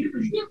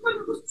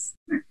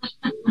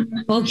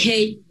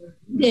 Okay.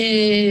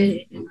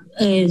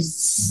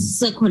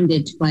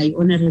 Seconded by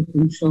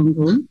Honorable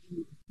Shongo.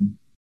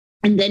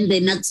 And then the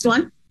next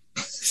one,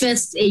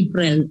 1st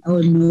April.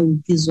 Oh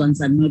no, these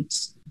ones are not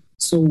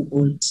so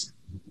old.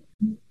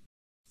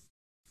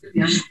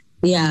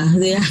 Yeah,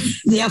 they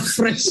are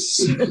fresh.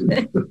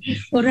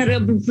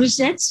 Honorable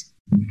Pritchett.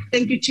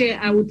 Thank you, Chair.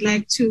 I would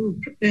like to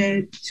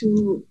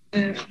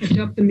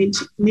adopt the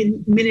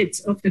minutes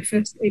of the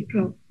 1st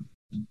April.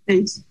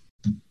 Thanks.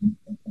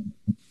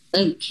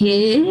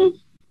 Okay.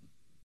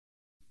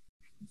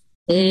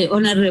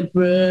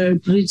 Honorable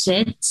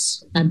Bridget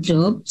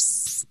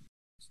adopts.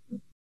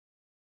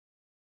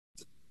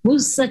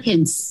 Who's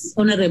seconds?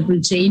 Honorable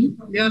Jane?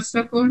 Yeah,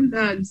 second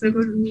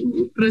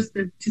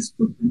President.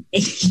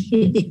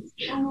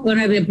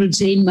 Honorable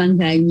Jane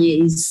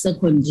Manganye is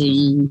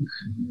seconding.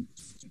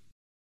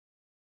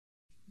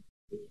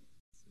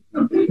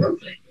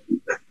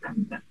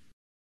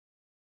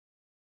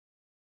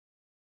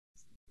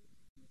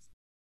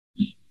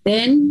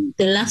 Then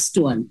the last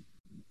one.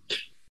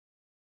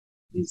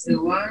 Is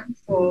the one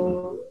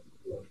for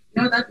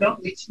that long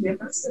which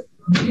members?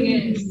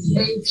 Yes.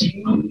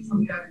 AG.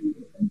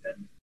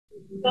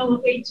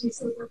 Oh, AG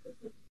South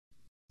Africa.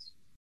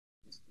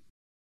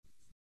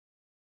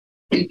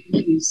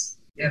 Please,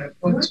 the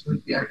report will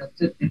be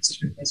adopted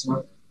next week as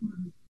well.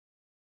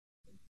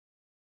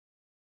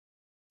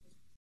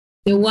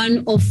 The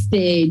one of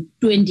the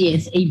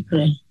 20th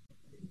April.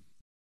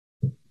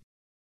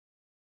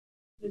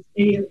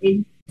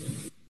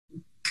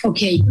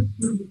 Okay.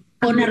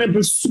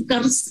 Honorable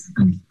Sukars.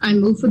 I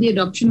move for the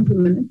adoption of the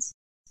minutes.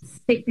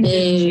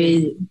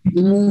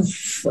 Move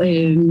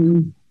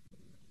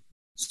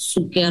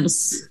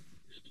Sukars.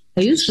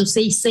 I used to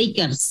say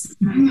Sakers.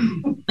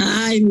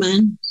 Aye,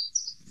 man.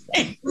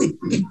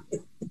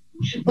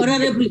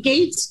 Honorable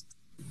Kate.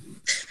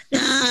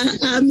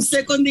 I'm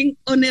seconding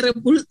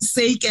Honorable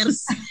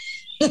Sakers.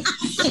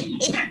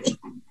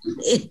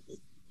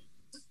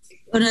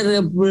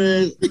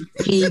 Honorable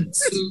Kate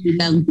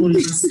Langul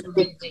is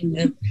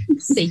seconding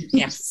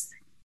Sakers.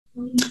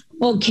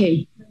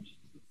 Okay.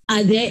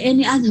 Are there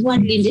any other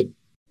one, Lindy?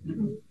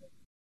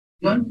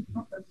 What?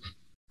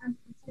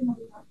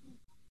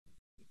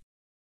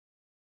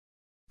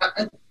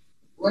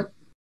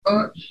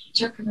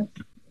 Check it out.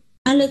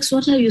 Alex,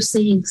 what are you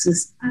saying,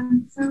 sis?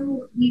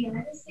 So we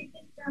had a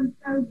second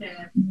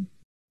program.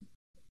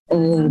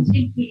 Oh,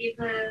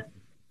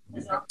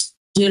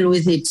 deal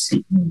with it.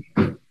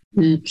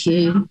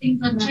 Okay.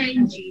 Things are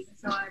changing,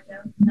 so I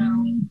don't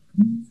know.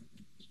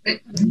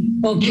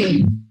 Okay.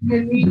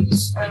 Can we leave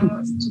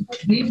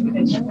with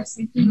a general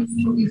sentence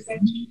to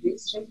effect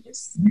these changes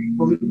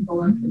going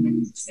forward and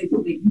then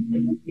simply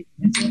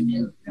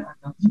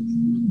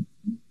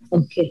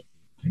Okay.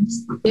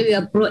 We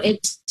are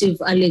proactive,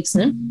 Alex.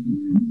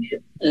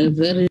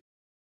 Very.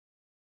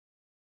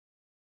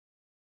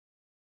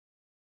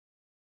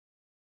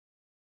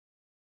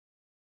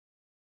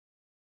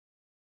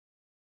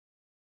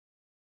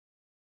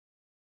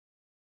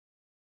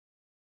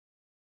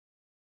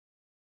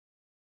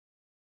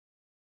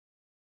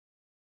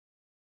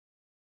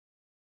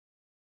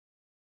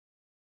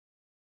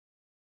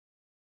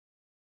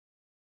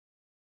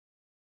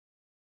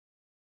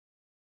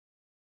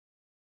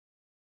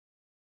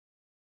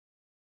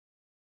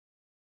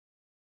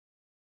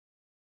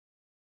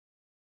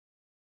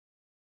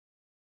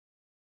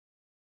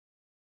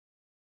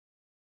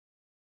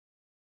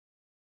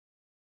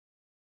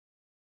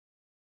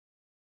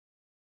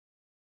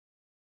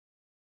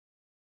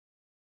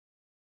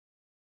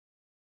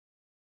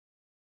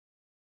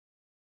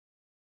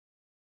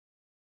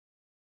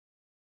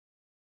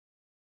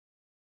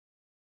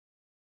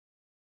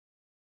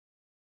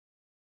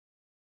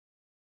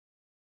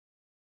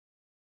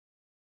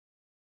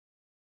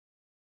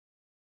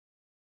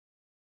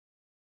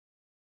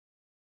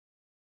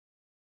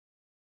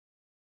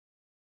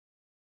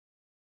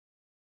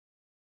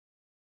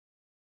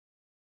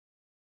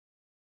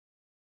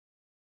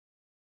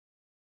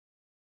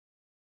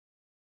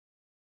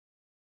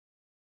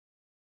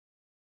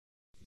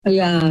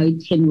 Yeah,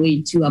 it can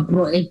wait. You are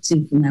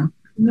proactive now.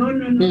 No.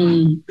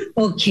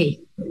 Okay.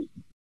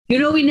 You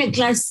know, in a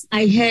class,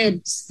 I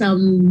had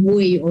some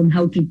way on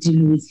how to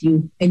deal with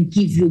you and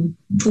give you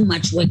too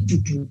much work to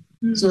do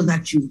so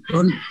that you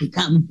don't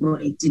become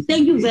proactive.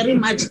 Thank you very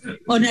much,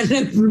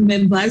 honorable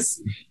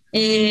members.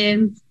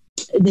 The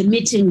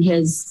meeting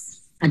has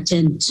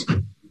adjourned.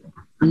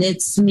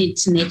 Let's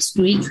meet next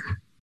week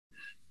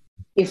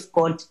if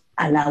God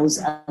allows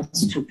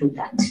us to do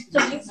that. So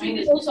next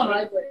week is also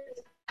hybrid.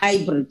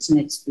 Hybrid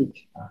next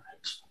week.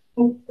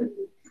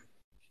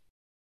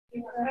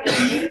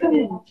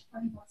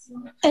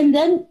 And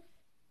then,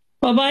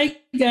 bye-bye,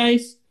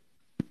 guys.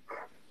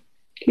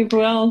 Keep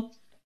well.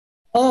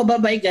 Oh,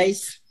 bye-bye,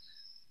 guys.